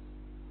another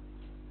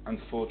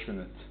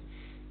unfortunate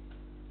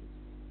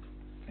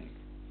thing.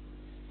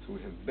 So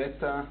we have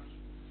beta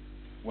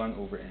 1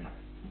 over N.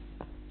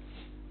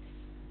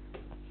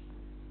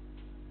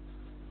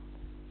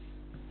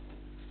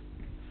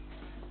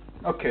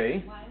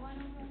 Okay. Why 1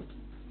 over N?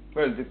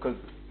 Well, because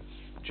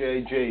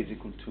Jij is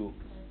equal to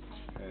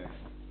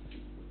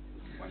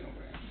 1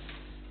 over N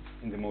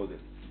in the model.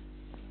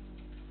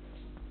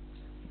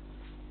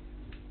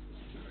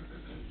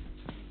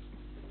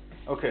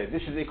 Okay,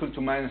 this is equal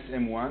to minus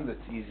M1,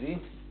 that's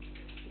easy.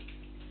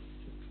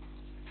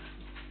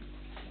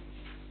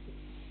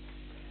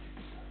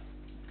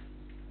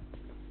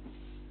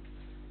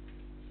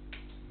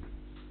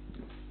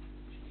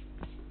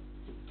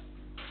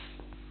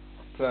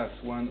 Plus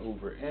 1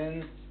 over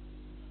N,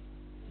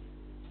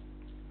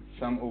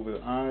 sum over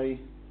I,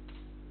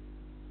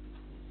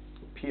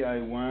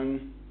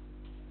 Pi1,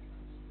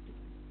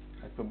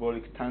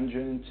 hyperbolic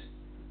tangent,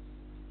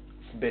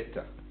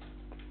 beta.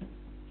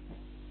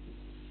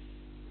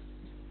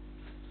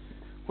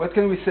 What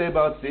can we say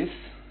about this?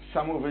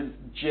 Sum over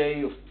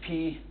J of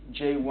P,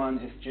 J1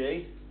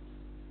 Sj.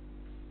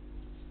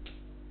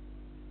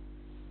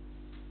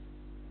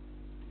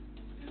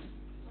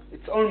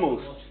 It's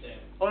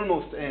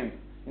almost M.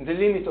 In the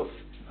limit of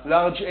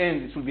large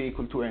N, this will be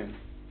equal to N.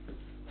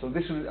 So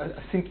this will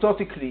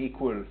asymptotically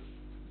equal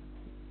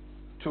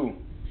to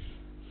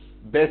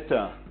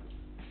beta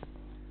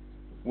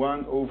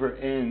 1 over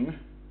N.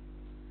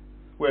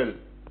 Well,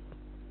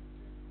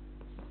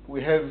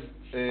 we have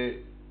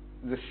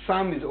the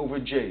sum is over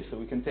J, so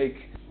we can take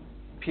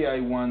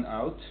Pi1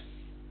 out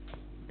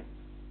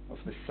of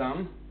the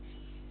sum.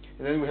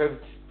 And then we have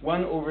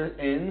 1 over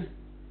N,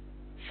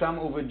 sum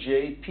over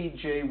J,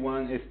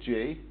 Pj1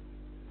 Sj.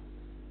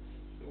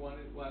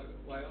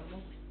 Why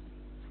almost?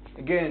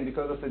 Again,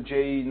 because of the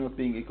J not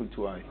being equal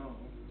to I. Oh,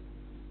 okay.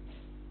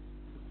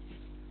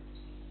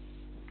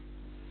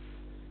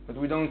 But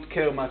we don't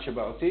care much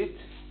about it.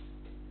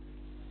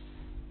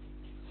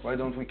 Why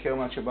don't we care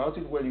much about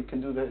it? Well, you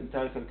can do the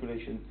entire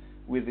calculation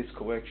with this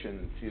correction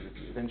and see that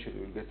eventually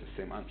you'll get the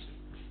same answer.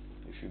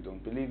 If you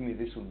don't believe me,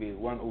 this will be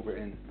 1 over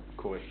N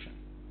correction.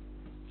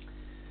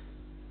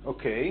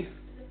 Okay.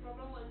 The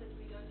problem was that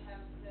we don't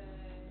have the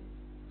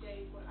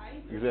J equal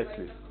I.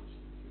 Exactly.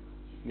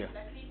 Yeah.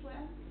 Exactly equal.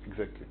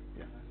 Exactly.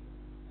 Yeah.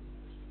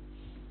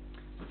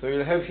 So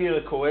you'll have here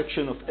a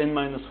correction of n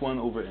minus 1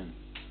 over n.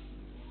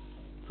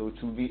 So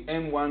it will be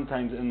m1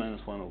 times n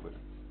minus 1 over n.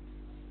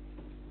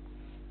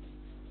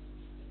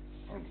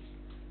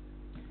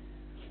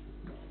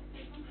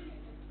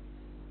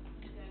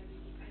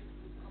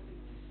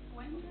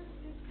 When does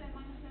this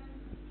minus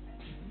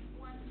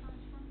m1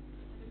 comes from?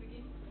 At the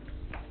beginning?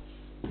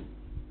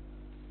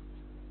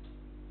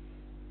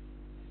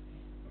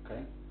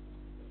 Okay.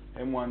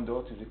 m1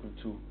 dot is equal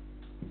to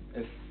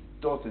s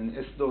dot, and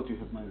s dot you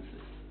have minus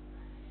s.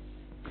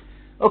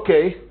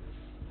 Okay.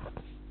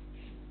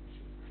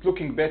 It's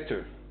looking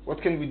better.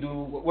 What can we do?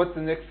 What's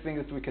the next thing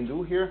that we can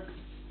do here?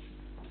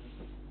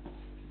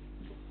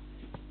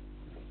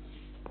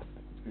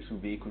 This will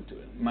be equal to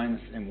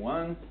minus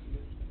m1.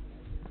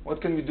 What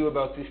can we do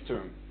about this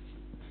term?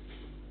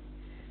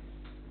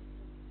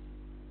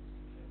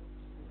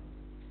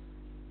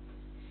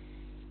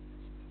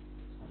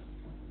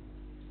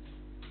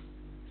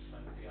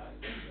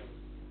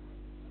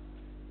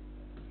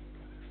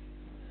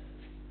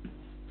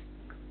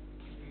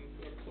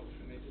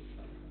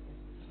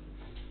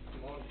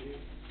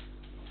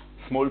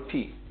 Small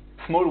p.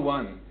 Small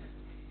 1.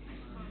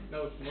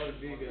 No, small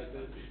b.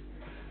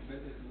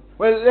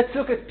 Well, let's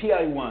look at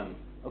pi1.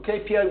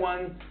 Okay,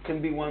 pi1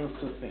 can be one of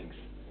two things.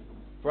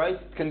 Right?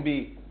 It can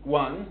be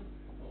 1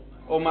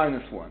 or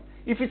minus 1.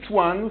 If it's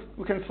 1,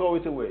 we can throw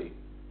it away.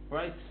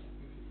 Right?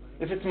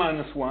 If it's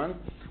minus 1,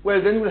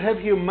 well, then we'll have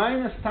here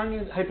minus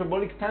tangent,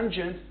 hyperbolic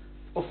tangent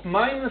of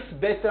minus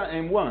beta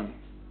m1.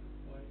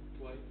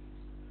 Why?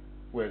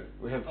 Well,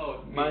 we have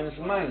Oh, minus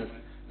and minus.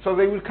 minus. So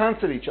they will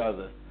cancel each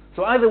other.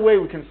 So either way,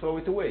 we can throw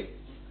it away.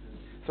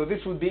 So this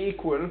would be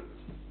equal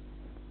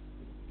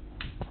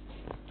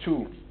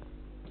to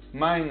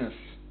minus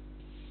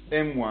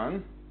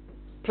m1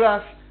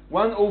 plus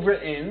 1 over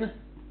n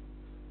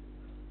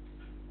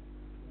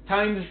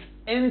times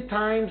n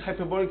times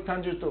hyperbolic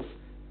tangent of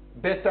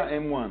beta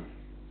m1.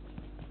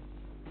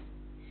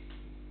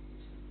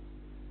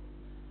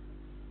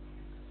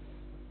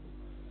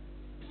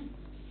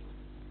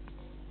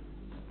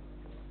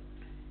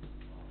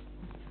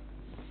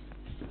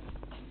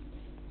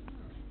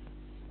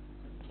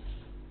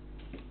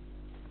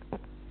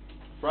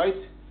 Right?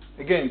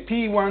 Again,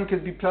 P1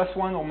 could be plus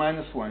 1 or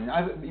minus 1.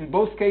 In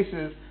both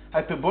cases,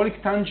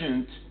 hyperbolic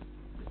tangent,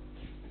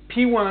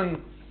 P1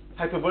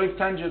 hyperbolic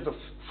tangent of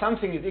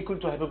something is equal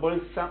to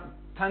hyperbolic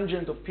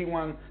tangent of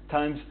P1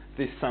 times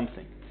this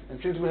something.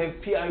 And since we have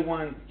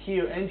Pi1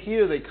 here and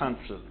here, they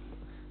cancel.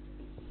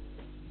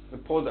 The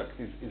product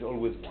is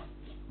always 1.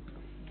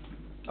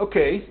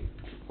 Okay,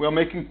 we are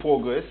making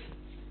progress.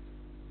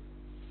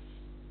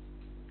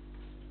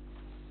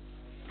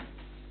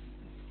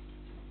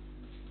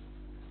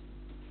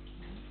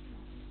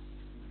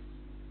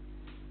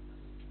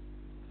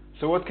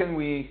 So what's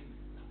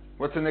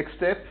the next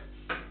step?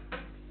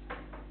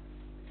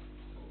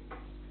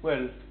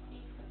 Well,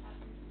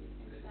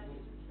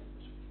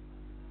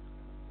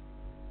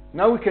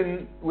 now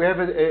we have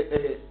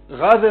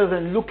rather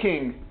than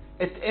looking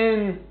at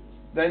n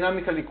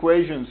dynamical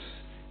equations,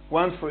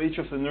 one for each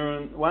of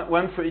the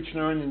one for each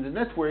neuron in the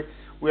network,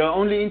 we are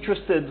only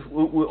interested,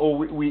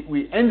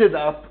 we ended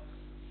up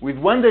with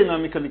one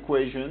dynamical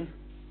equation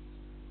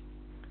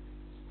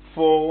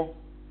for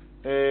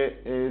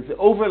the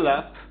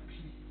overlap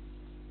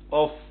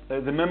of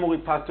the memory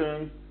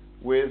pattern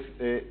with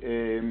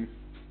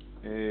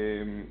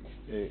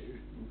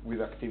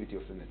activity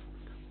of the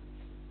network.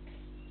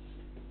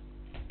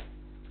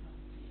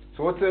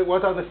 So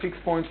what are the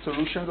fixed point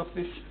solutions of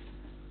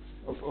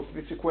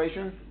this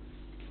equation?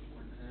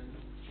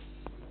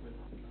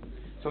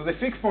 So the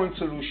fixed point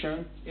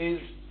solution is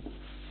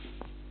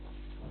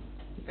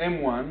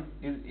m1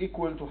 is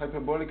equal to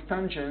hyperbolic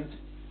tangent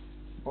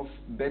of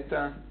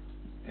beta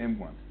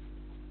m1.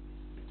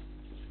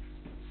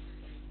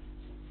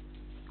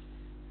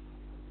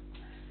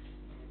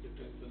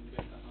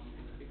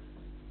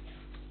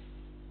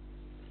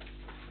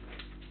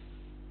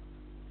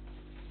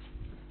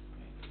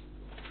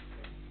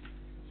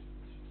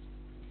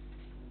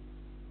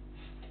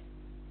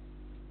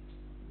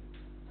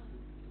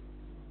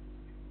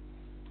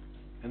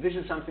 And this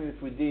is something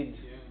that we did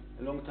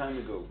a long time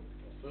ago.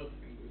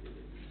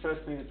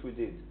 First thing that we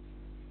did.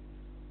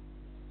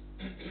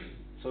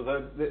 So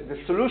the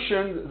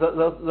solution, there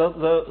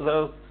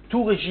are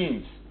two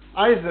regimes.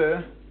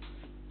 Either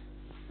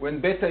when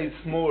beta is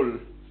small,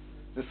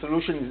 the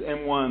solution is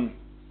m1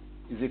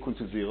 is equal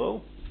to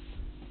 0,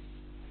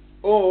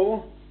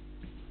 or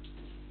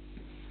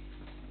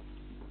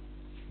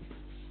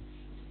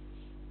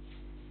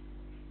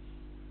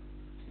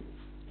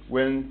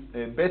when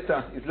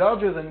beta is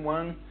larger than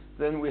 1,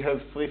 then we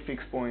have three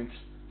fixed points,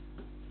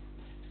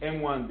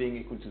 m1 being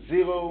equal to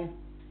 0,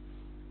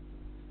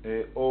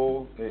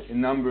 or a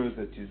number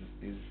that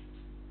is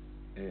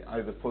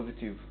either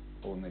positive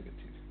or negative.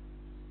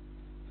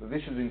 So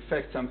this is in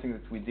fact something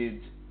that we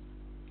did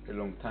a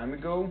long time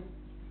ago.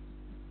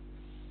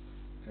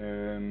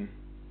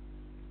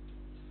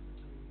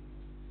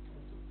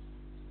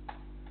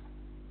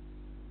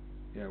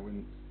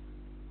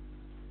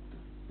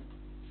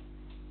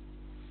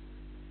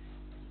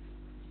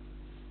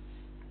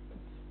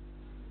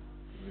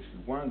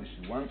 1, this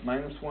is 1,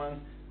 minus 1.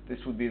 This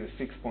would be the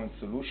fixed point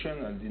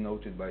solution and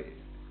denoted by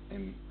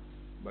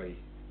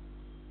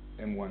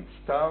M1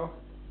 star.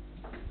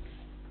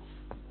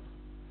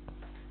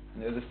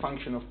 And as a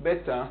function of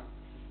beta,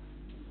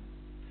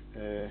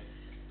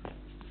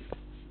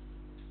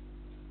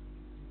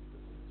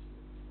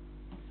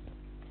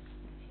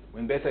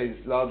 when beta is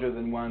larger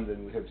than 1,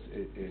 then we have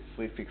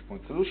 3 fixed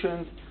point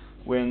solutions.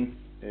 When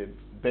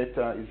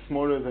beta is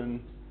smaller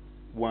than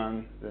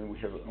 1, then we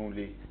have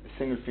only a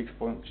single fixed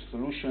point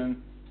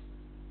solution,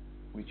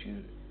 which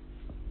is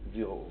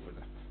 0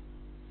 overlap.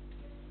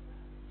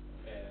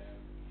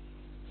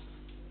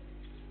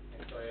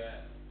 And so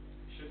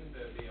shouldn't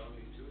there be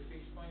only 2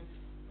 fixed points,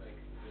 like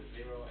the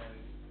 0 and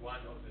 1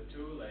 of the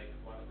 2, like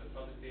one of the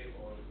positive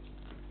or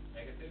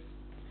negative?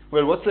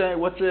 Well, what's the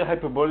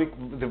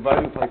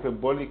value of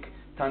hyperbolic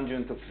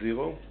tangent of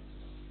 0?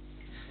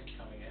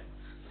 Come again?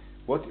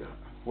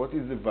 What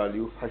is the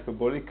value of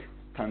hyperbolic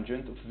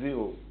tangent of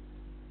 0?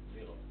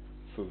 0.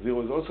 So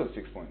 0 is also a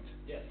fixed point.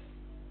 Yes,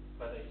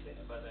 but I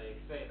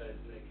say that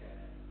like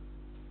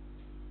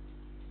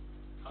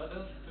are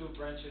those 2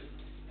 branches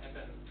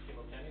happen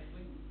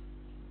simultaneously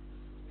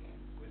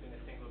within a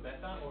single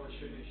beta, or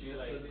should it be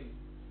like?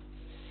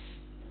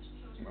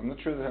 I'm not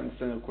sure that I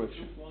understand your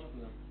question. Just one of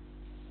them.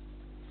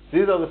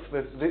 These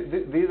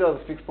are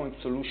the fixed point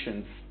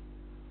solutions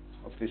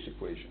of this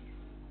equation.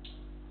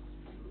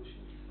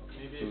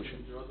 Maybe you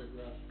Solution. can draw the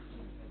graph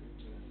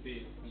and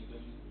see it, and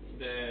then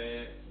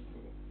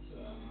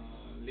the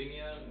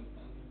linear, and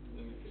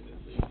then we see the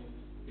 3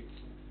 fixed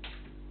points.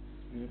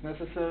 Is it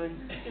necessary?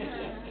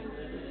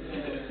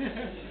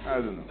 I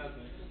don't know. Not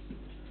necessary.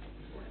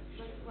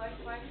 But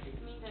why does it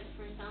mean that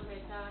for some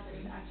beta there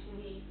is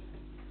actually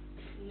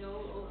no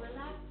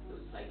overlap?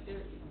 Like there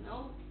is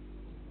no,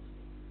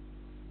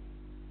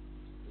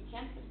 we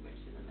can't converge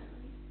to the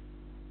memory.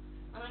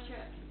 I'm not sure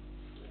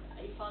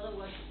I follow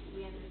what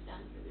we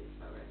understand for this.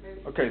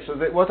 Okay, so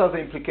what are the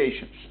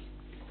implications?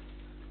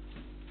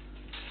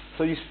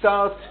 So you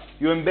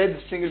embed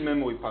a single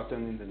memory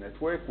pattern in the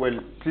network. Well,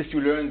 at least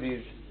you learn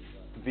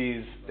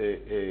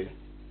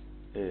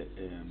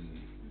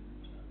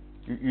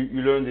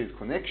you learn these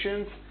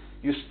connections.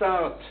 You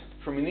start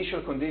from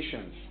initial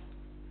conditions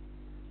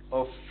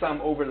of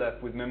some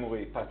overlap with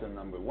memory pattern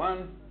number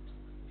 1.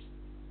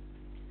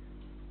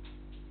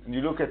 And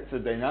you look at the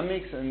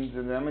dynamics, and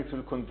the dynamics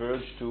will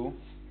converge to,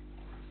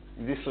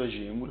 in this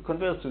regime, will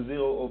converge to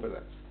 0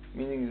 overlap,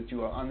 meaning that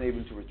you are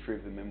unable to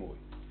retrieve the memory,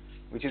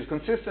 which is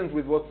consistent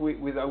with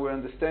with our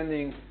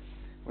understanding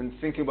when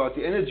thinking about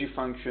the energy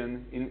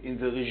function in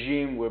the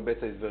regime where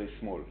beta is very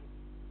small.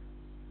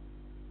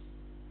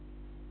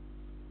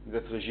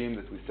 That regime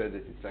that we said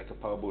that it's like a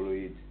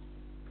paraboloid.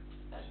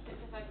 But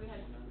the fact we had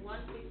 1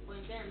 fixed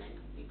point there meant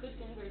we could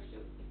converge to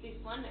at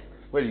least one memory.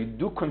 Well, you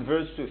do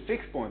converge to a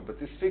fixed point, but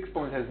this fixed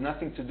point has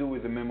nothing to do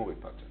with the memory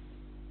pattern.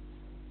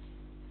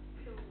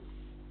 So,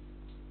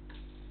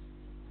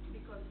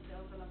 because the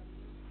overlap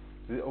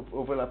is 0. The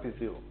overlap is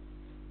 0.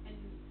 And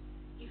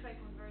if I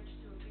converge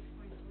to a fixed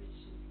point which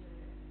is the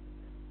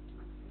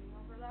maximum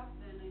overlap,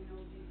 then I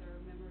know these are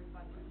memory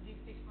patterns. These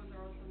fixed points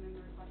are also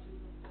memory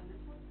patterns of the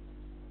network.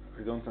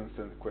 I don't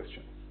understand the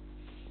question.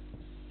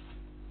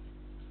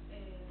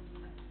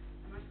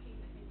 I'm asking,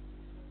 I think,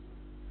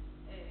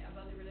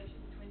 about the relation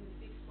between the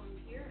fixed point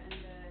here and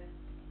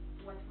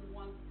what we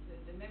want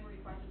the memory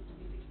patterns to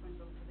be fixed points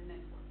of the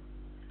network.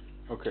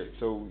 Okay,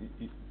 so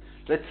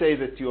let's say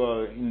that you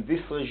are in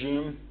this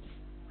regime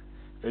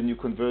and you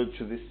converge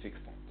to this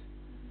fixed point.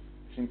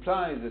 This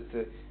implies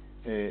that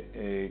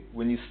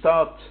when you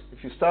start,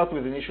 if you start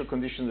with initial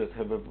conditions that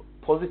have a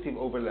positive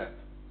overlap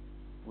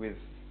with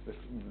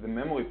the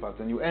memory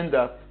pattern, you end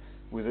up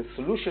with a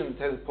solution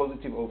that has a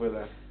positive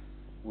overlap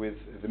with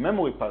the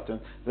memory pattern.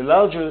 The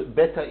larger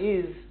beta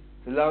is,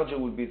 the larger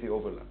will be the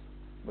overlap.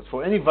 But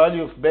for any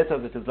value of beta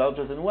that is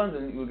larger than 1,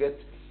 then you'll get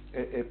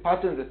a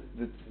pattern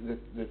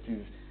that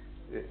is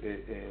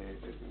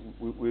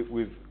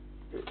with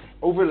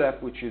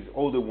overlap which is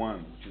order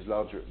 1, which is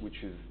larger,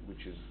 which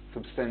is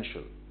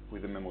substantial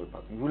with the memory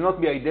pattern. It will not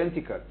be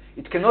identical.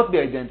 It cannot be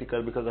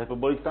identical because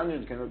hyperbolic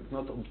tangent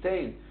cannot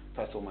obtain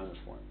plus or minus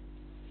 1.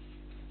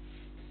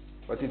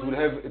 But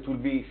it will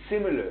be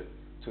similar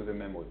to the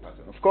memory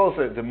pattern. Of course,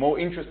 the more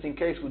interesting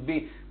case would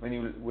be when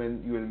you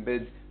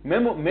embed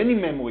many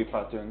memory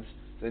patterns.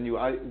 Then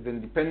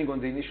depending on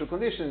the initial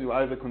conditions, you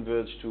either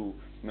converge to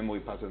memory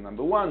pattern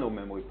number 1, or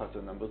memory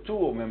pattern number 2,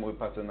 or memory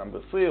pattern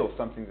number 3, or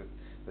something that.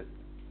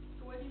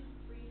 So what is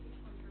 3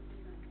 fixed points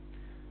represent?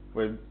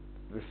 Well,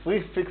 the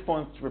 3 fixed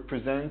points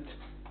represent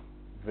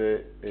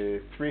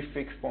the 3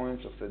 fixed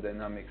points of the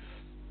dynamics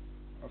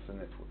of the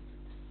network.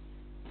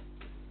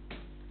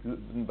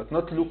 But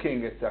not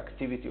looking at the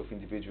activity of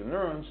individual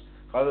neurons,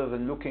 rather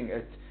than looking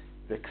at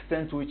the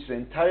extent to which the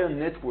entire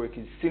network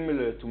is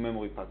similar to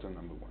memory pattern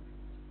number 1.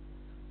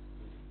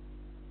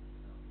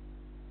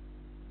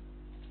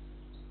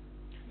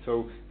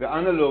 So the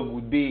analog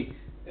would be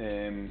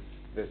the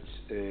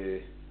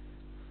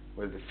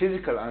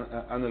physical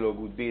analog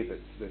would be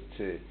that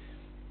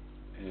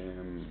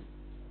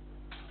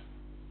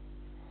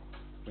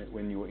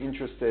when you're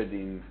interested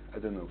in, I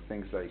don't know,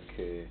 things like,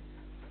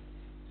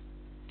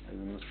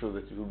 I'm not sure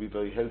that it will be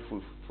very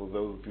helpful for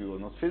those of you who are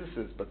not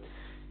physicists, but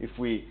if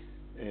we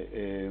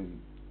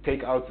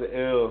take out the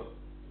air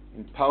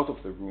in part of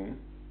the room,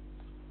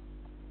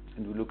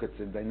 and we look at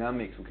the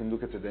dynamics, we can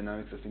look at the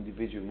dynamics of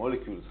individual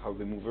molecules, how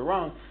they move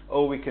around,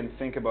 or we can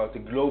think about a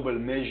global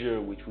measure,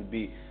 which would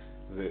be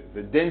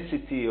the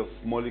density of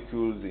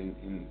molecules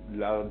in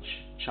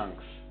large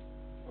chunks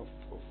of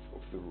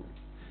the room.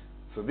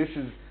 So this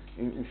is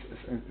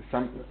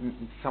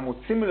somewhat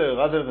similar.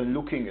 Rather than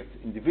looking at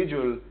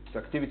the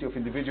activity of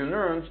individual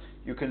neurons,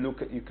 you can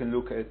look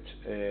at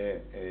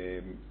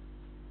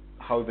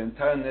how the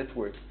entire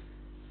network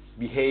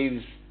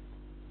behaves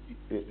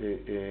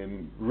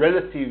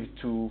relative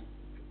to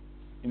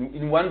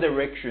in one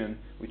direction,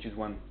 which is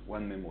one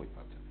memory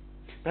pattern.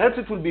 Perhaps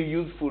it will be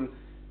useful.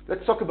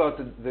 Let's talk about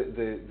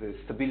the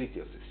stability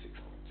of this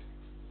fixed point.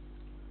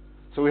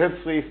 So we have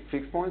 3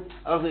 fixed points.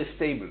 Are they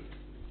stable?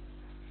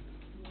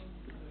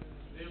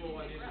 0,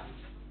 1 is.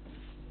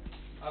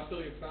 After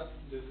you pass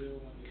the 0,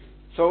 1 is.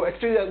 So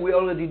actually we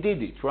already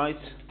did it, right?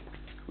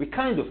 We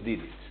kind of did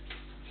it.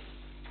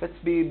 Let's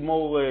be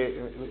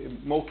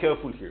more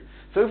careful here.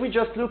 So if we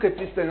just look at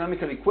this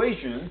dynamical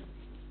equation,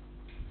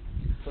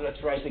 so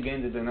let's write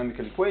again the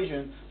dynamical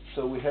equation.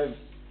 So we have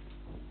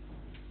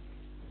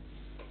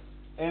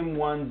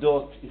m1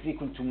 dot is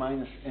equal to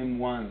minus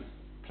m1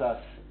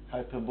 plus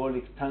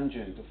hyperbolic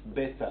tangent of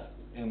beta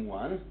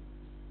m1.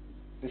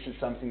 This is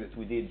something that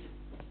we did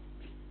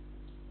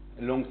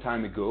a long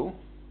time ago.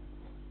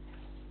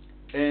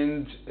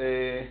 And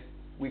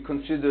we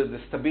considered the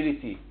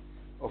stability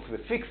of the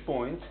fixed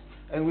point,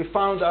 and we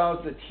found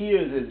out that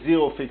here the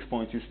 0 fixed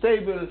point is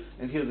stable,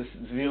 and here the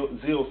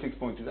 0 fixed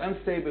point is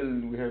unstable,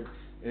 and we have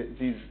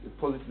these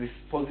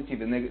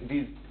positive and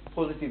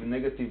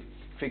negative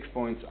fixed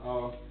points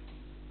are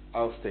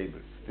stable.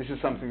 This is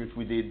something that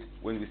we did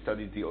when we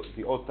studied the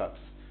OTAPs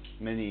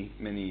many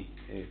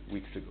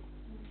weeks ago.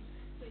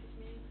 So it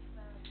means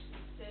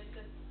it says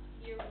that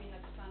here we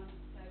have some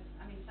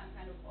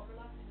kind of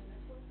overlap in the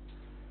network.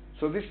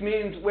 So this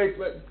means, wait,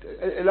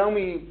 allow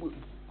me.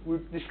 We'll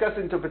discuss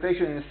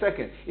interpretation in a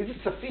second. Is it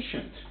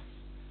sufficient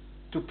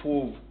to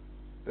prove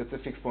that the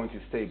fixed point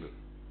is stable?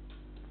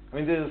 I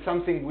mean, there's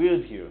something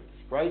weird here,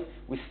 right?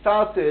 We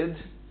started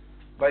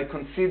by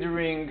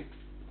considering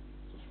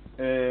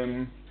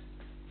n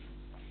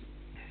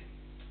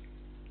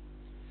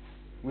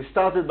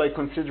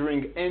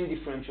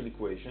differential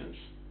equations.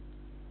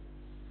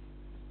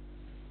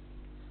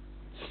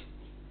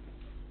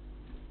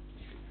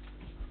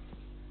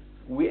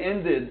 We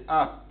ended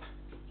up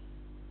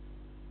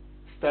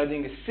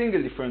studying a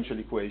single differential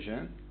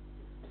equation.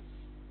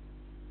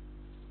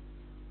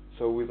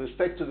 So with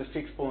respect to the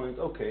fixed point,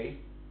 okay,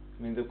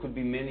 I mean, there could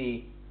be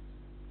many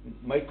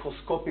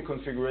microscopic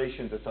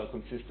configurations that are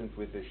consistent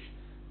with this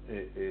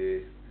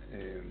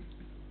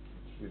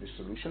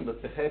solution,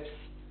 but perhaps,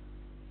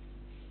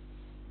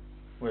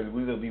 well,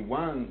 will there be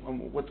one?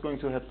 What's going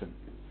to happen?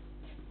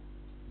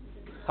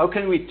 How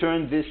can we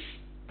turn this?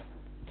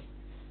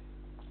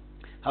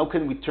 How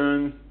can we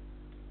turn?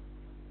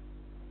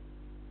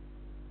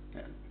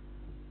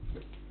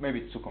 Maybe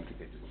it's too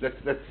complicated.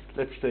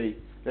 Let's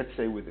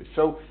stay with it.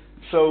 So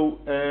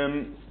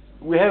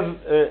we have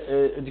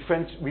a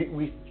different.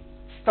 We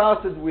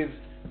started with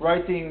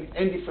writing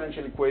n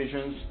differential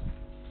equations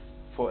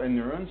for n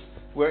neurons.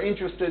 We're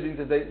interested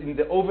in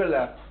the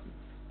overlap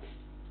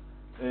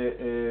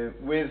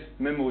with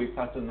memory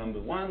pattern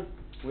number 1.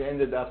 We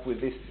ended up with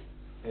this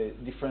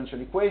differential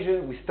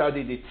equation. We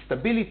studied its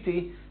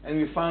stability, and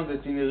we found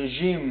that in a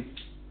regime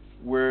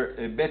where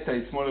beta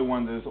is smaller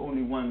 1, there's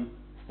only one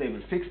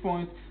stable fixed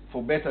point.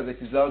 For beta that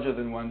is larger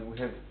than 1, we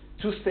have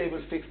 2 stable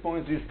fixed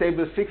points. These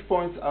stable fixed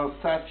points are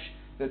such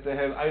that they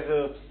have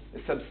either a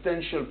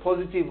substantial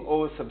positive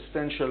or a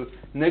substantial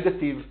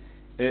negative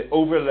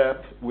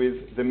overlap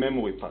with the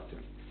memory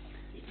pattern.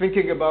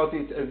 Thinking about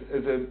it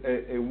as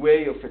a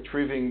way of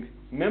retrieving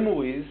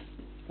memories,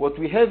 what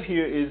we have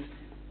here is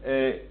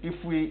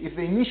if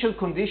the initial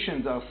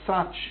conditions are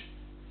such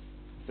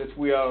that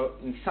we are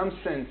in some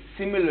sense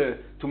similar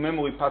to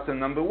memory pattern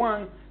number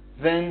 1,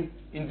 then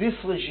in this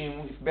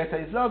regime, if beta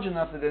is large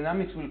enough, the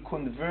dynamics will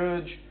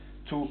converge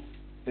to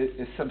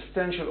a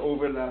substantial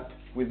overlap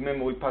with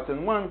memory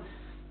pattern 1,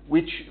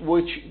 which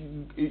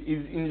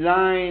is in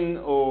line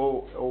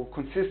or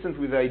consistent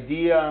with the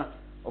idea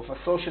of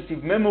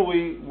associative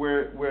memory,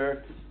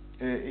 where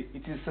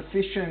it is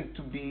sufficient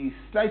to be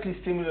slightly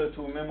similar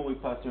to a memory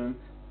pattern,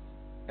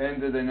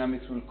 and the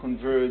dynamics will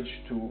converge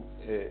to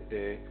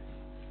a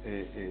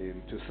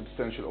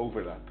substantial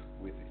overlap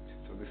with it.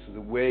 So this is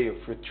a way of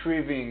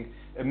retrieving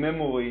a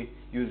memory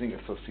using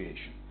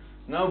association.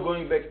 Now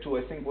going back to,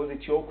 I think, was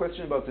it your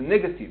question about the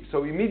negative?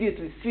 So we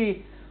immediately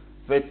see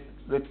that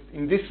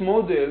in this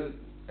model,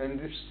 and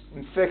this,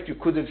 in fact, you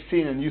could have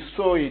seen, and you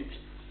saw it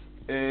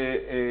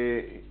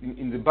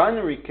in the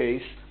binary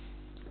case,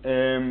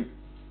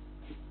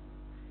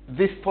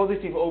 this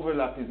positive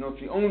overlap is not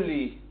the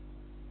only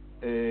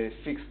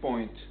fixed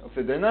point of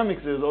the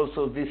dynamics. There's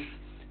also this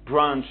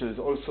branch, there's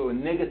also a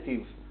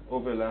negative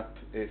overlap,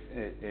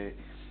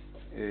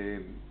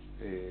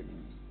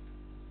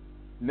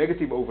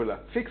 negative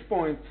overlap fixed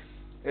point,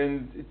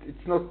 and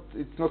it's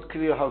not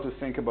clear how to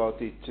think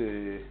about it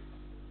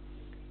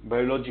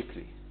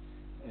biologically.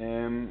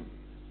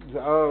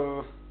 There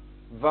are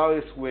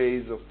various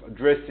ways of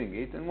addressing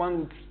it, and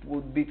one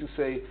would be to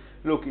say,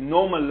 look, in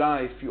normal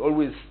life you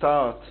always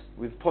start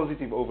with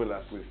positive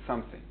overlap with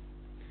something.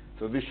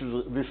 So this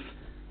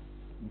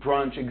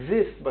branch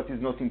exists but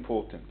is not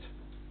important.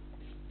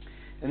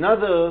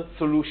 Another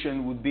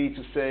solution would be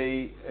to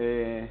say,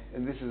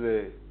 and this is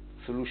a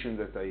solution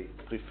that I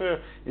prefer,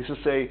 is to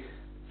say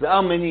there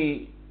are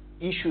many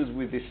issues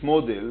with this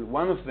model.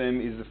 One of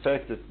them is the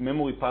fact that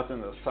memory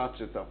patterns are such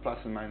that are plus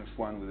and minus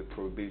 1 with a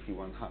probability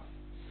 1/2.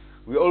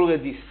 We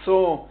already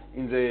saw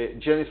in the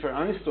Jennifer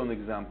Aniston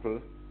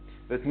example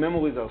that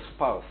memories are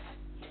sparse.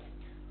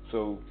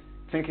 So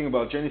thinking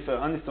about Jennifer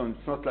Aniston,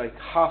 it's not like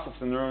half of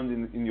the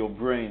neurons in your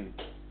brain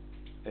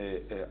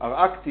are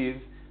active.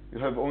 You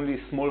have only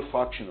a small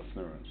fraction of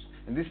neurons.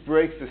 And this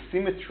breaks the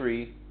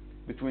symmetry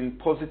between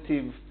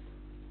positive,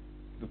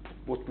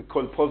 what we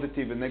call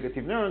positive and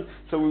negative neurons.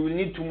 So we will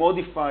need to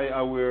modify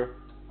our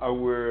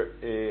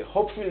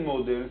Hopfield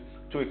model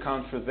to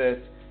account for that.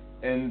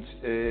 And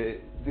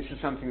this is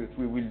something that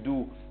we will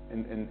do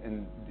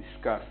and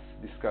discuss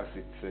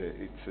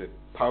its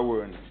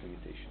power and its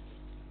limitations.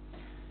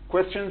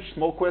 Questions?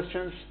 More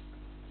questions?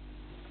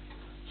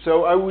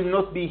 So I will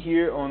not be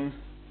here on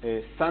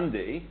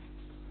Sunday.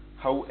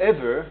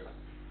 However,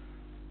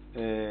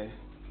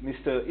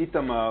 Mr.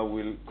 Itamar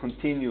will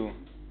continue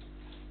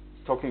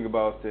talking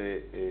about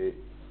the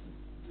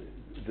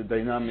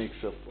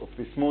dynamics of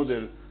this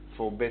model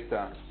for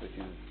beta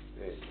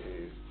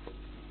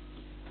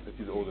that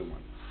is older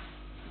one.